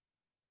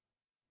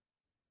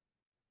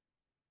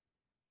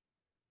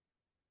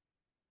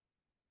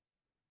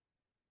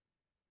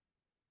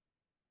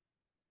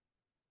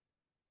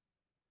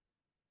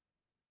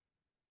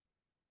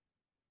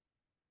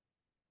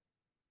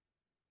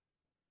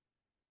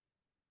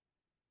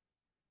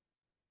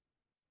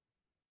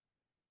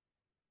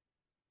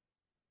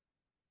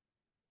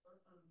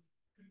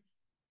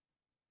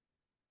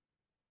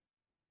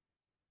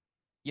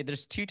 Yeah,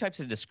 there's two types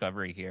of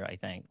discovery here, I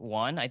think.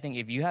 One, I think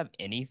if you have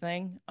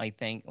anything, I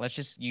think let's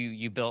just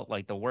you built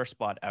like the worst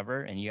bot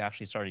ever and you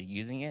actually started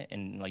using it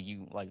and like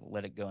you like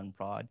let it go in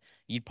prod,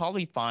 you'd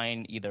probably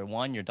find either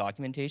one, your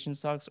documentation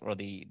sucks, or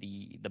the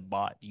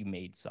bot you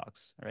made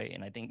sucks, right?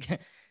 And I think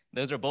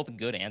those are both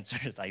good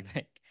answers, I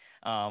think.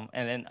 And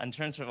then in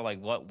terms of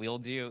like what we'll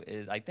do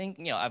is I think,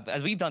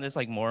 as we've done this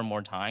like more and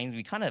more times,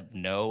 we kind of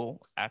know,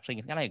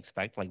 actually kind of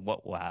expect like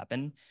what will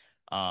happen.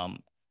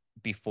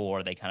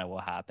 Before they kind of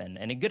will happen.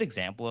 And a good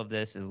example of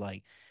this is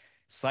like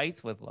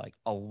sites with like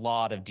a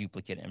lot of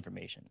duplicate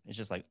information. It's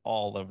just like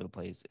all over the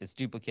place. It's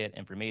duplicate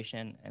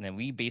information. And then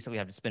we basically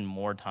have to spend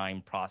more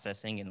time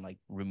processing and like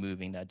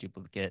removing that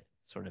duplicate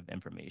sort of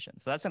information.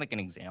 So that's like an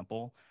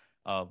example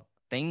of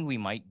thing we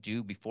might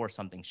do before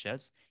something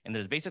ships. And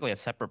there's basically a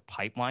separate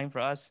pipeline for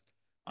us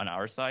on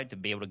our side to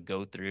be able to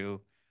go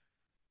through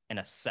and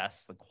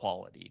assess the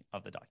quality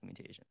of the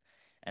documentation.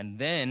 And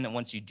then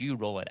once you do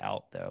roll it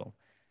out though,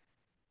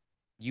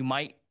 you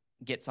might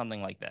get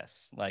something like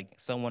this. Like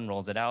someone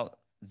rolls it out,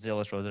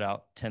 Zilliz rolls it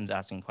out, Tim's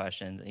asking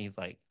questions, and he's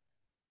like,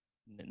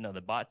 no,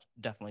 the bot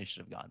definitely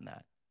should have gotten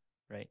that,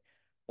 right?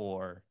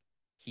 Or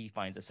he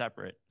finds a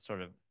separate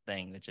sort of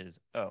thing, which is,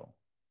 oh,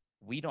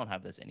 we don't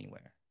have this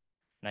anywhere.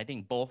 And I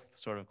think both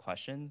sort of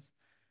questions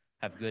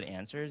have good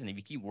answers. And if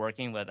you keep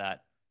working with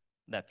that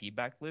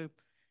feedback loop,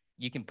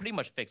 you can pretty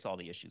much fix all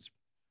the issues.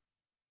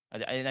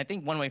 And I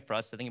think one way for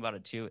us to think about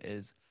it too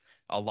is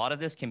a lot of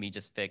this can be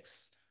just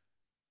fixed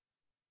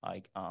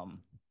like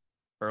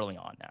early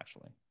on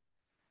actually.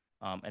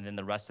 And then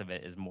the rest of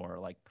it is more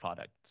like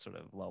product sort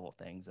of level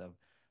things of,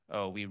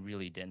 oh, we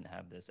really didn't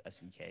have this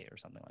SDK or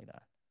something like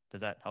that.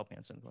 Does that help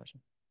answer the question?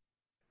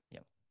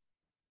 Yep.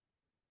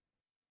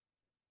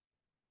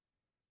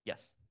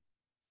 Yes.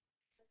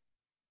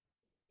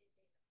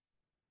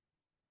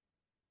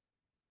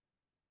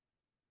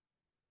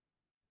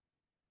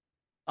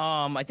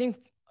 I think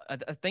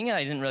a thing that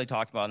I didn't really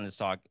talk about in this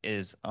talk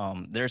is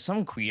there are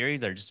some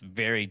queries that are just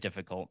very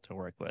difficult to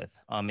work with.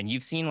 And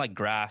you've seen like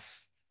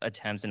graph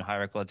attempts and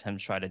hierarchical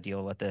attempts try to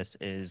deal with this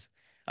is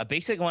a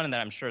basic one that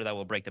I'm sure that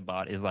will break the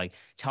bot is like,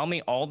 tell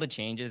me all the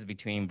changes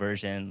between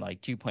version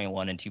like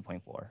 2.1 and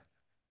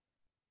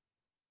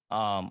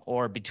 2.4.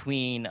 Or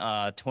between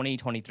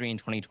 2023 and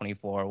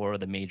 2024, what were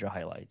the major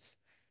highlights?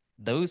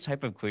 Those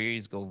type of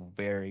queries go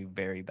very,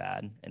 very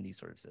bad in these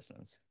sort of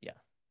systems. Yeah.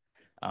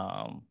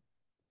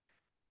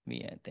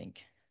 Me, I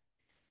think.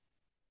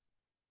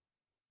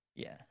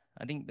 Yeah,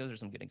 I think those are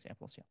some good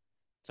examples. Yeah.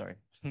 Sorry.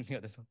 Yeah,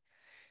 this one.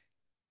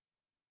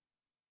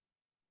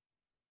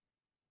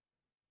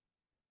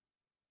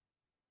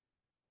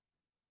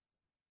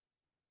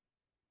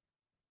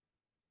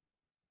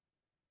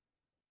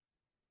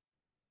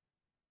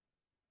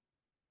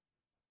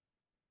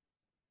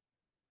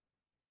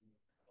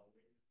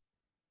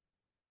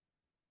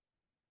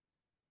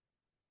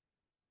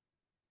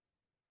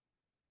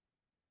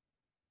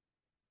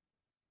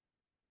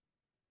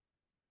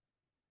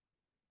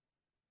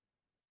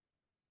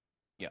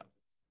 Yeah.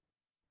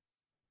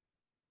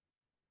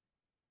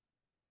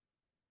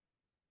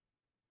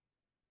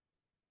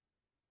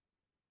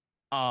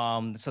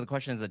 So the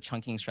question is the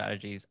chunking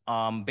strategies.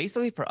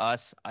 Basically for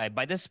us,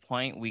 by this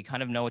point, we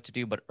kind of know what to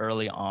do, but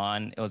early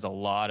on, it was a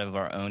lot of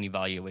our own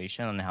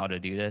evaluation on how to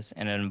do this.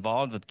 And it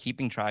involved with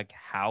keeping track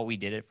how we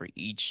did it for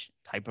each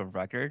type of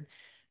record.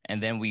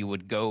 And then we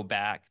would go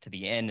back to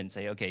the end and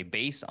say, okay,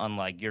 based on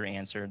like your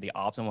answer, the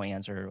optimal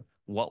answer,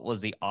 what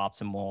was the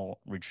optimal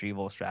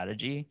retrieval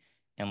strategy?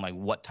 And like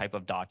what type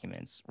of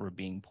documents were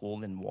being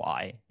pulled and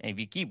why. And if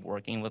you keep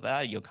working with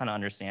that, you'll kind of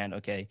understand,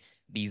 okay,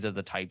 these are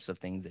the types of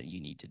things that you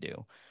need to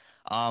do.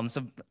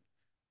 So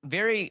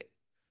very,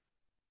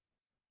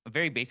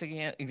 very basic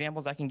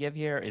examples I can give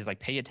here is like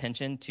pay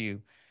attention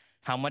to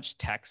how much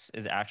text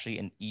is actually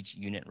in each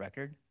unit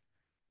record.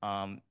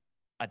 I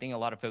think a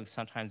lot of folks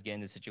sometimes get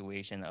in the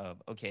situation of,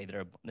 okay,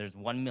 there's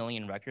 1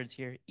 million records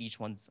here. Each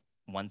one's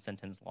one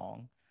sentence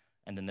long.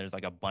 And then there's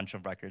like a bunch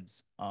of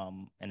records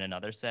in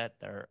another set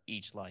that are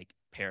each like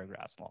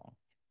paragraphs long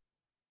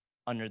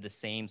under the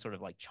same sort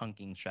of like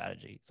chunking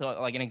strategy. So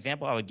like an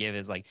example I would give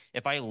is like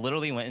if I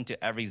literally went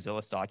into every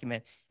Zilliz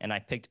document and I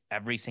picked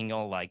every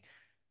single like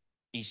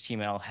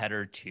HTML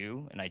header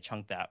 2 and I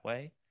chunked that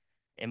way,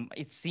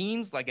 it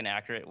seems like an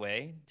accurate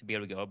way to be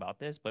able to go about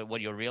this, but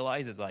what you'll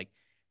realize is like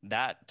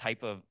that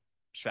type of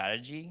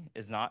strategy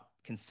is not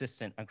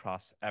consistent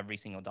across every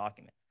single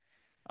document.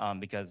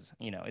 Because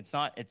you know it's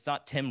not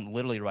Tim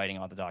literally writing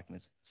all the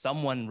documents.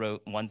 Someone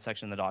wrote one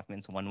section of the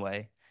documents one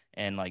way,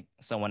 and like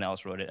someone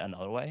else wrote it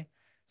another way.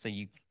 So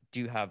you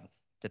do have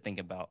to think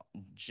about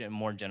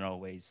more general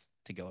ways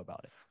to go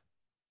about it.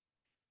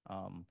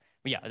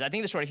 But yeah, I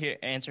think the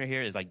answer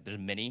here is like there's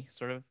many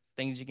sort of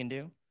things you can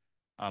do,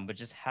 but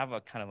just have a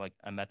kind of like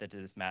a method to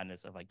this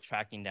madness of like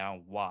tracking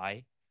down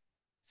why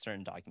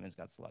certain documents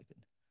got selected.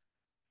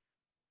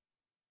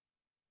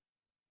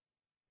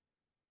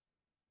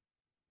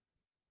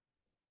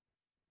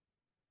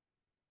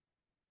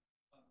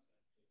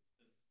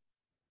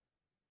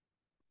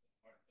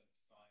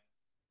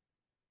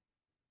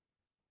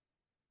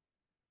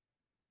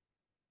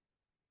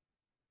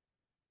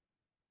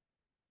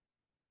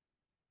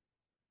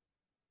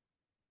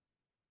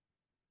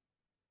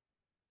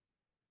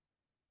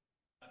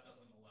 That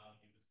doesn't allow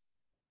you to.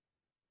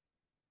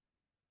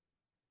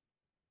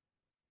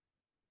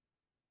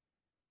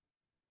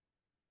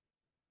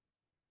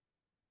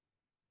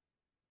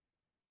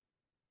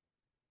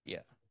 Yeah.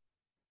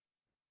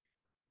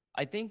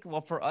 I think,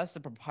 well, for us,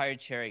 the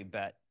proprietary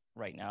bet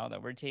right now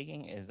that we're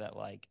taking is that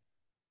like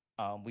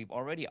we've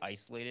already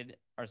isolated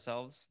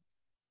ourselves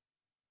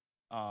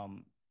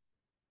um,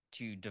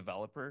 to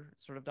developer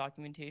sort of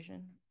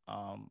documentation,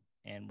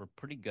 and we're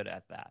pretty good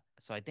at that.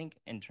 So I think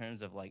in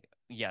terms of like,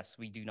 yes,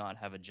 we do not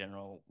have a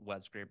general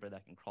web scraper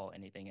that can crawl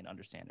anything and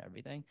understand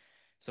everything.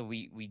 So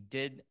we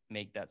did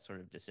make that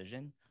sort of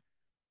decision.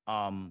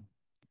 Um,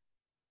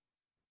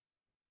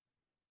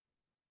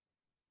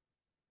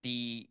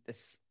 the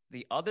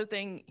other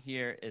thing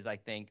here is I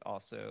think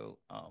also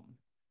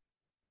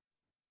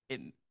it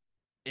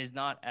is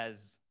not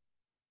as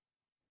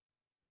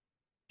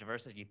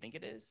diverse as you think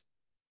it is.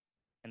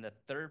 And the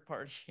third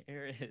part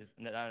here is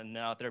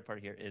now third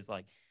part here is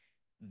like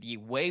the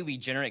way we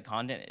generate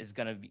content is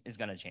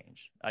gonna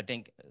change. I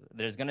think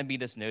there's gonna be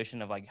this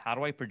notion of like, how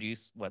do I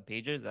produce web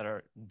pages that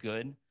are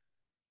good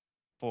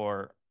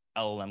for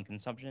LLM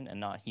consumption and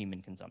not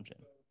human consumption?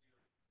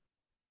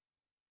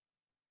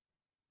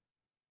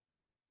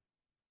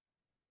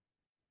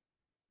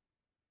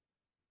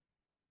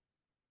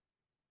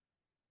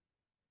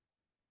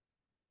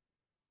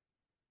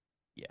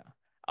 Yeah.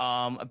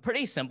 A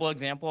pretty simple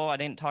example I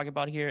didn't talk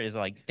about here is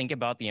like, think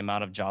about the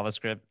amount of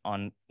JavaScript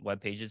on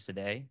web pages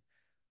today.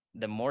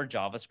 The more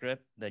JavaScript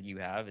that you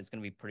have, it's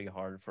going to be pretty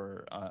hard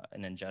for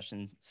an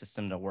ingestion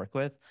system to work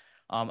with.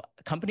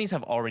 Companies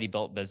have already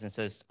built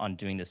businesses on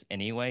doing this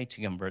anyway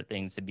to convert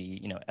things to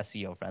be,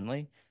 SEO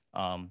friendly.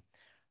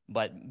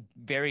 But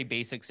very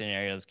basic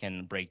scenarios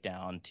can break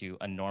down to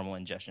a normal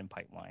ingestion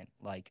pipeline.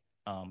 Like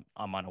I'm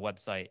on a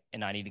website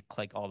and I need to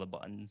click all the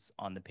buttons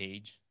on the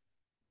page,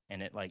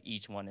 and it like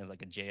each one is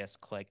like a JS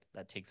click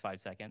that takes 5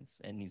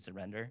 seconds and needs to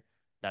render.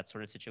 That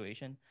sort of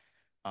situation.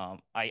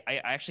 I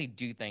actually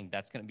do think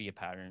that's going to be a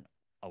pattern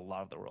a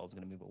lot of the world is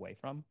going to move away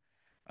from.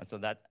 And so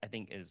that I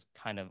think is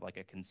kind of like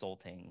a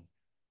consulting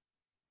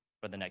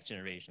for the next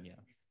generation. Yeah.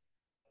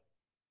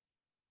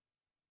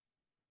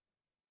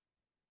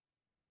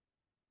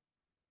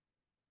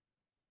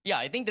 Yeah,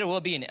 I think there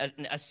will be an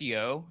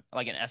SEO,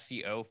 like an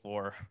SEO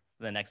for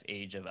the next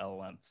age of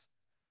LLMs.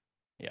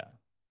 Yeah,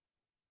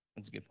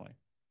 that's a good point.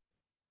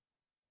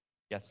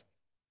 Yes.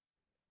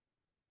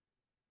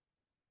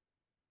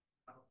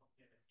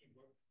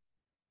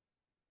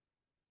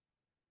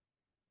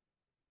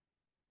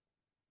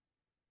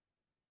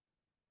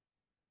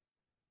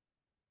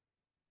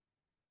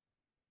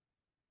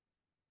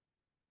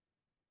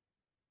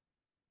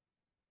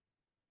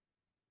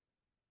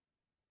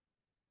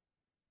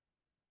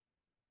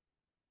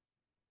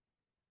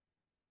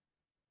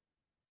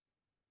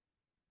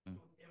 Mm.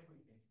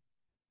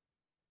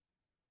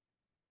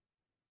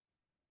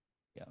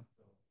 Yeah.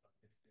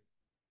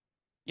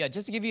 Yeah,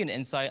 just to give you an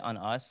insight on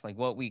us, like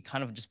what we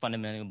kind of just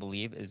fundamentally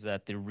believe is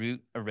that the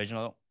root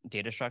original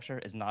data structure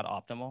is not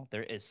optimal.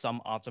 There is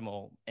some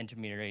optimal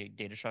intermediary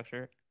data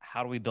structure.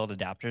 How do we build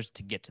adapters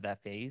to get to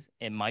that phase?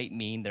 It might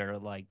mean there are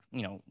like,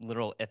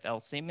 literal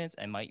if-else statements.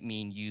 It might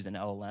mean use an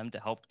LLM to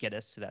help get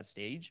us to that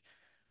stage.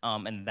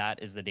 And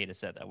that is the data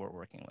set that we're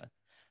working with.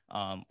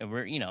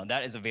 And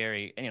that is a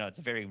very, it's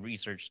a very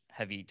research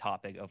heavy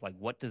topic of like,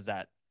 what does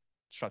that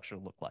structure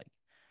look like?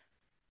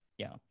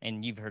 Yeah,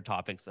 and you've heard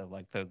topics of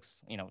like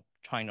folks,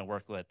 trying to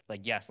work with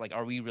like, yes, like,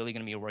 are we really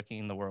going to be working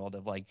in the world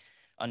of like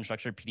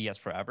unstructured PDFs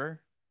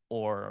forever,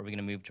 or are we going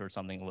to move towards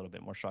something a little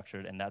bit more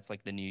structured? And that's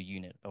like the new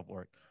unit of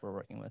work we're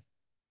working with.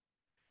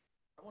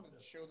 I wanted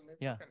to show them.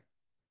 Yeah.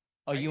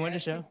 Oh, you wanted to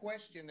show? The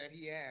question that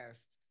he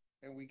asked,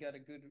 and we got a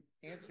good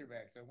answer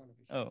back. So I wanted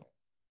to show. Oh,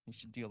 you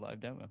should do a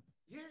live demo.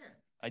 Yeah.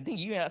 I think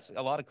you asked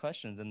a lot of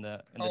questions in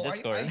the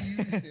Discord. I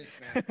use this,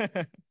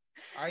 man.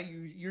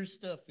 Your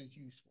stuff is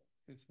useful.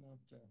 It's not.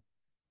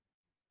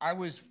 I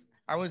was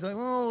like,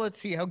 oh, let's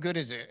see, how good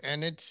is it?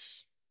 And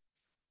it's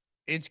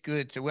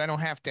good. So I don't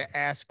have to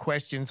ask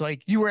questions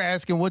like you were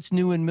asking what's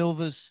new in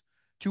Milvus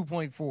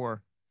 2.4.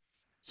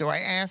 So I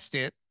asked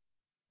it,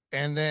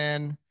 and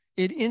then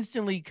it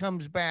instantly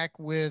comes back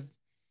with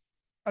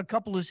a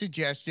couple of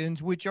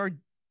suggestions, which are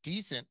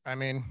decent. I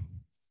mean,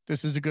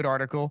 this is a good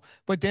article,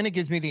 but then it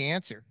gives me the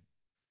answer.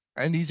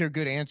 And these are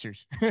good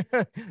answers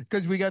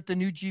because we got the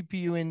new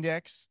GPU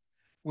index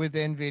with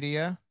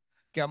NVIDIA,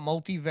 got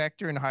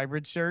multi-vector and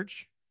hybrid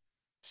search,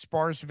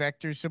 sparse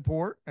vector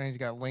support, and he's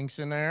got links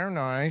in there.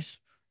 Nice.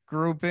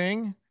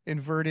 Grouping,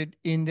 inverted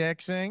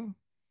indexing,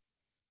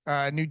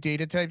 new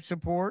data type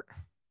support,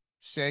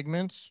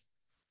 segments.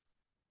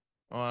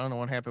 Oh, I don't know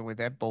what happened with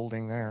that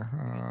bolding there.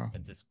 A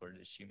Discord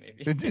issue,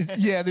 maybe.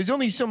 Yeah, there's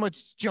only so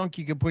much junk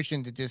you can push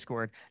into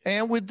Discord.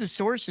 And with the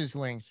sources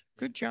linked.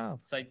 Good job.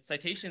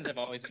 Citations have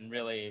always been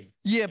really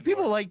Yeah, important.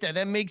 People like that.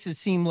 That makes it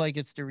seem like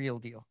it's the real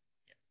deal.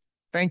 Yeah.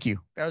 Thank you.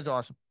 That was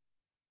awesome.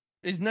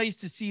 It's nice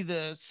to see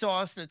the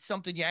sauce that's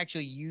something you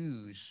actually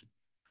use.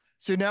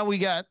 So now we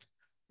got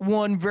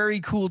one very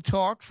cool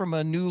talk from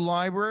a new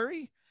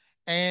library.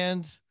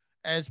 And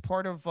as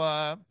part of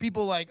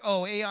people like,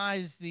 oh, AI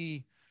is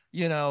the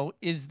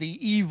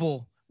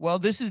evil. Well,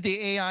 this is the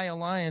AI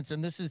Alliance,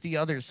 and this is the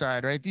other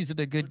side, right? These are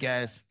the good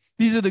guys.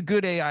 These are the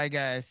good AI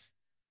guys.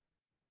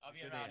 I'll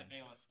be around if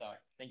anyone wants to start.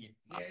 Thank you.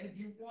 Yeah, if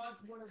you want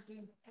one of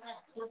these,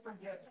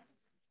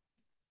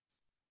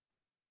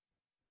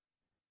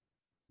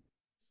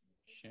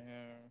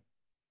 share.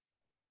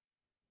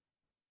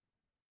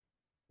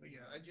 Well,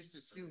 yeah, I just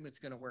assume it's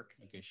going to work.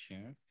 Okay,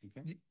 share.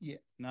 Okay. Yeah.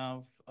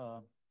 Now,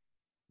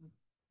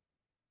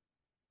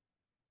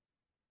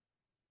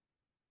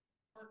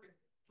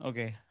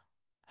 okay.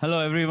 Hello,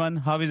 everyone.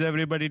 How is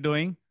everybody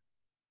doing?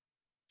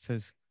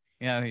 Says,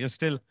 yeah, you're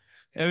still,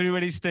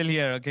 everybody's still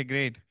here. Okay,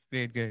 great.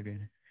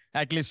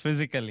 At least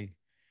physically.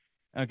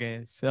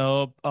 Okay,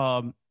 so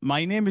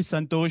my name is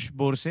Santosh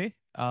Borse.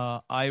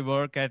 I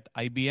work at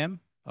IBM.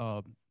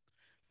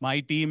 My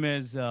team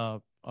is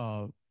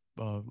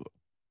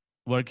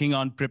working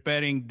on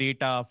preparing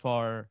data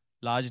for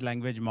large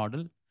language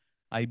model.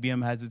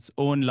 IBM has its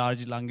own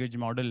large language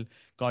model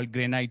called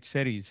Granite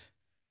series.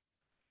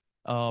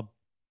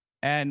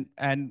 And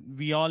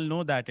we all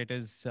know that it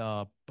is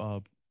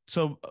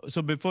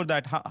so before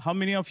that, how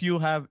many of you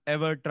have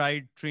ever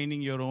tried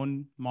training your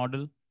own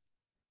model?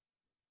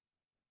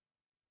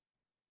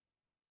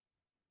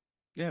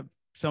 Yeah,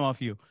 some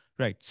of you,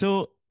 right?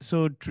 So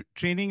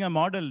training a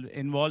model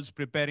involves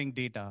preparing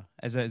data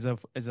as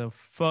a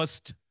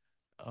first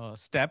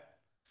step,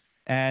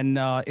 and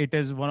it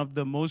is one of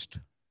the most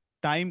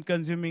time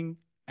consuming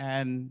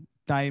and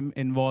time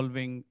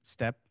involving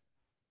step.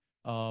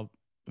 uh,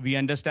 we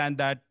understand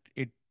that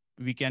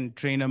we can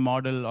train a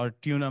model or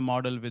tune a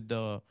model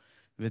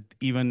with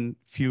even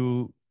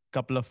few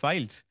couple of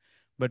files,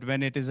 but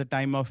when it is a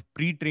time of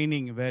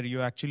pre-training where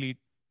you're actually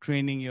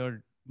training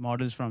your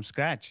models from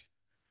scratch,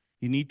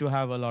 you need to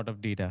have a lot of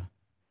data.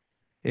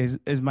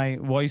 Is my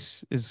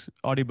voice is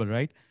audible,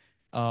 right?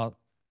 uh,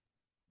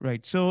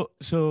 right, so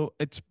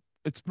it's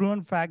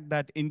proven fact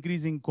that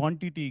increasing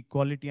quantity,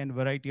 quality, and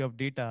variety of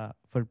data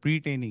for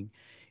pre-training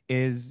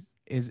is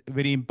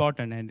very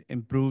important and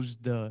improves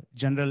the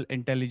general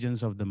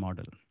intelligence of the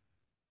model.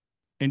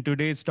 In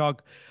today's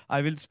talk,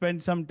 I will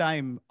spend some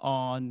time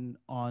on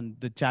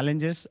the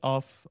challenges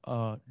of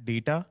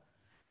data.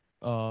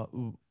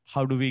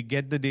 How do we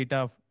get the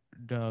data,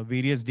 the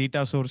various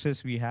data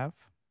sources we have?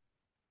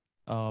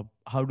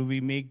 How do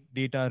we make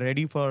data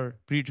ready for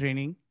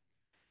pre-training?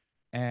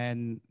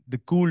 And the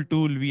cool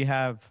tool we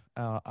have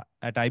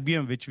at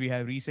IBM, which we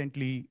have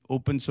recently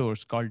open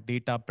source, called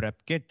Data Prep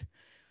Kit,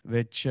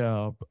 which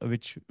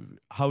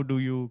how do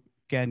you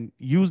can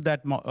use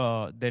that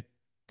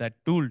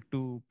tool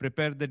to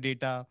prepare the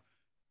data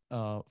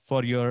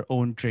for your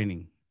own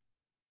training.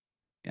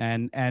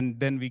 And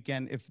then we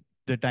can, if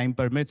the time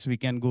permits, we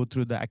can go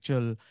through the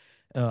actual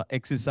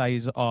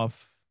exercise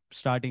of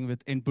starting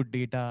with input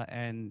data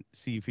and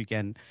see if we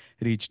can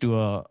reach to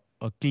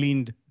a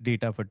cleaned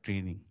data for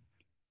training.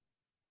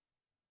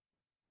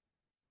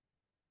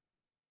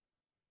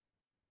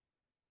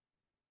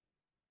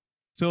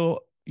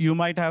 So you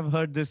might have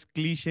heard this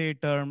cliche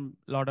term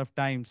a lot of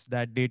times,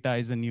 that data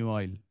is a new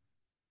oil,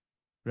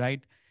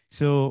 right?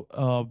 So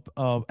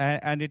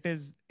and it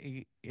is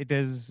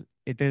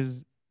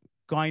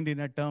coined in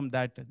a term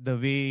that the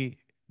way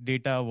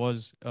data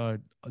was,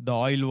 the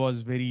oil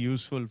was very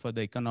useful for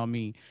the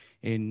economy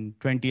in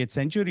 20th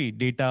century.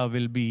 Data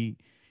will be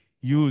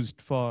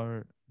used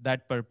for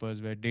that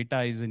purpose, where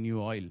data is a new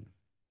oil.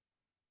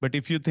 But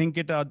if you think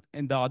it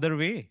in the other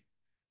way,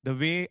 the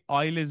way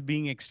oil is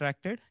being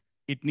extracted,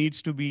 it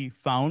needs to be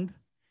found,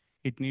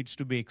 it needs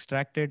to be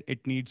extracted,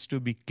 it needs to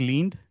be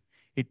cleaned,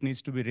 it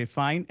needs to be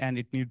refined, and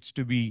it needs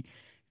to be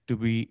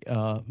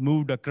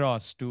moved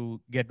across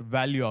to get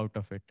value out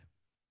of it.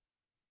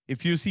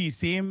 If you see,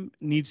 same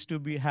needs to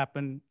be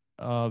happen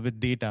with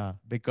data,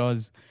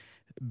 because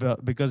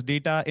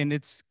data in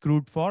its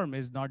crude form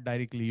is not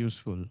directly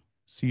useful.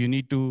 So you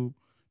need to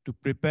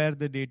prepare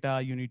the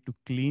data, you need to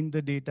clean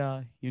the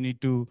data, you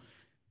need to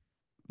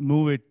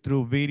move it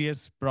through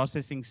various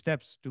processing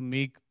steps to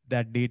make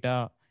that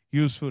data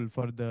useful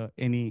for the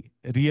any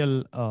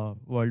real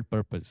world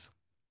purpose.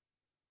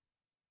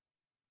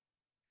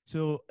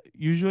 So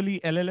usually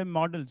LLM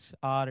models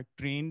are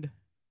trained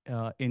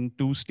in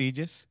two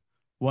stages.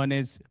 One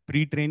is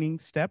pre-training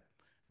step,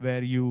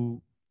 where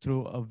you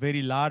throw a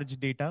very large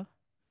data,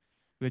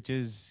 which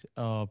is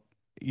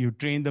you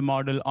train the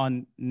model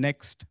on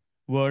next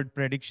word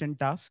prediction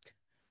task,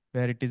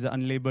 where it is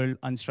unlabeled,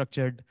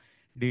 unstructured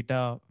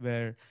data,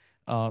 where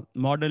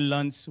model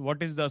learns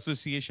what is the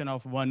association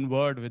of one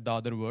word with the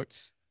other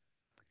words.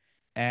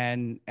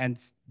 And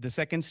the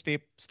second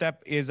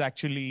step is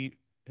actually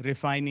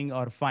refining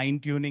or fine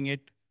tuning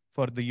it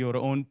for your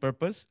own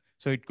purpose.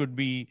 So it could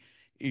be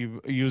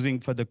using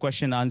for the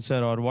question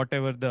answer or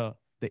whatever the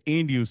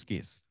end use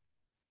case.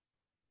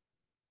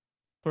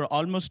 For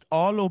almost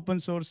all open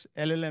source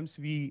LLMs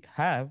we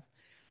have,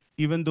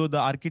 even though the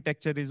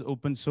architecture is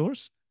open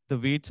source, the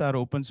weights are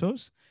open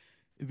source,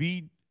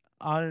 we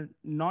are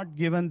not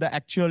given the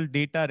actual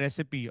data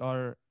recipe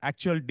or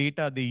actual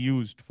data they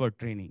used for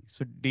training.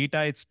 So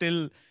data is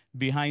still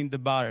behind the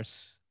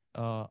bars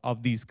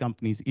of these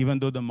companies, even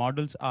though the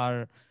models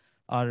are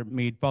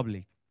made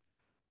public.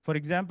 For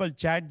example,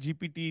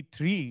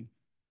 ChatGPT-3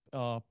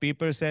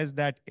 paper says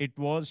that it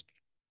was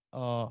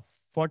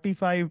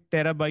 45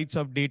 terabytes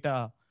of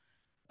data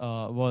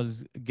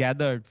was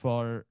gathered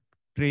for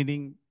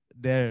training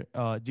their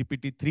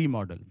GPT-3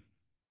 model.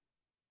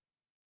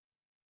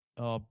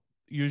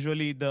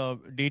 Usually the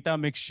data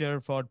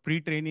mixture for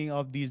pre-training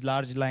of these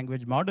large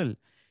language model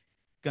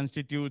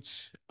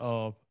constitutes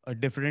a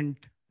different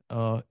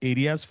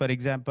areas. For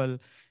example,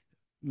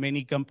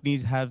 many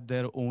companies have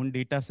their own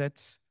data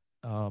sets.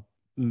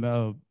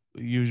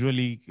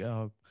 Usually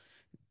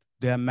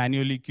they are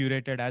manually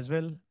curated as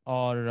well,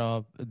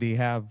 or they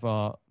have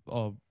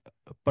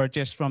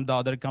purchased from the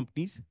other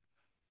companies.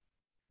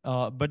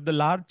 But the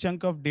large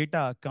chunk of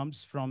data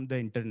comes from the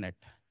internet.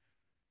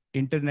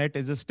 Internet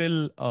is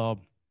still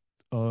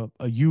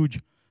a huge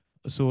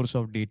source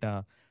of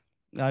data.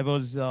 I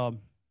was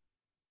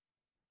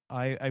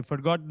I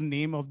forgot the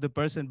name of the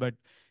person, but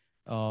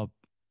uh,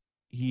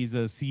 he's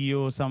a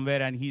CEO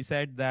somewhere, and he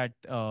said that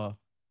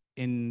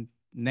in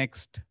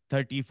next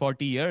 30,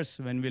 40 years,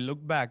 when we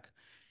look back,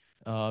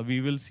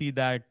 we will see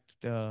that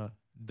uh,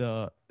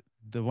 the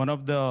one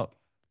of the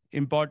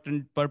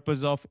important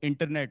purpose of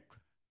internet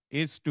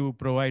is to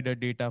provide a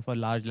data for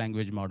large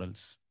language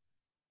models,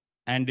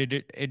 and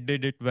it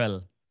did it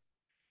well.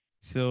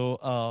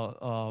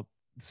 So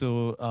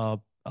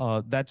so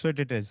that's what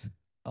it is.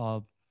 Uh,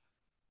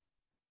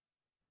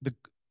 the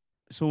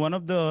so one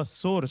of the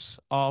source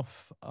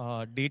of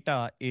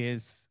data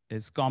is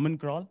Common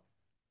Crawl.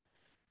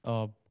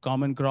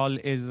 Common Crawl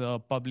is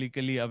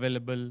publicly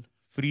available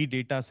free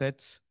data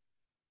sets.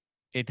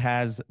 It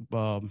has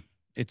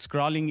it's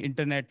crawling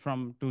internet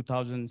from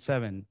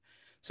 2007.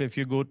 So if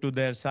you go to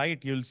their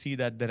site, you'll see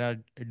that there are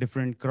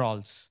different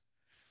crawls.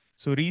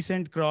 So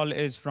recent crawl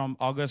is from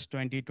August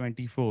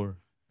 2024,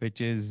 which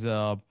is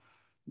from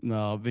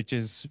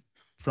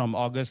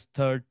August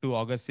 3rd to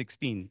August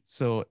 16th.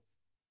 So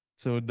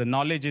the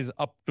knowledge is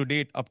up to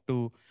date up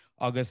to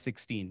August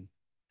 16.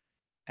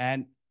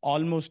 And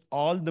almost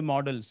all the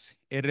models,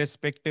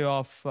 irrespective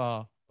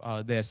of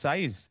their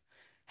size,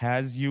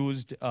 has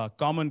used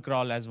Common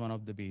Crawl as one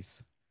of the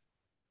base.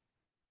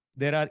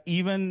 There are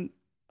even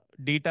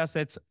data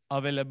sets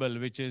available,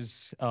 which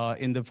is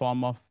in the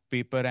form of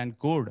paper and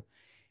code,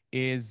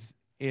 is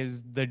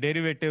the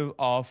derivative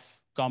of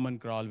Common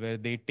Crawl, where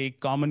they take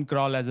Common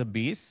Crawl as a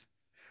base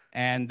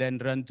and then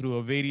run through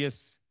a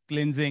various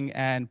cleansing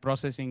and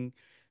processing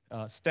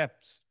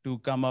steps to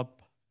come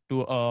up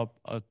to a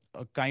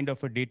kind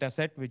of a data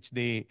set, which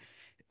they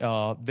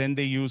then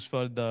they use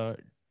for the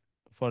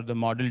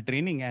model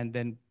training, and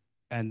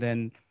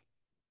then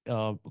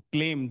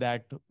claim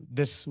that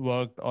this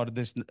worked or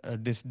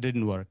this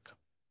didn't work.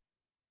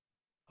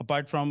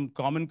 Apart from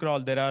Common Crawl,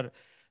 there are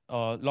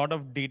a lot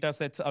of data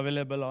sets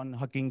available on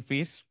Hugging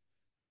Face.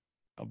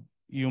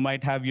 You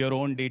might have your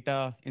own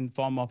data in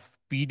form of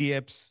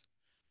PDFs,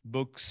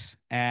 books,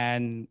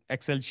 and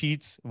Excel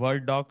sheets,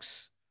 Word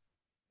docs,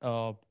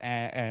 uh,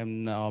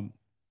 and um,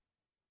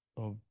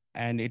 uh,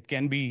 and it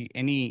can be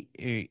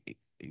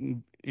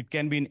it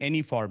can be in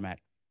any format.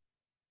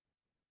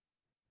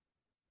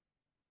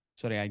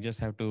 Sorry, I just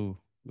have to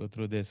go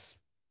through this.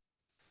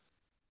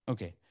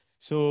 Okay,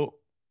 so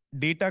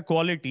data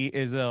quality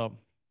is a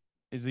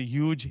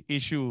huge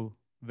issue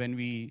when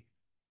we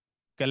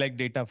collect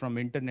data from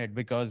internet,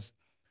 because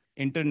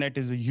internet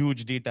is a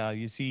huge data.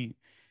 You see,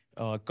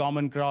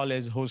 Common Crawl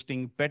is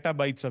hosting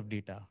petabytes of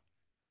data,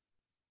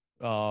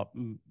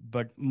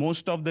 but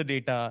most of the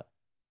data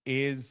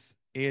is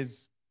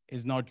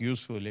not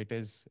useful. It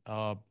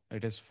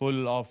is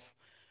full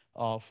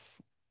of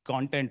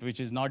content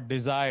which is not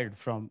desired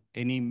from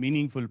any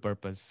meaningful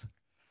purpose.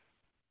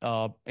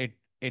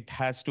 It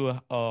has to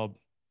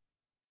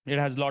it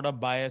has a lot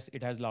of bias.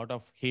 It has a lot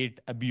of hate,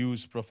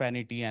 abuse,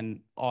 profanity, and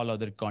all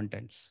other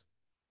contents.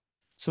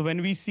 So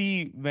when we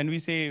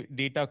say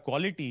data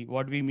quality,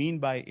 what we mean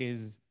by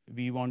is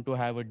we want to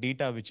have a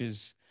data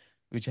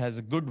which has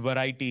a good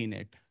variety in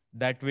it.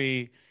 That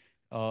way,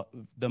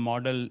 the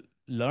model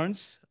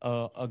learns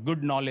a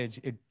good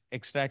knowledge. It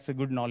extracts a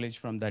good knowledge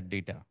from that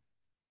data.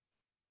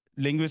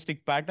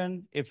 Linguistic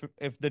pattern, if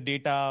the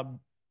data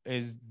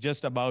is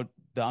just about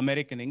the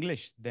American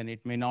English, then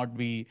it may not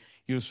be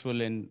useful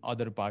in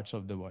other parts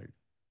of the world.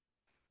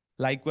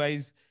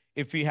 Likewise,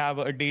 if we have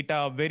a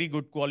data, very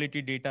good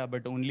quality data,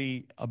 but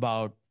only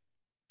about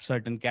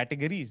certain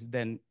categories,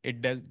 then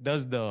it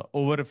does the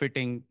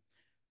overfitting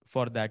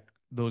for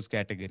those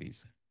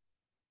categories,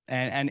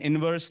 and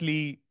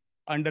inversely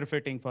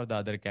underfitting for the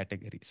other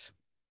categories.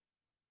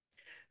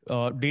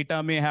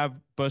 Data may have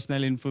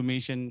personal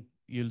information.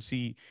 You'll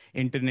see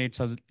internet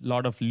has a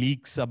lot of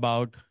leaks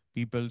about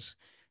people's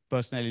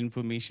personal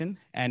information.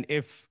 And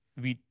if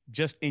we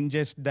just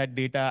ingest that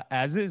data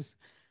as is,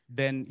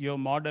 then your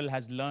model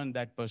has learned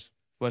that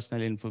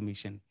personal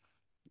information.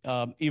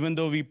 Even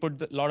though we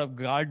put a lot of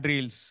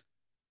guardrails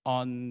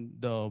on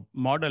the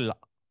model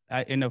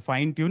in a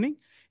fine tuning,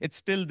 it's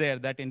still there.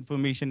 That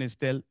information is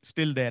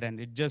still there,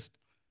 and it's just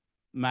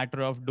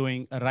matter of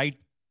doing a right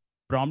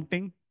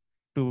prompting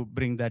to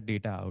bring that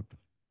data out.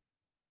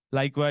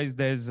 Likewise,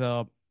 there's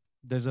a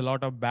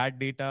lot of bad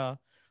data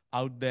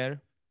out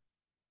there,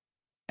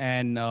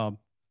 and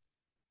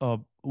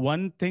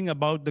one thing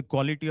about the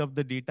quality of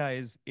the data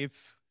is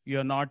if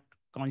you're not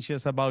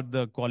conscious about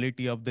the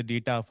quality of the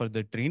data for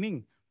the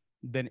training,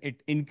 then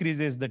it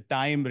increases the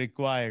time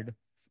required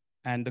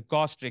and the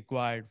cost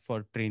required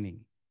for training.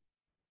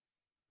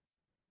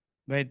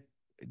 Right?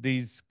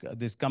 These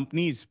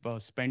companies are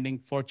spending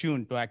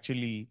fortune to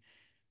actually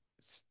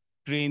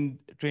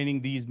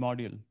training these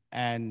modules,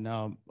 and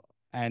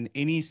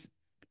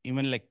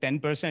even like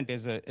 10%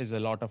 is a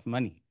lot of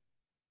money.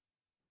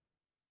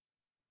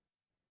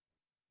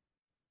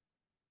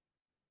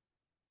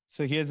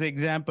 So here's an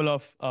example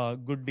of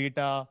good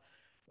data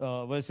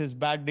versus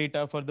bad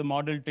data for the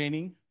model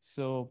training.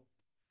 So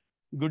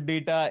Good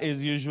data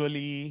is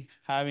usually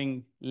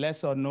having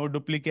less or no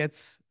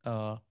duplicates.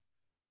 No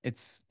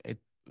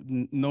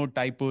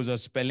typos or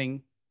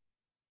spelling.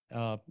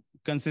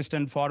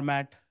 Consistent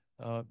format.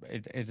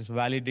 It is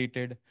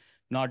validated.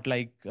 Not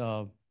like,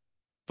 for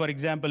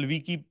example, we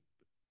keep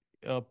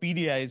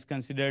PDI is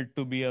considered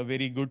to be a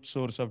very good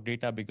source of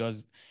data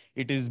because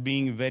it is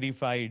being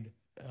verified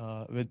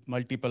with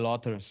multiple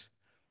authors.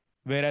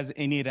 Whereas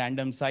any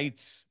random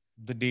sites,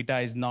 the data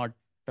is not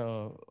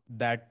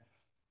that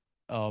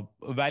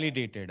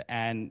validated.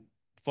 And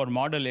for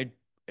model,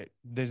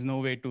 there's no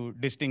way to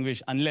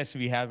distinguish unless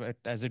we have it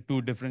as a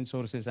two different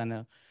sources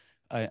and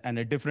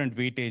a different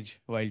weightage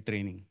while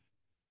training.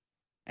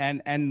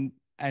 And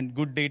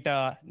good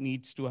data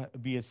needs to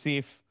be a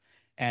safe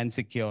and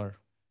secure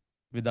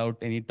without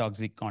any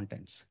toxic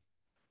contents.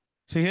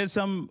 So here's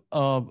some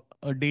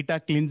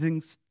data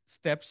cleansing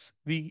steps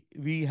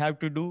we have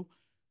to do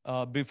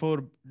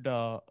before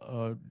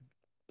the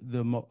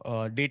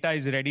data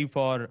is ready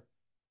for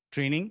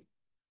training.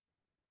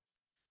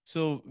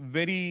 So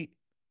very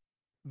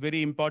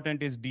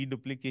important is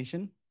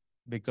deduplication,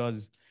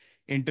 because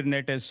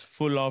internet is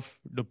full of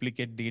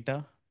duplicate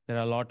data. There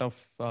are a lot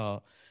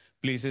of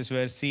places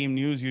where same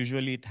news,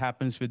 usually it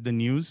happens with the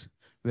news,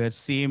 where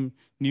same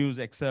news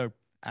excerpt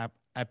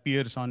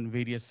appears on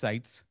various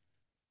sites.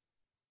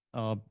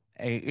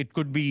 It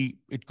could be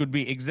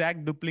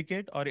exact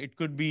duplicate, or it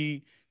could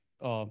be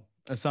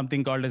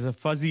something called as a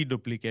fuzzy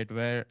duplicate,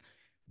 where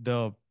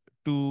the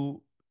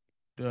two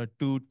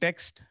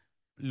text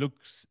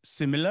looks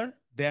similar.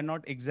 They are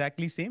not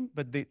exactly same,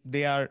 but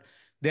they are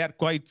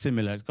quite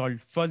similar. It's called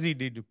fuzzy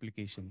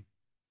deduplication.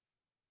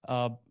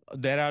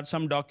 There are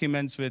some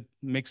documents with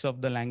mix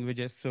of the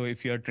languages. So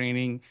if you're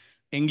training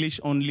English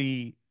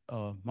only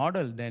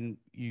model, then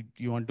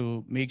you want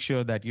to make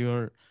sure that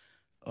your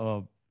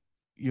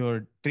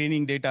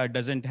training data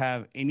doesn't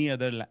have any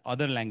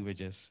other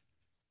languages.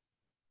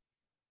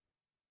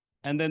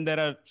 And then there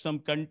are some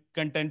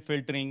content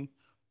filtering,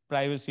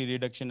 privacy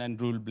reduction,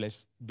 and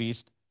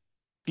rule-based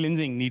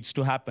cleansing needs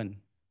to happen.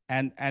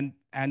 And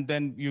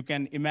then you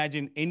can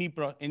imagine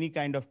any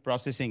kind of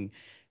processing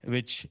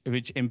which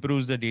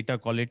improves the data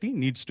quality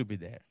needs to be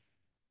there.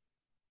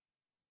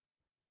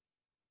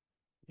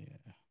 Yeah,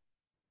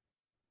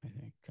 I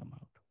think come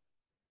out.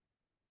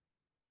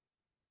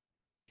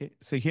 Okay,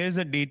 so here's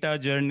a data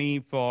journey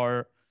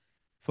for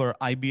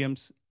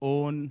IBM's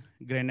own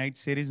Granite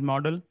series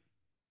model.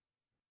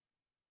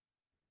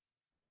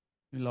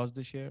 We lost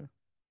the share.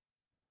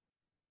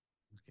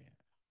 Okay,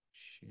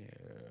 share.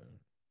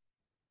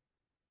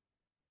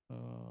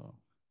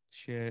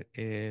 Share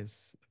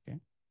is okay.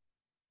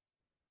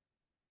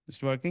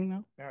 It's working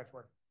now? Yeah, it's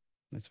working.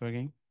 It's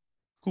working.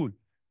 Cool.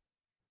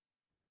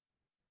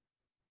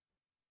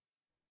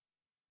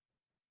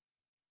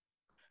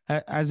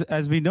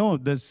 As we know,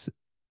 this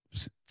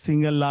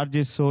single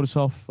largest source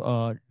of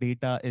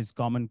data is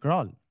Common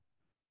Crawl.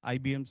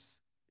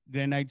 IBM's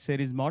Granite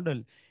series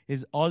model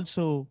is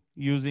also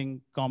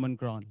using Common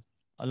Crawl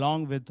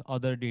along with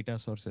other data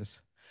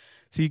sources.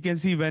 So you can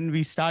see when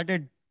we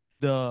started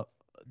the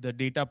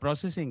data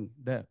processing,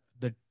 the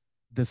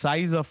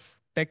size of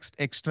text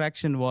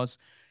extraction was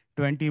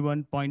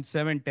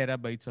 21.7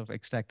 terabytes of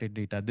extracted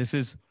data. This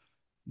is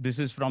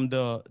from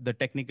the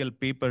technical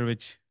paper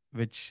which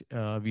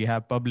we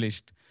have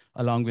published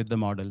along with the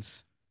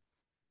models.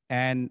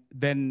 And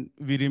then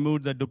we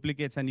removed the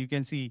duplicates, and you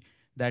can see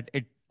that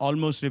it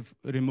almost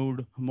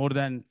removed more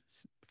than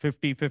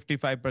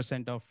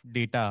 55% of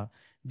data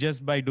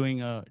just by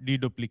doing a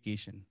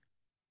deduplication.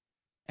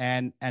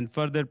 And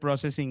further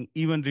processing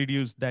even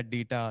reduced that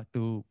data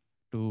to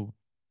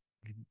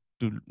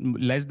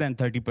less than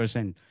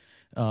 30%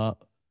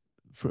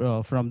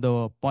 from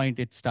the point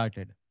it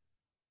started.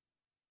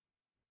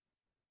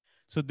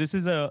 So this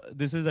is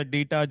a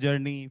data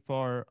journey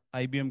for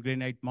IBM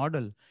Granite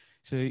model.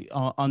 So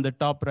on the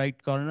top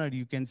right corner,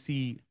 you can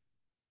see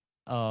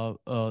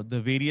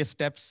the various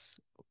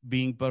steps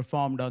being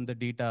performed on the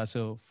data.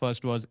 So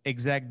first was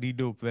exact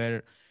dedupe,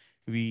 where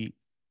we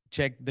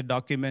check the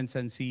documents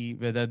and see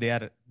whether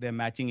they're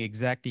matching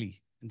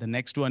exactly. The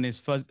next one is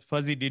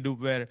fuzzy dedupe,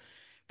 where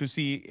to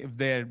see if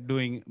they're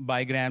doing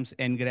bigrams,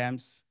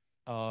 n-grams,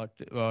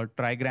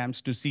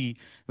 trigrams, to see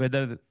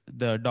whether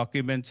the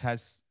documents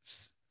has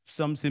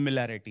some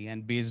similarity,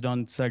 and based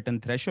on certain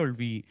threshold,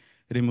 we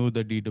remove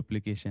the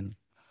deduplication.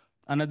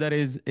 Another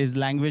is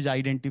language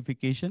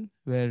identification,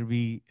 where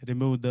we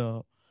remove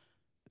the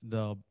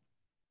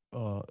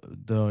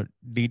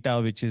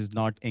data which is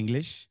not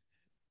English.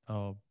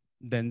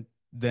 Then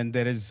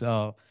there is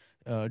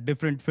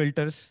different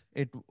filters.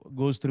 It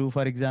goes through,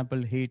 for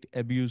example, hate,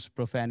 abuse,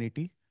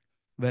 profanity,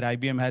 where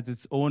IBM has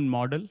its own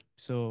model.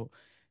 So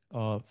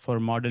for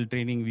model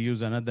training, we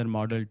use another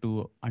model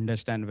to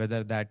understand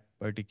whether that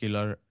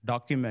particular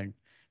document,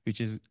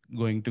 which is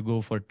going to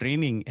go for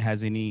training,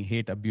 has any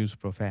hate, abuse,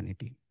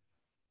 profanity.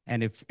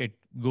 And if it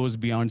goes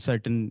beyond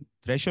certain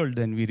threshold,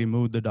 then we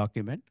remove the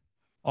document,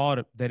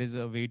 or there is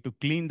a way to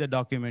clean the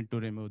document to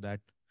remove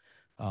that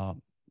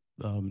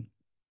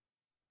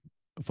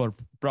for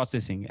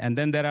processing. And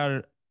then there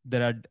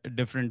are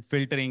different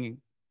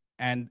filtering,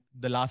 and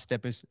the last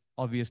step is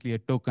obviously a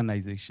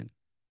tokenization.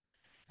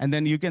 And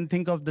then you can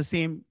think of the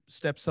same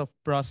steps of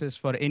process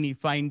for any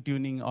fine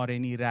tuning or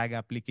any RAG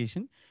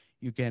application.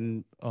 You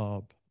can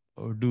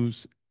do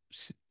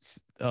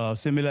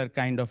similar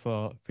kind of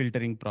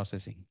filtering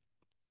processing.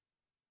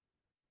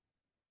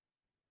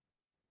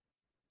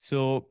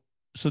 So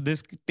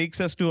this takes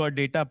us to our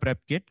data prep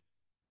kit.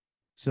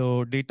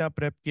 So data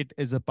prep kit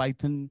is a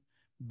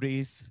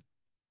Python-based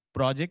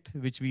project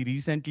which we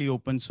recently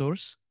open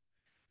source.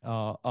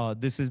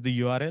 This is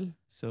the URL.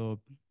 So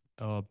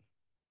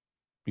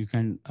you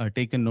can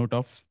take a note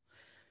of.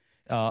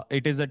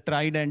 It is a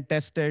tried and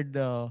tested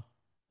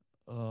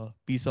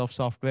piece of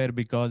software,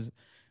 because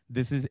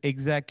this is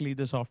exactly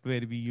the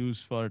software we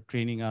use for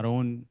training our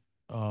own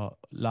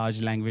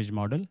large language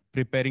model,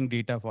 preparing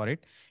data for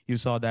it. You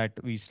saw that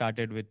we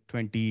started with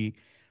 27.8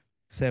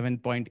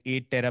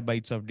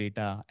 terabytes of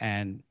data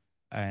and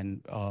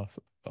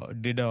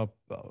did a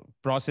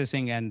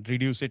processing and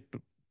reduce it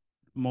to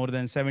more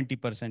than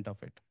 70% of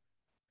it.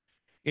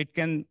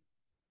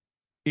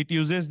 It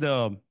uses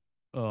the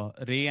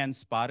Ray and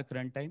Spark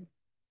runtime.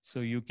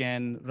 So you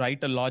can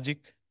write a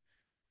logic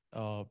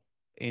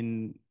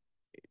in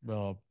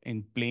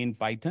plain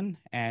Python,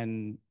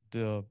 and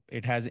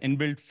it has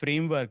inbuilt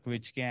framework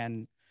which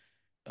can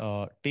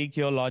take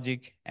your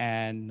logic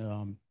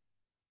and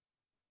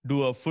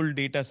do a full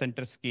data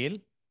center scale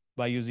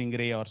by using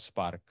Ray or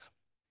Spark.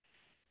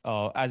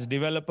 As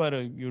developer,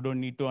 you don't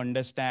need to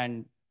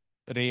understand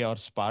Ray or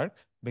Spark,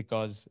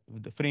 because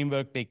the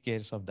framework takes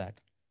care of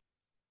that.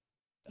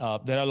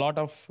 There are a lot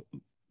of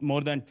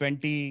more than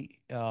 20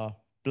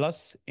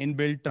 plus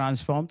inbuilt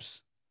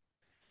transforms,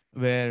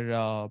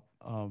 where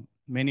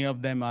many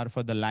of them are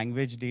for the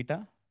language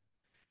data,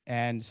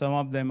 and some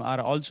of them are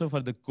also for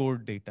the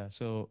code data.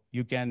 So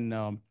you can,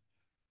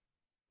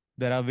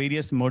 there are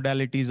various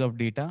modalities of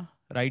data.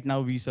 Right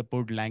now we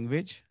support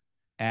language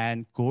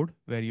and code,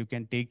 where you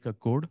can take a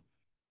code.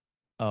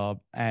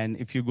 And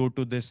if you go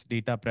to this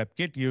data prep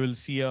kit, you will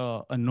see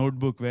a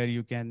notebook where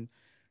you can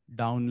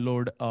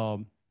download a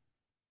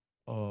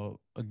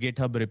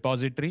GitHub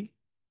repository,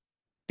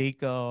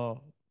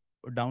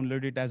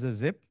 download it as a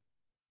zip,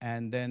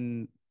 and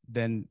then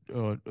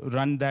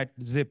run that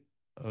zip,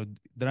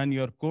 run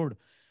your code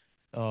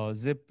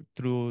zip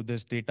through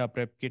this data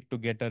prep kit to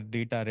get a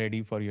data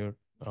ready for your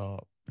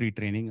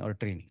pre-training or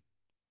training.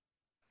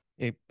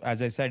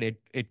 As I said,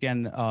 it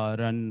can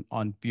run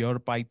on pure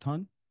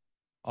Python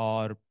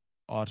or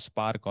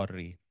Spark or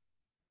Ray.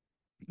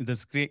 The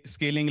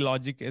scaling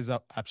logic is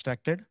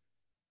abstracted.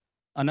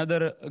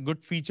 Another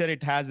good feature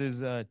it has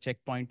is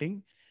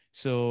checkpointing.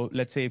 So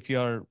let's say if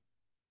you're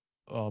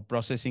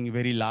processing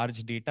very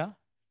large data,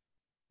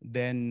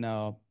 then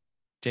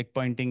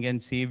checkpointing can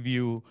save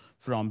you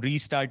from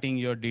restarting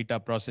your data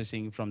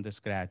processing from the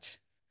scratch.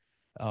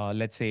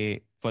 Let's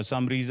say for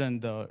some reason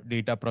the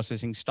data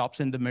processing stops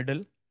in the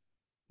middle,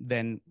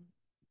 then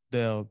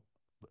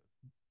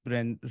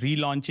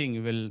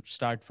relaunching will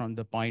start from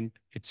the point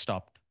it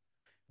stopped.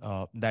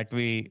 That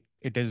way,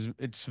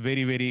 it's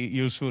very, very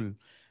useful,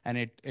 and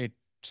it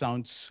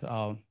sounds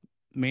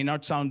may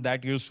not sound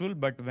that useful,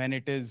 but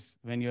when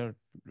you're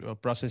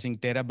processing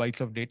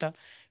terabytes of data,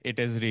 it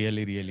is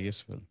really, really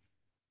useful.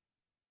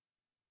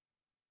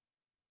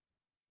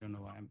 I don't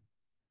know why I'm.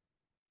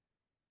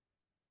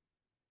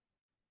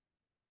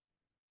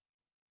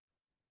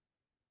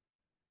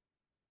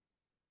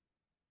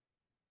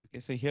 Okay,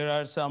 so here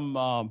are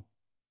some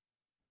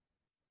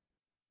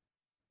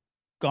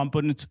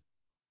components.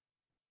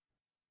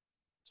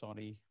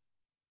 Sorry.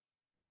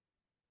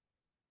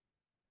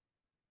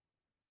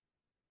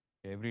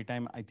 Every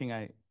time I think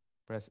I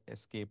press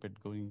escape,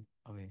 it going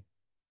away.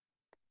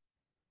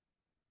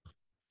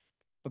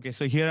 Okay,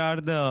 so here are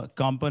the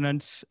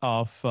components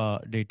of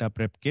data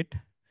prep kit.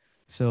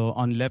 So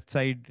on left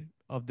side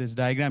of this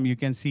diagram, you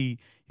can see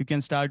you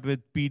can start with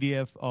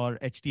PDF or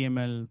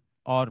HTML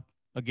or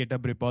a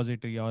GitHub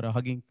repository or a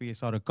Hugging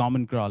Face or a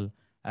Common Crawl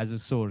as a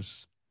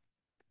source.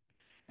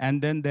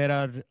 And then there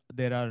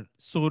are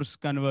source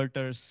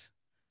converters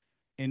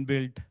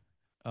inbuilt,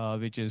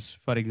 which is,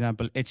 for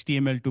example,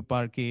 HTML to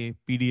Parquet,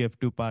 PDF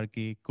to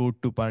Parquet,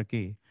 code to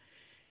Parquet.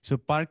 So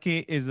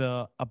Parquet is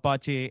a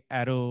Apache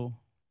Arrow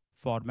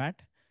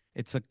format.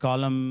 It's a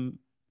column-wise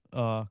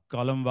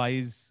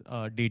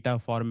data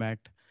format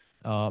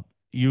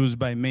used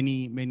by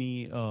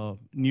many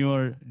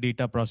newer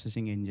data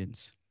processing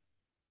engines.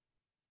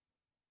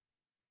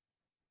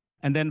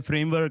 And then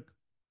framework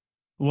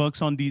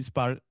works on these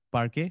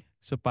Parquet.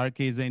 So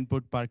Parquet is the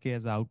input, Parquet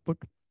as the output.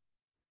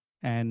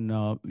 And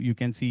you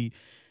can see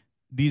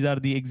these are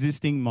the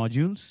existing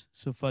modules.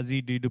 So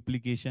fuzzy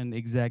deduplication,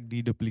 exact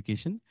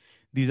deduplication.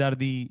 These are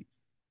the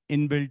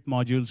inbuilt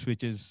modules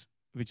which is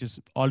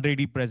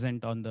already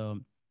present on the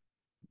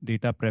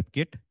data prep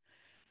kit.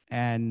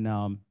 And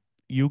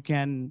you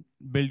can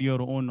build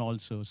your own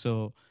also.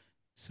 So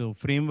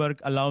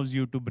framework allows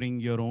you to bring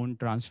your own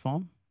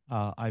transform.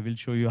 I will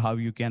show you how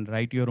you can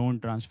write your own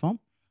transform.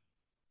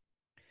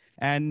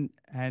 And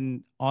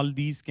all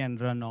these can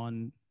run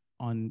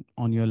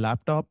on your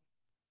laptop,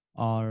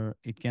 or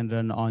it can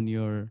run on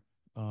your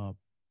uh,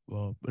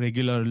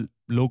 regular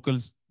local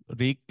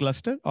rake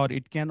cluster, or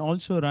it can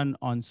also run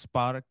on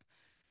Spark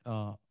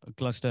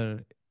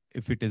cluster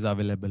if it is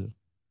available.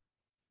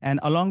 And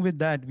along with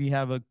that, we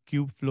have a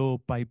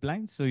Kubeflow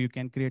pipeline. So you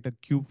can create a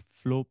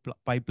Kubeflow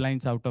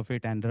pipelines out of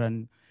it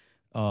and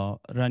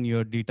run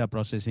your data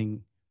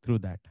processing through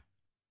that.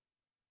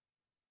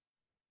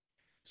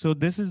 So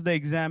this is the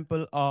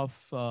example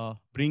of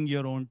bring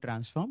your own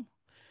transform.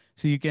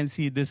 So you can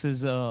see this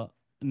is a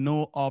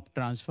no op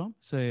transform.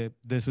 So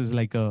this is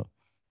like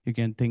you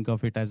can think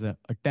of it as a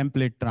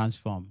template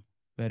transform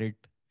where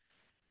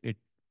it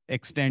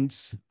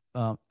extends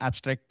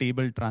abstract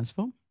table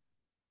transform.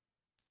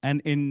 And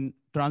in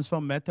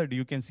transform method,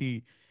 you can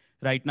see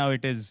right now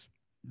it is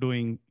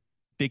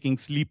taking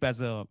sleep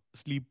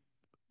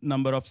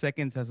number of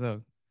seconds as a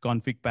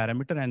config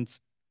parameter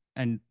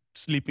and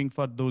sleeping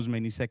for those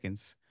many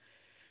seconds.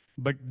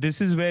 But this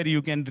is where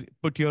you can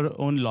put your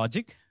own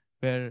logic,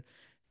 where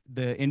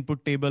the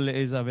input table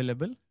is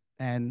available,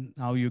 and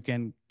now you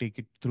can take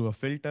it through a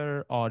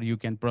filter, or you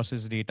can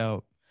process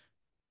data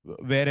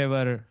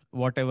wherever,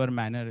 whatever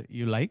manner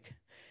you like,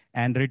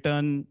 and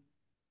return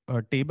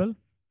a table,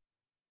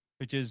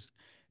 which is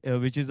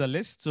a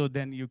list. So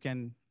then you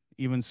can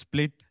even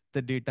split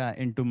the data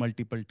into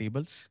multiple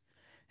tables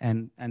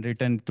and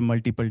return to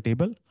multiple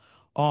table.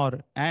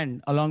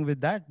 And along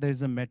with that,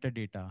 there's a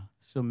metadata.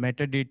 So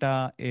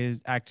metadata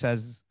acts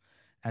as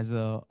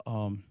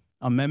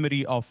a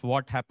memory of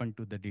what happened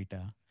to the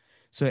data.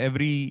 So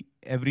every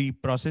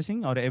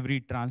processing or every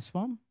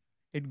transform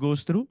it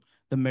goes through,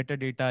 the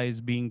metadata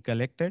is being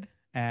collected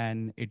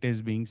and it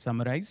is being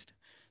summarized.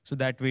 So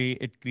that way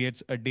it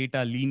creates a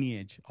data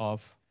lineage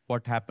of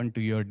what happened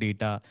to your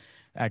data,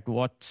 at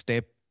what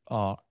step,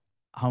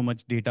 how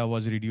much data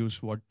was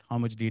reduced, how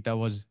much data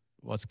was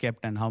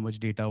kept, and how much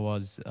data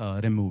was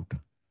removed.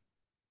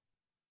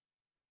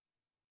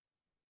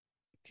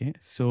 Okay,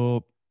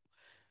 so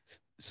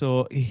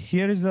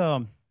here is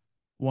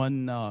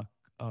one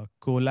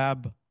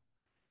Colab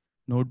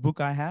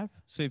notebook I have.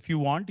 So if you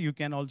want, you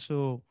can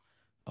also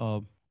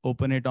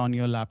open it on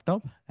your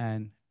laptop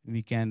and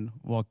we can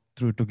walk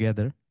through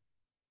together.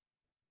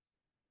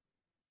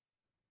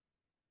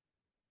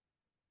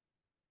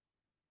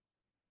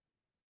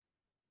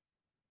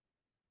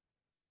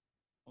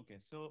 Okay,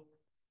 so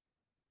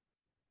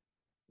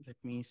let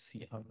me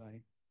see how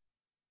I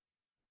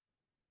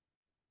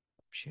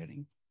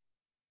sharing.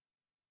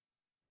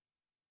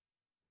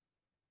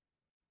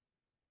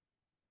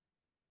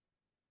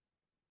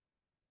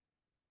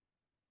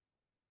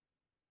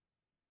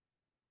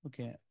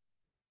 Okay.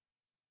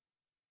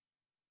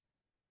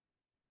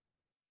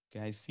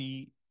 Okay, I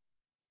see.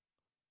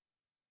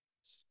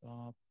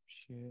 Stop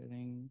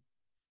sharing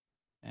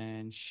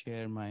and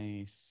share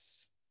my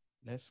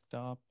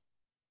desktop.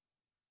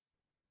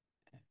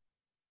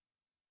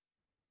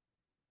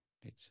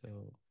 Right,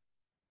 so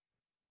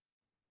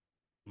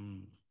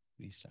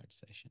restart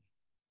session.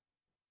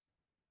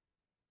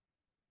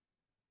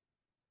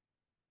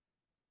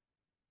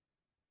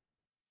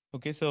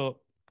 Okay, so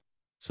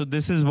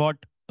this is what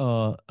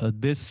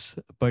this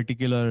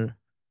particular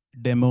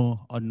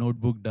demo or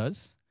notebook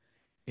does.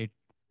 It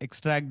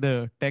extract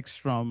the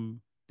text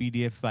from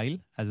PDF file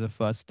as a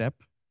first step.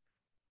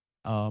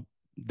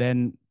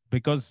 Then,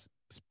 because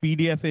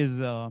PDF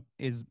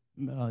is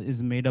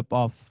made up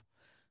of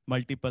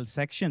multiple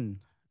section,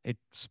 it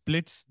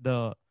splits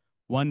the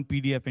one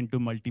PDF into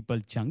multiple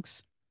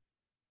chunks.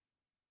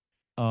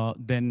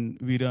 Then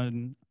we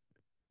run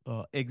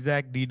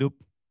exact dedupe.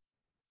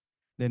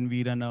 Then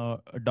we run a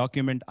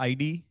document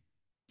ID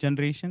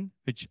generation,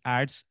 which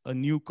adds a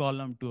new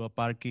column to a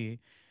Parquet,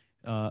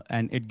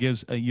 and it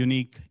gives a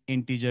unique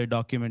integer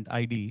document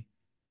ID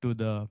to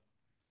the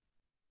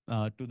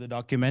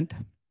document.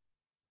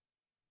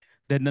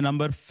 Then the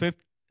number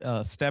fifth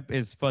step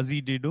is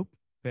fuzzy dedupe,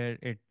 where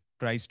it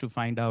tries to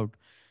find out,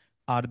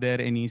 are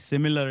there any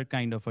similar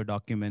kind of a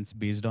documents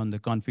based on the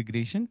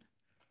configuration?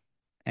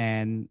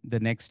 And the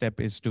next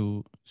step is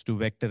to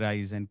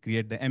vectorize and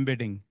create the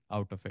embedding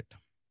out of it.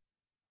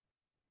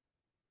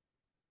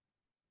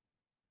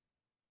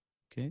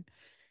 Okay,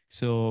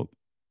 so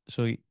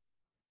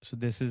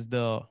this is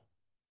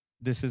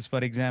for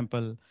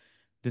example,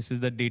 this is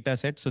the data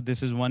set. So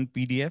this is one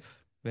PDF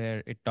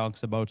where it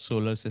talks about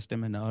solar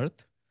system and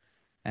Earth,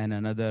 and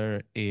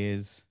another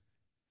is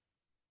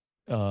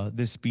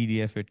this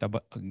PDF. It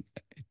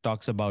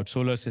talks about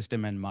solar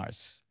system and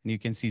Mars. And you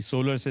can see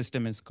solar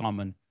system is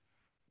common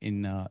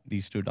in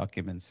these two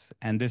documents,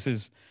 and this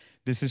is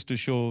to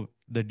show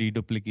the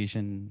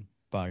deduplication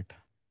part.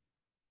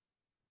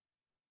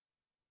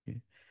 Okay.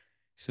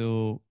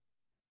 So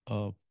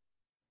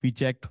we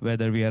checked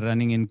whether we are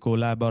running in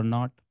Colab or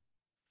not.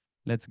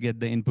 Let's get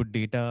the input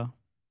data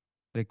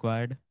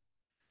required.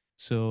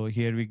 So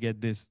here we get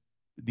these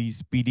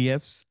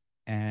PDFs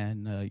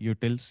and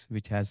utils,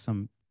 which has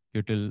some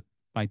util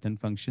Python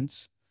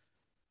functions.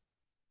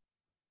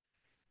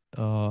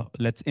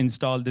 let's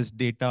install this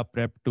data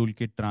prep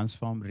toolkit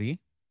transform ray.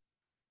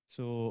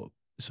 So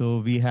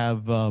we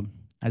have,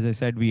 as I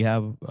said, we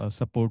have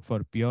support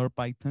for pure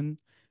Python,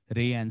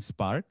 Ray, and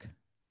Spark.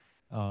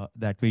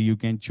 That way you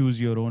can choose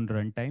your own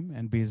runtime,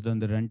 and based on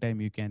the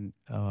runtime, you can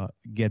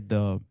get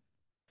the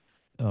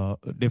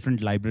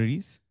different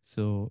libraries.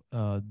 So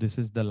this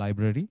is the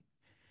library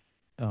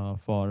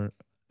for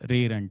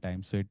Ray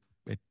runtime. So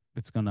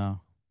it's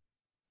gonna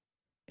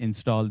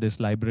install this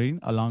library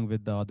along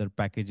with the other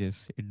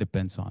packages it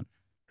depends on.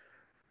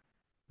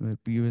 Where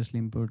previously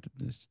imported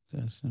this,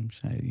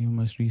 you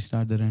must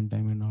restart the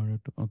runtime in order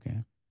to,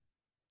 okay.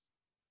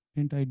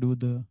 Didn't I do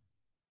the,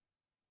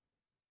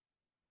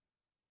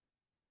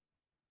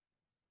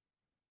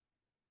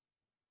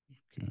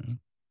 okay.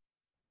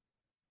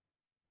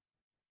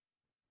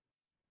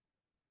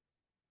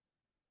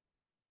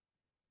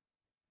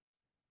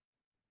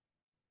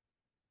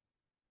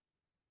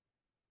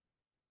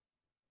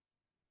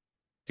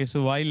 Okay,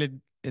 so while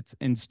it's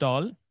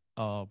installed,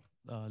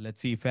 let's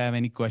see if I have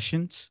any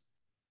questions.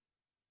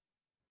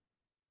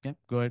 Yeah,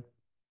 go ahead.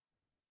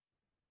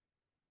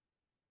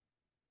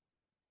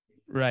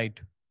 Right.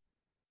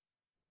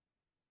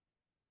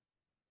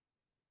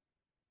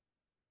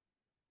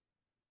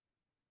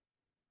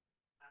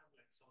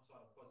 Like some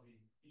sort of fuzzy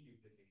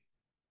deduplication,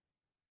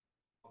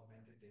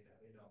 augmented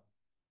data,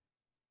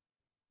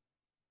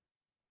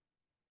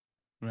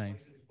 Right. Why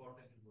is it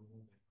important to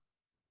remove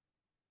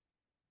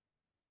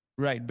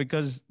it? Right,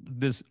 because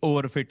this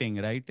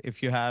overfitting, right?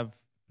 If you have,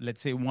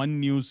 let's say, one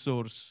news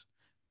source,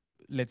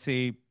 let's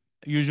say,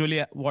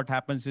 usually what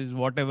happens is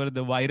whatever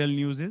the viral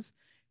news is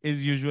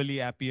usually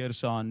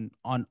appears on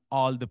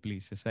all the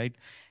places, right?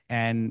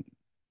 And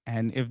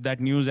and if that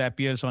news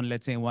appears on,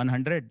 let's say,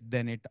 100,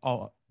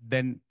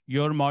 then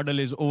your model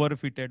is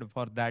overfitted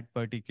for that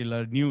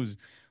particular news,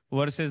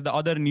 versus the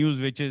other news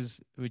which is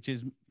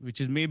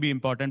maybe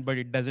important, but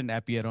it doesn't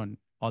appear on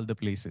all the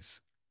places.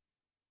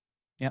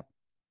 Yeah.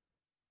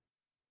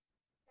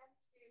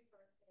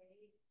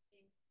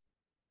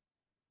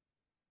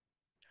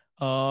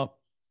 Uh,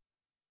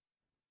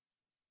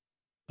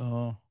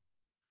 uh,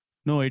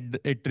 no,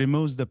 it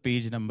removes the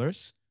page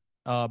numbers,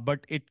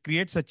 but it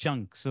creates a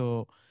chunk.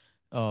 So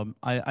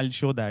I'll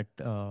show that.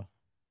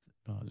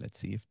 Let's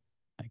see if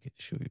I can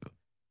show you.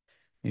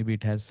 Maybe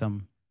it has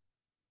some.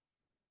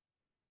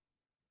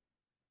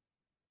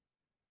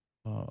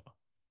 Uh,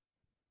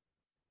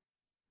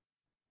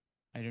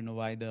 I don't know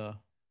why the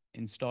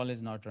install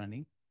is not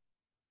running.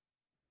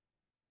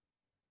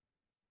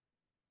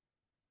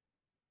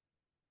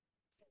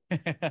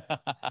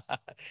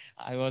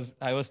 I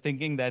was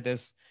thinking that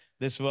is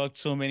this worked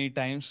so many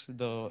times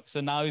though,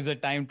 so now is the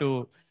time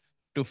to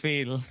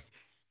fail.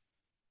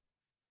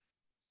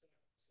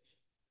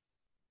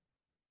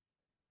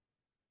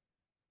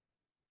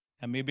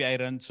 And maybe I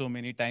run so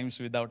many times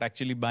without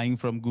actually buying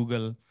from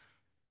Google.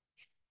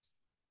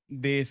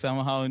 They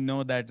somehow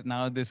know that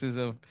now this is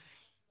a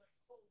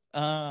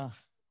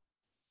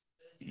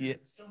yeah,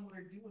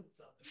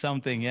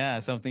 something, yeah,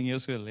 something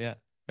useful, yeah,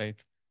 right.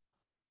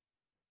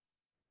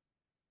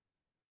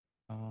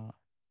 Uh,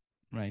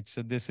 right.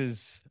 So this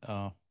is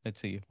let's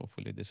see,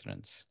 hopefully this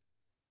runs.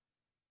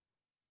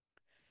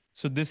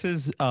 So this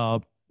is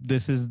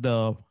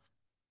the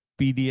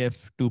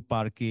PDF to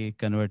Parquet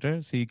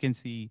converter. So you can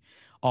see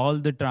all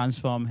the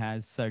transform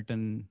has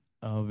certain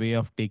way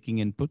of taking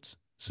inputs.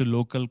 So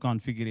local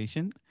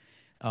configuration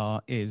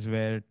is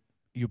where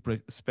you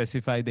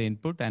specify the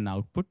input and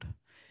output.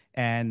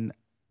 And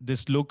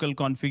this local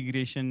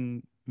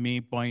configuration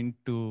may point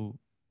to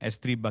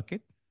S3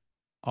 bucket,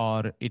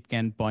 or it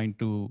can point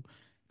to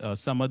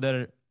some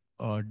other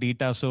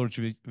data source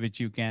which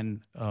you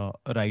can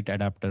write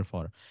adapter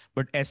for.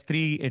 But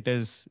S3, it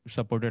is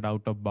supported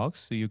out of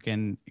box, so you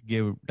can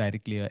give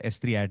directly a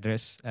S3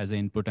 address as an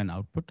input and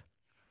output.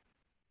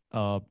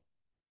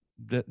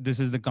 This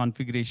is the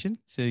configuration.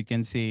 So you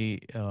can say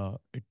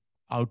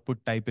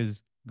output type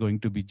is going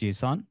to be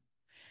JSON.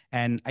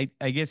 And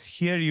I guess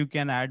here you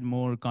can add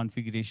more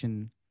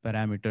configuration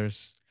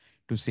parameters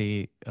to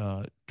say,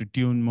 to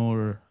tune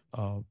more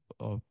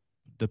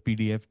the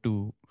PDF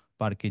to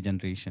Parquet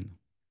generation.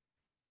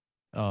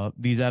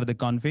 These are the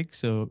config.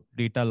 So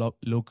data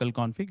local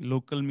config.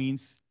 Local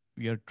means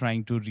we are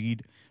trying to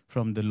read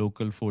from the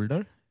local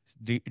folder.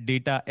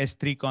 Data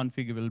S3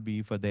 config will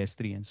be for the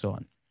S3 and so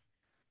on.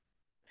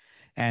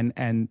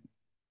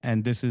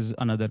 And this is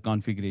another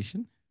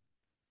configuration.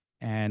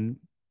 And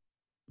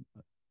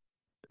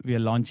we are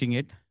launching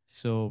it.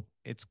 So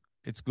it's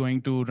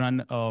going to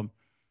run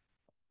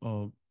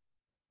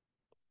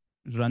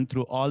run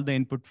through all the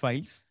input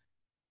files,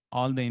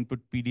 all the input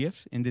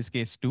PDFs, in this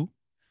case two,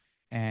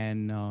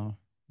 and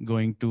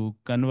going to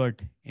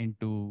convert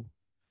into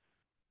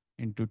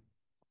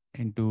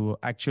into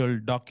actual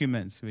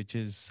documents, which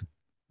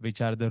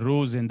are the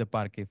rows in the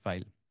Parquet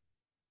file.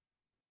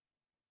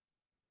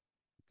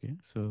 Okay,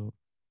 so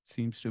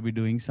seems to be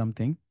doing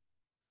something.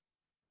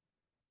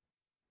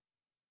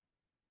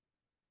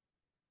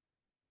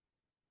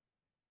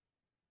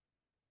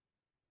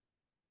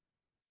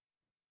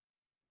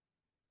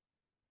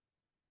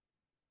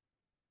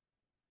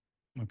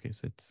 Okay,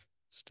 so it's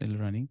still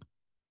running.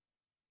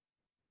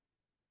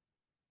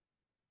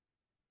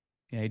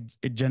 Yeah,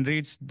 it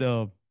generates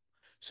so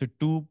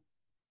two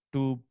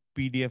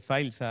PDF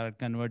files are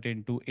converted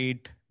into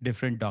 8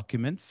 different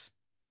documents.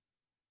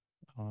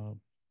 Uh,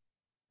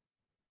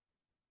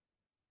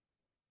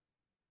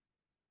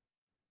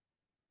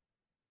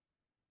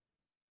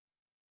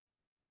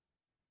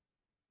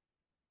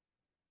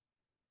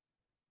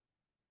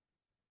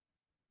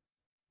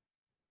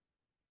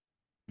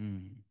 hmm.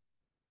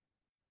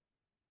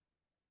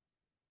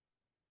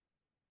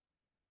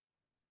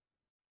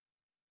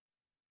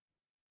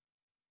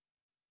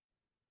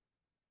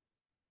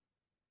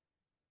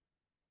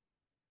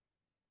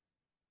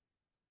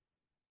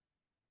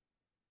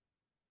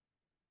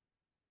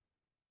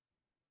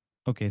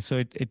 Okay, so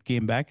it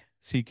came back.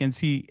 So you can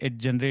see it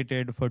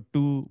generated for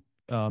 2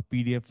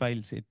 PDF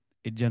files. It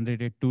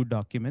generated 2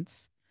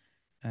 documents,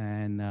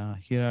 and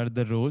here are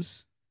the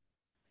rows.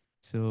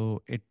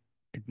 So it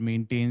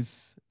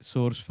maintains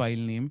source file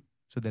name.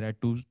 So there are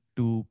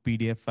two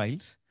PDF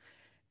files,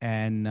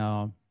 and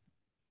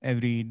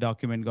every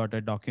document got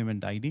a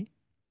document ID,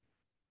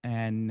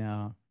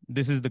 and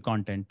this is the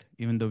content.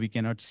 Even though we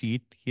cannot see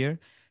it here,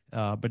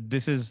 but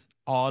this is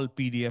all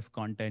PDF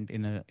content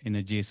in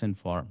a JSON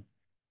form.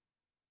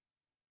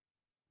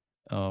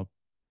 Uh,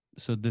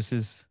 so this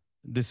is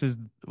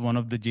one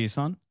of the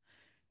JSON,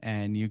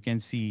 and you can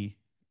see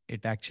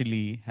it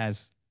actually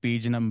has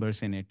page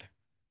numbers in it.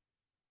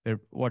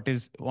 What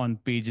is on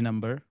page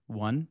number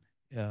 1?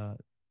 Uh,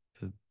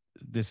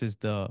 this is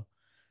the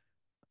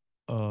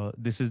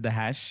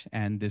hash,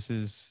 and this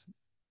is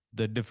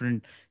the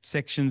different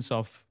sections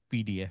of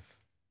PDF,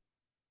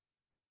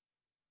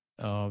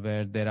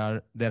 where there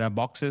are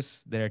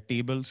boxes, there are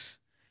tables,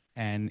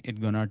 and it's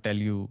gonna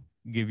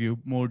give you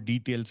more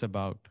details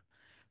about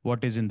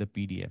what is in the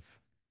PDF.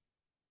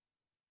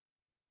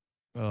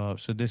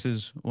 So this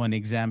is one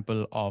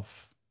example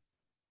of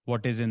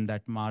what is in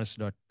that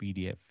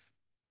mars.pdf.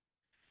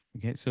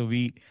 Okay, so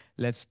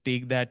let's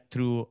take that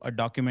through a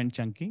document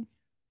chunking.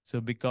 So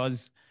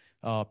because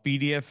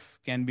PDF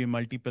can be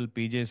multiple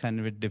pages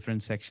and with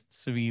different sections,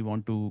 so we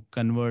want to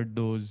convert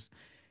those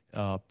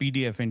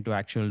PDF into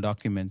actual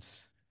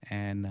documents.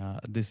 And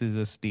this is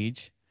a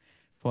stage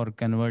for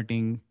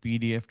converting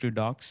PDF to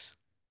docs.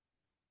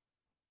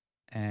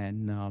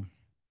 And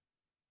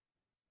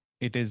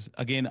it is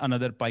again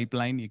another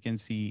pipeline. You can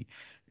see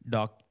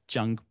doc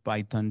chunk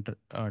Python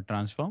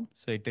transform.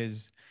 So it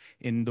is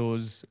in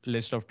those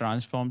list of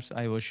transforms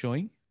I was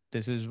showing.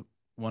 This is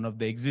one of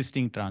the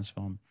existing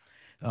transform.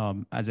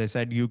 As I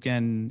said, you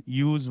can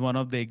use one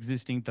of the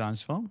existing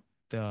transform,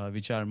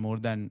 which are more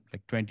than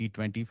like 20,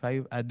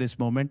 25 at this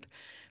moment.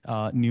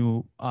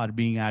 New are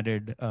being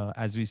added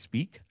as we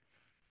speak.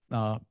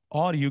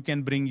 Or you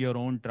can bring your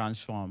own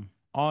transform,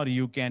 or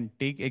you can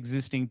take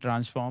existing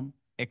transform,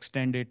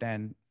 extend it,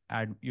 and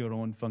add your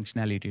own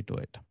functionality to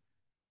it.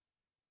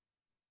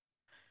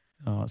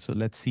 So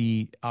let's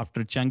see,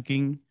 after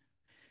chunking,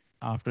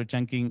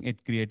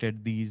 it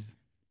created these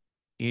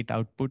 8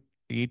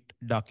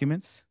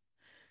 documents.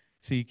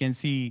 So you can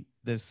see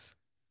this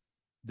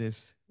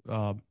the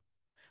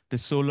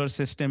solar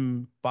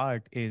system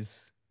part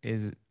is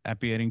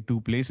appearing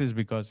 2 places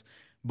because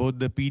both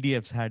the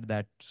PDFs had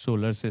that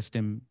solar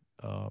system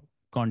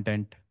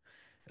content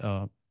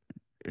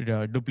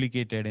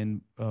duplicated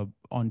in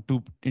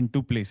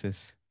 2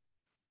 places,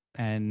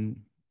 and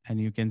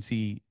you can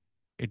see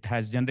it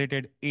has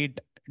generated 8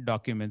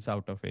 documents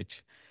out of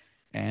which,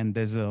 and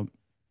there's a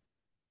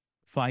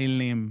file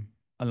name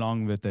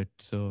along with it.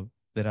 So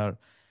there are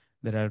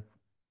there are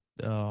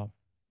uh,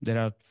 there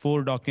are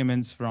 4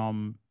 documents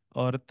from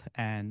Earth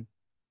and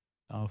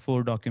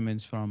 4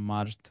 documents from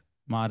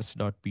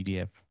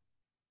Mars.pdf.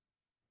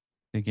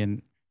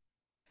 Again,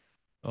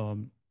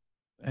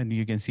 and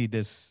you can see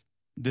these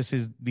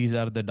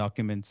are the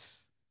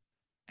documents,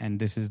 and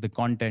this is the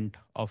content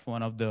of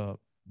one of the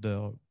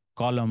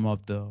column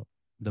of the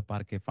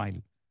Parquet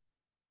file.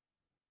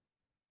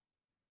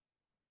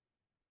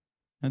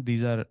 And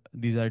these are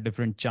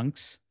different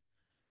chunks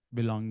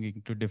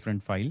belonging to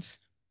different files.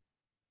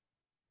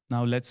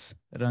 Now let's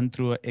run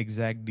through an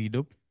exact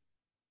dedupe.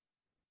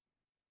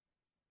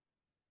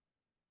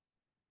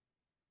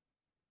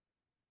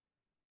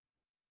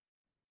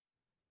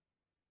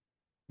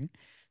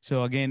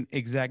 So again,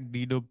 exact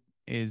dedupe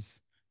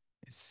is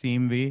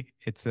same way.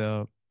 It's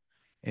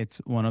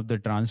one of the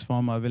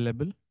transform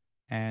available,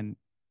 and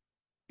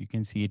you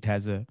can see it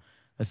has a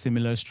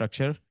similar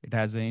structure. It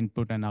has an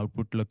input and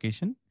output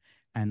location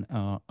and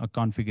a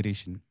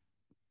configuration.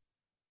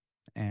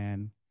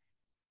 And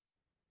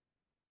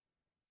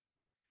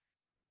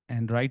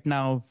right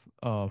now,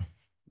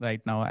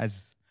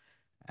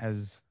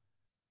 as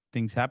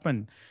things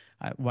happen,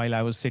 while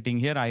I was sitting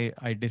here,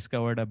 I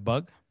discovered a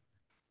bug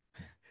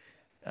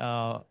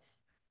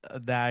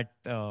that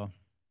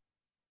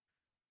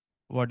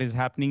what is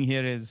happening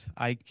here is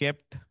I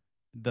kept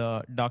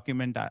the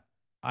document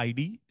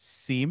ID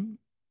same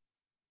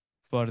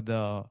for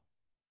the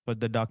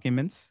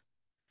documents.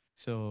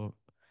 So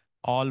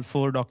all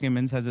 4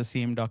 documents has the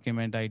same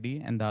document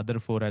ID and the other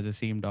 4 has the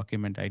same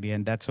document ID.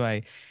 And that's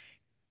why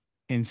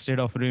instead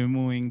of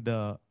removing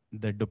the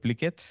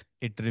duplicates,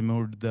 it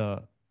removed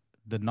the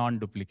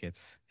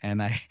non-duplicates,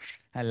 and I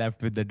I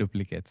left with the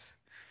duplicates.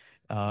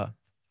 Uh,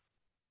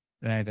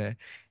 right.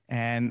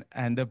 And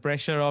the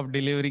pressure of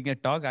delivering a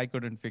talk, I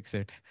couldn't fix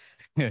it.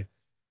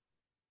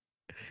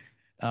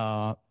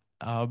 uh,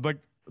 but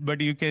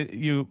you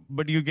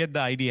get the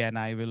idea, and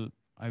I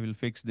will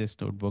fix this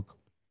notebook.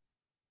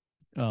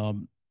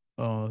 Um,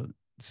 uh,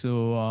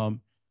 so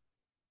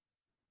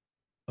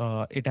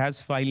it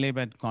has file name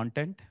and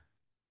content.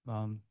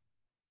 Um,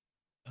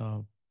 uh,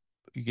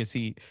 you can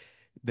see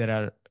there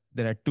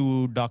are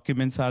 2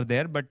 documents are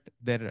there, but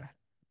there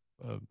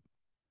uh,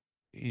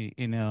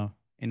 in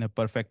a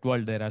perfect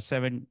world there are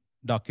 7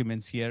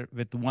 documents here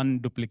with 1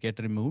 duplicate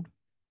removed.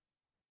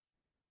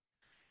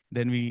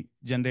 Then we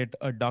generate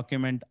a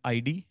document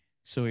ID,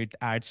 so it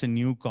adds a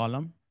new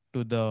column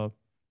to the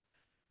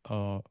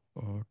uh,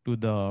 to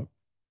the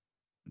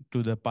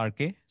to the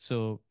parquet.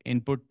 So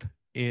input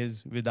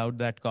is without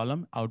that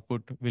column,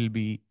 output will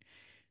be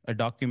a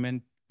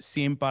document,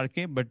 same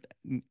parquet, but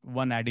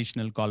 1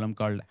 additional column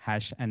called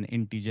hash and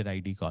integer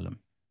ID column.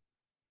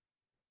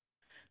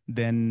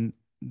 Then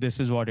this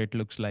is what it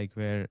looks like,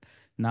 where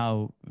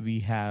now we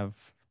have,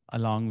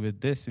 along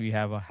with this, we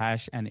have a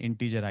hash and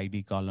integer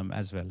ID column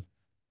as well.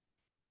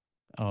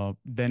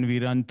 Then we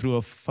run through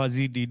a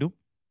fuzzy dedupe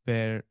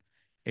where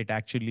it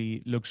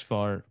actually looks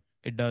for,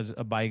 it does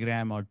a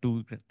bigram or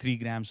 3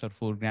 grams or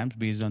 4 grams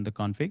based on the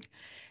config,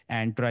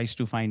 and tries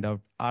to find out,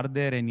 are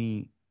there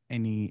any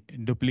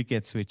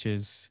duplicates which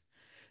is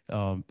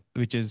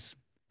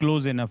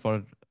close enough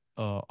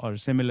or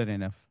similar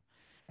enough.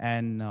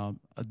 And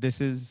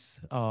this is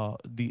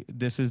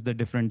the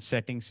different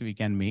settings we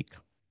can make.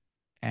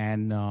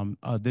 And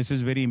this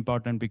is very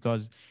important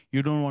because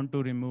you don't want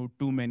to remove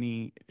too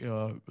many,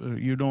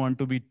 you don't want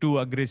to be too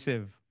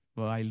aggressive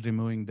while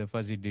removing the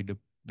fuzzy dedupe,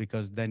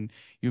 because then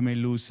you may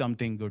lose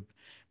something good.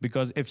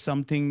 Because if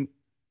something,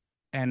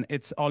 and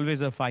it's always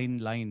a fine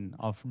line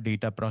of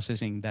data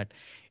processing, that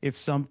if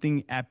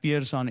something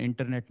appears on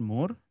internet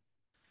more,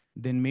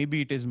 then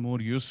maybe it is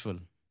more useful,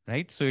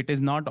 right? So it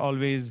is not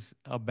always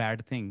a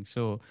bad thing.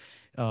 So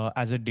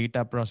as a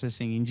data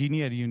processing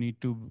engineer, you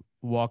need to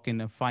walk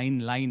in a fine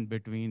line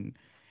between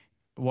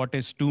what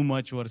is too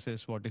much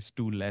versus what is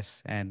too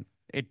less, and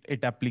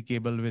it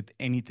applicable with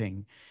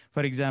anything.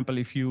 For example,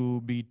 if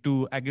you be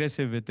too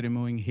aggressive with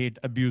removing hate,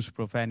 abuse,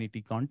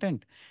 profanity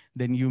content,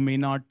 then you may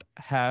not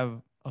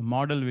have a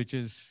model which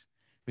is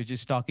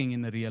talking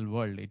in the real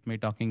world. It may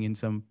talking in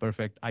some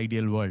perfect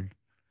ideal world.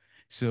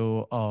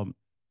 So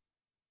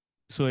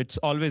so it's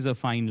always a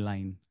fine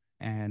line.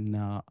 And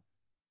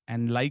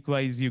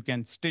likewise, you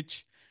can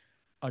stitch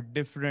a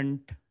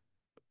different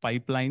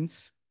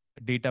pipelines,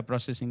 data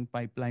processing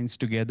pipelines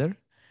together,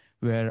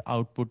 where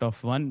output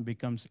of one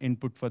becomes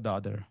input for the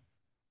other.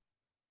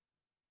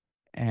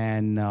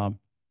 And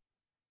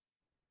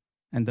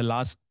the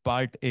last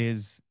part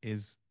is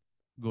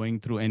going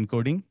through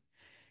encoding.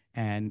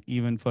 And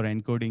even for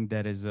encoding,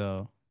 there is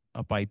a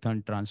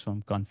Python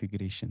transform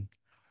configuration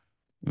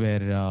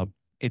where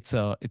it's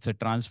a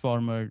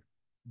transformer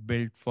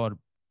built for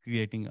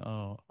creating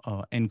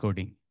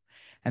encoding.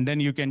 And then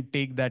you can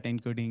take that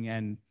encoding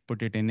and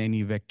put it in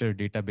any vector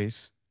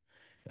database,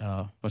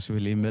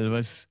 possibly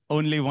Milvus.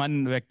 Only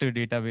one vector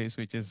database,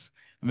 which is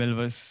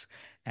Milvus,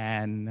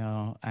 and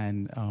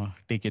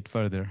take it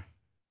further.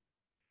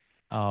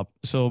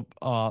 So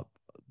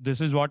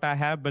this is what I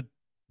have, but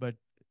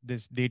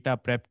this data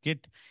prep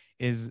kit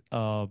is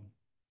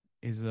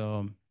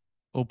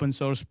open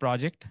source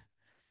project,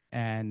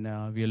 and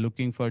we are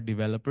looking for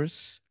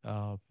developers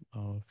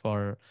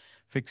for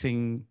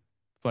fixing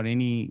for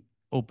any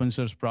open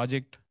source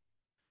project.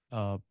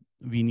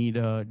 We need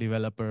a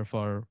developer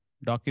for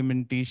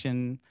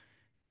documentation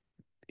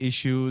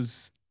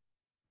issues,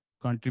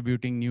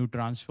 contributing new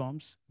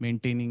transforms,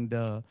 maintaining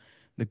the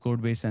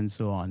code base, and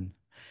so on.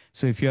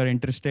 So if you are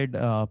interested,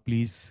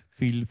 please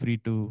feel free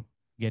to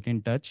get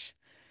in touch.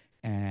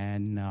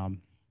 And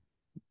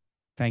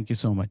thank you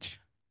so much.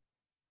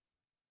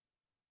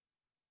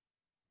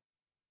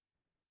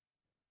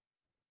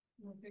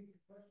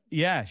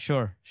 Yeah,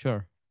 sure.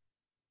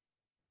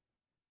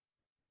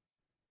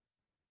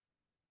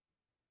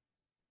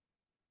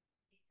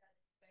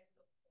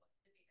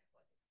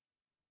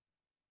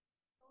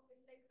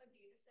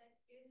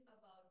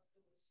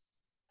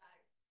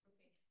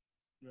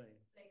 Right.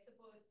 Like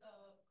suppose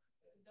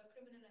the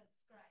criminal and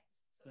crimes.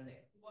 So Right.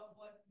 like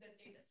what the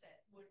data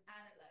set would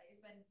analyze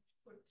when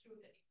put through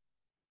the data.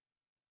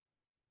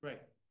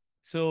 Right.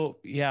 So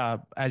yeah,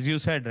 as you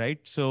said, right?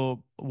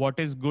 So what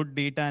is good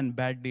data and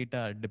bad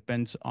data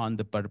depends on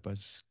the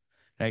purpose,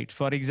 right?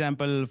 For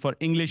example, for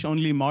English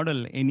only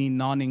model, any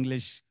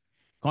non-English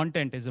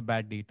content is a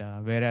bad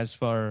data, whereas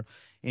for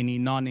any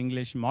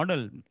non-English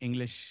model,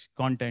 English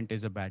content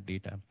is a bad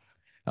data.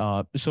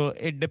 So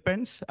it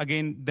depends.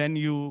 Again, then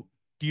you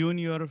tune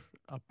your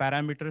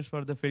parameters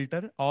for the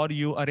filter, or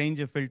you arrange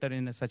a filter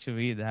in such a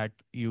way that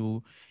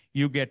you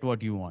you get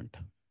what you want.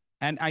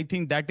 And I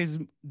think that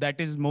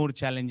is more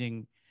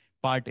challenging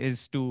part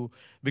is to,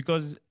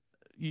 because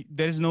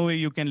there is no way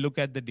you can look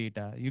at the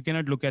data. You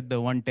cannot look at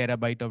the 1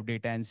 terabyte of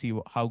data and see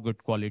how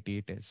good quality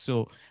it is.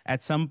 So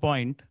at some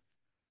point,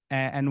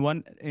 and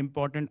one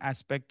important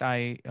aspect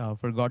I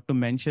forgot to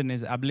mention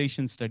is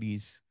ablation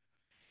studies.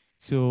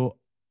 So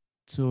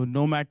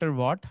no matter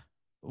what,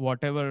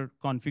 whatever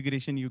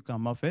configuration you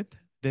come up with,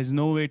 there's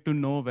no way to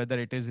know whether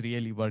it is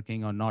really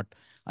working or not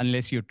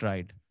unless you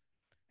tried.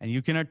 And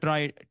you cannot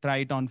try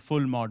it on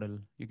full model.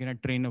 You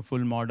cannot train a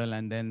full model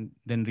and then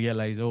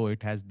realize, oh,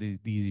 it has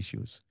these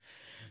issues.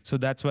 So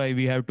that's why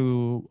we have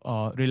to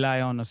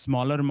rely on a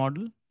smaller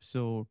model.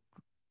 So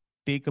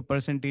take a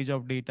percentage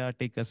of data,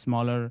 take a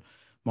smaller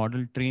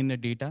model, train the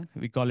data.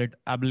 We call it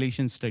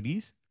ablation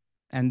studies,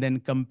 and then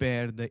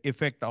compare the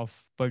effect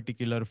of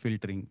particular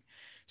filtering.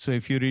 So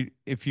if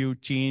you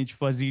change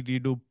fuzzy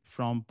dedupe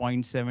from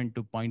 0.7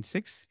 to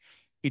 0.6,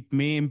 it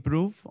may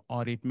improve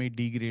or it may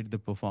degrade the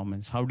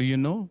performance. How do you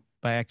know?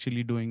 By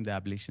actually doing the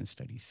ablation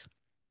studies.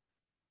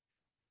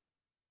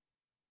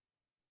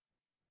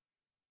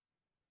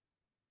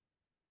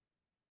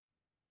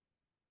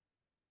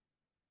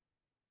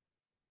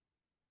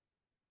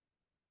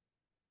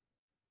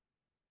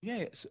 Yeah,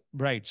 yes,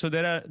 right. So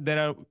there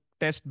are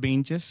test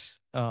benches,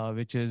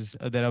 which is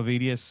there are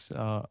various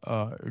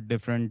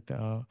different.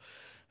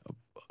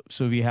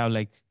 So we have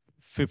like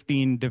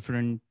 15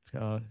 different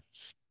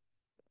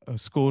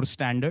score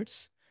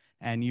standards,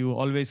 and you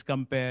always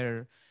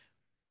compare.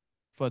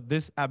 For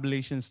this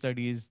ablation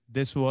studies,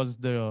 this was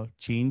the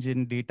change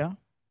in data,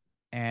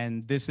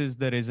 and this is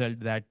the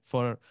result that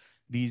for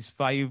these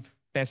 5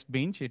 test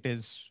bench, it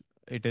is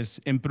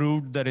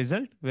improved the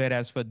result,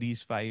 whereas for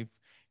these 5,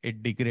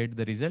 it degraded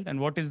the result. And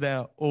what is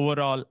the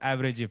overall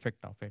average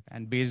effect of it?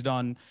 And based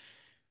on,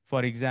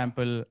 for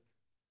example,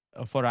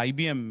 for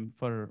IBM,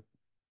 for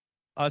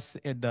us,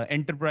 the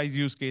enterprise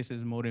use case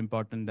is more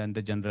important than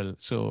the general.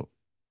 So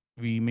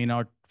we may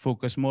not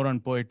focus more on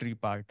poetry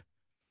part.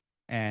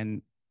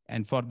 And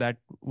for that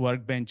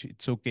workbench,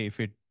 it's okay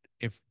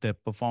if the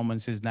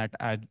performance is not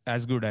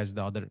as good as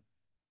the other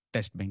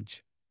test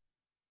bench.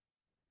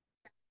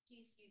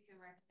 You can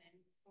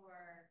recommend for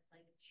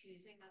like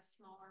choosing a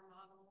smaller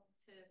model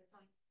to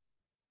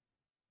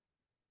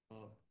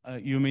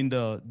find? You mean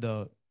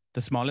the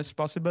smallest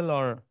possible,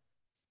 or?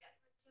 Yeah,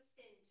 just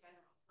in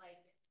general,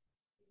 like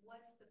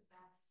what's the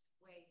best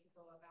way to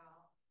go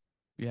about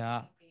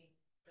Yeah. the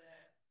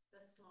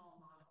small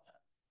model?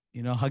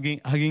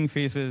 Hugging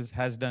Faces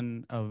has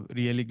done a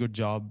really good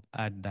job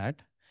at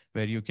that,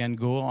 where you can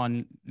go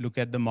on, look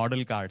at the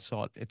model card.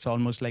 So it's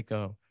almost like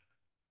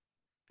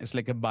it's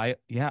like a bio.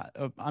 Yeah.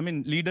 I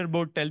mean,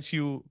 leaderboard tells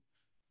you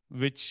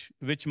which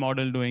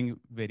model doing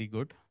very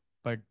good,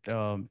 but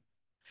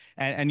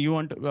and you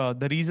want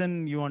the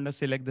reason you want to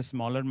select the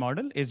smaller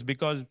model is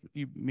because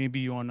maybe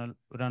you want to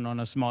run on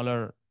a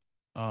smaller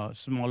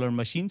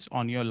machines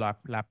on your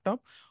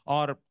laptop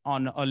or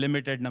on a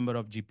limited number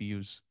of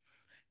GPUs.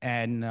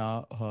 And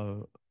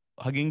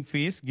Hugging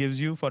Face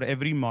gives you, for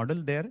every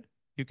model there,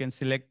 you can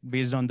select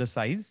based on the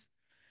size,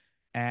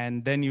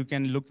 and then you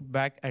can look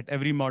back at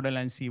every model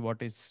and see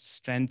what is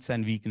strengths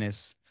and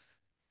weakness.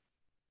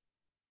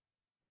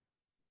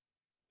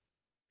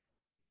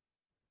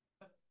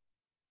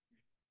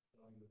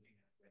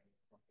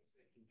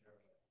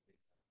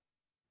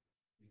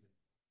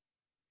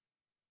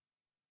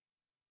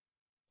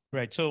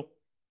 Right. So,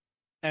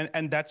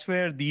 and that's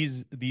where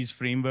these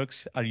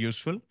frameworks are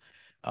useful,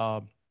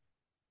 uh,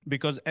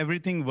 because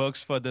everything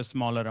works for the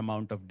smaller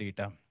amount of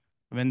data.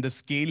 When the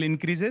scale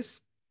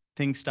increases,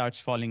 things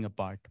starts falling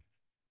apart.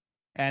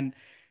 And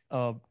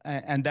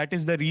that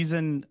is the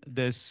reason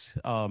these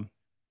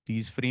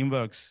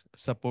frameworks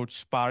support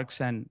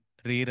Sparks and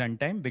Ray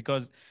runtime,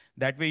 because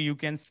that way you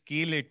can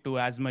scale it to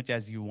as much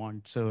as you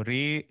want. So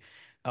Ray,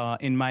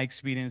 in my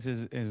experience,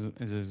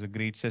 is a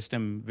great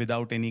system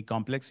without any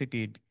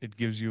complexity. It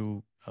gives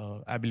you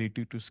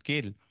ability to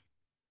scale,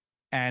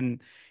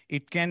 and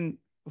it can,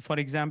 for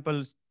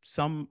example,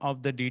 some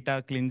of the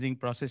data cleansing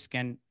process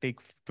can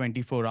take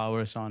 24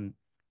 hours on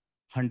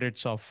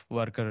hundreds of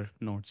worker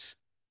nodes.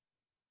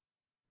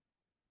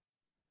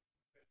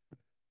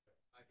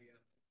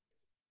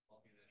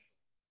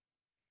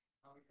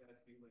 How are you guys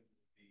dealing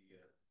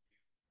with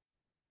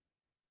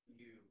the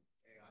new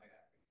AI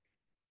Act?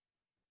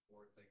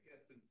 Or it's, I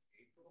guess, in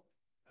April?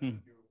 I don't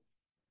know if you're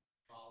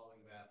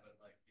following that,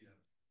 but like, they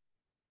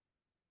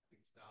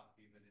stopped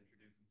even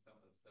introducing some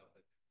of the stuff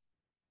that I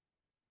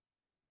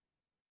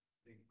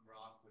think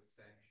Grok was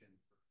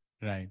sanctioned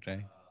for. Right.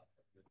 The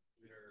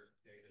Twitter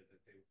data that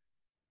they.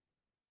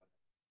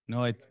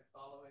 No, it's.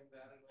 Following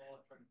that at all?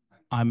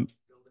 I'm.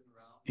 Building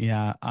around?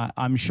 Yeah,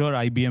 I'm sure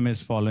IBM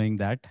is following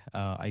that.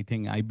 I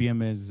think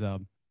IBM is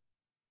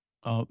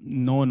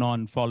known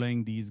on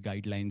following these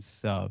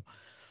guidelines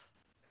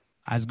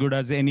as good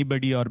as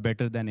anybody or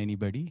better than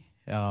anybody.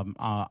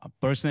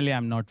 Personally,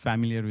 I'm not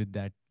familiar with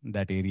that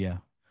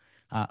area.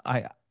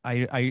 I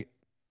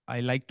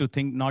like to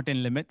think not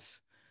in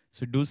limits.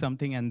 So do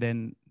something and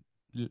then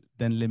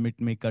then limit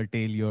may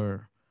curtail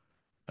your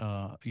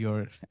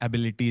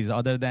abilities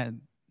other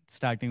than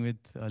starting with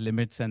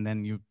limits and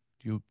then you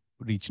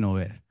reach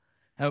nowhere.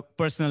 A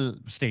personal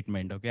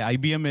statement, okay?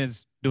 IBM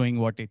is doing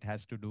what it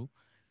has to do,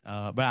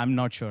 but I'm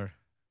not sure.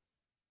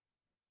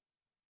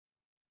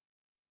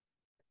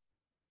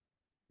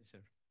 Yes,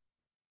 sir.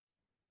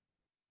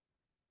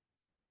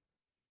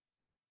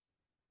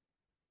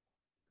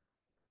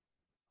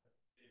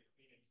 With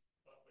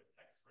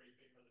text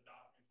scraping or the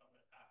documents I'm going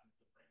to pass into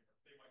the framework,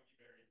 they might be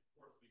very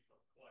coarsely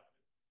collected.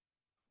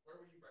 Where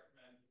would you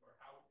recommend, or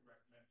how would you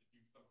recommend to do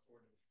some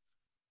sort of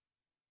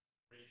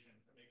creation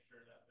to make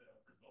sure that the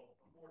result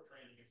before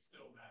training is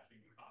still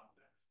matching the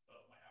context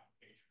of my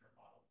application or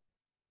model?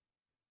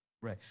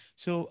 Right.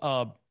 So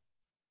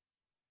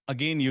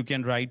again, you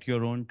can write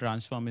your own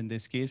transform in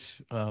this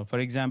case. For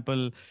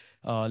example,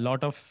 a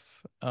lot of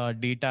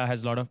data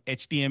has a lot of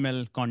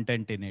HTML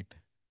content in it,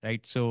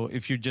 right? So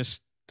if you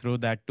just throw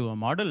that to a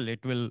model,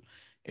 it will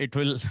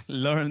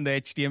learn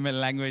the HTML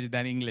language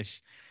than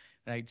English,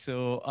 right?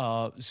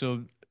 So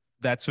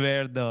that's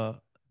where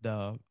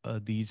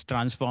these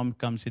transform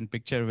comes in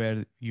picture,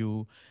 where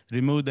you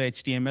remove the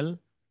HTML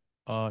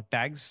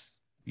tags,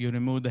 you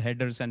remove the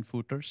headers and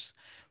footers.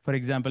 For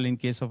example, in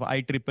case of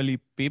IEEE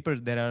paper,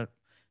 there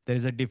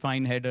is a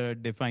defined header,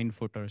 defined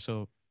footer.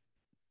 So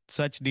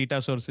such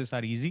data sources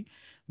are easy,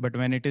 but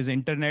when it is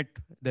internet,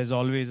 there's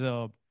always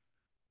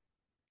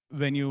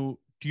when you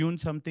tune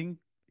something,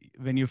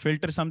 when you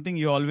filter something,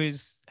 you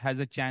always has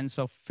a chance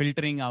of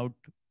filtering out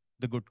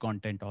the good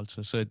content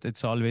also. So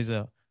it's always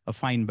a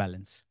fine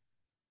balance.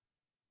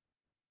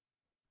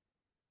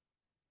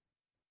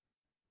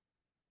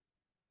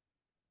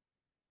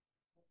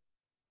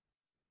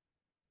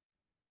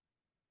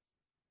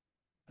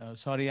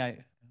 Sorry,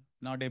 I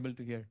not able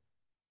to hear.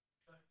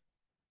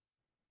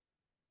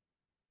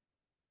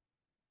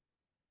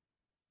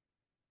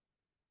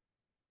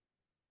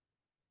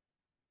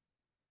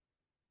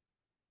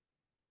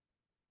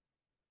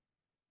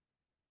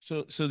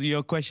 So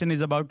your question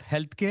is about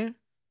healthcare?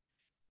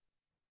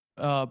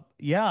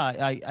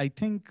 Yeah, I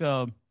think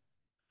uh,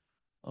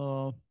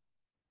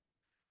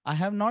 I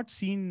have not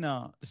seen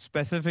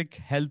specific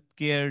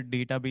healthcare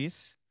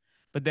database,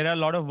 but there are a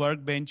lot of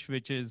workbench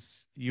which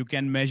is you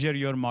can measure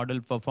your model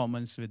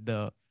performance with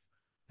the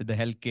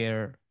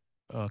healthcare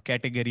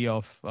category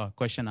of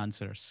question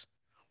answers.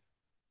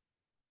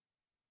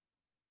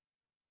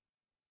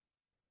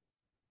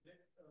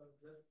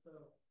 Just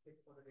pick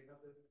for the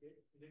database, is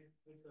it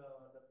with the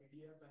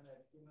PDF and the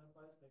HTML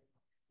files? Like,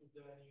 is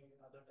there any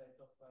other types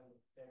of files,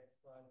 text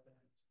files?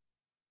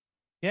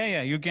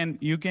 Yeah, you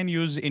can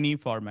use any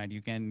format.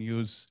 You can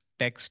use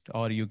text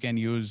or you can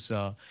use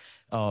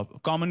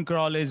common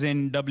crawl is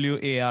in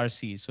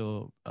WARC.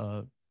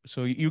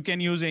 So you can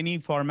use any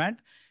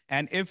format.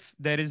 And if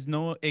there is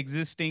no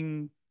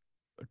existing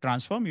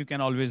transform, you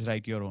can always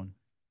write your own.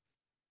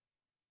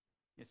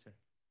 Yes, sir.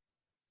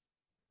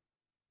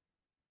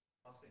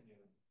 On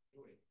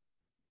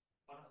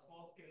a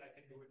small scale, I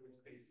can do it with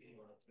spacing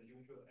or the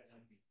usual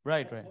NLP.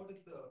 Right. What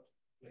is the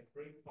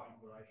break point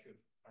where I should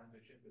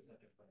transition to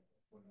such a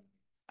framework?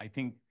 I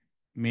think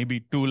maybe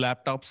 2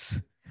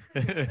 laptops.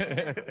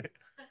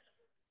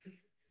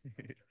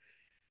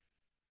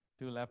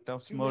 2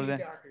 laptops, Too more many than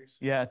doctors.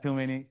 Yeah, too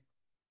many.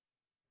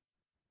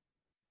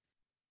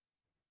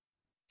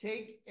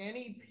 Take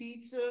any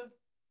pizza,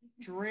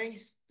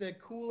 drinks. The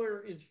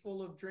cooler is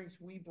full of drinks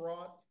we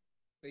brought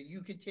that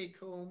you could take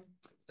home.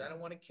 I don't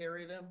want to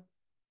carry them.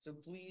 So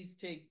please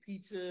take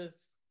pizza.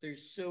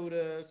 There's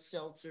soda,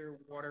 seltzer,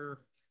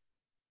 water.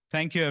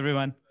 Thank you,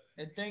 everyone.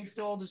 And thanks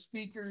to all the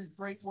speakers.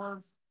 Great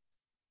work.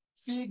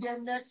 See you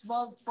again next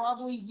month,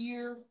 probably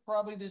here,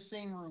 probably the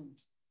same rooms.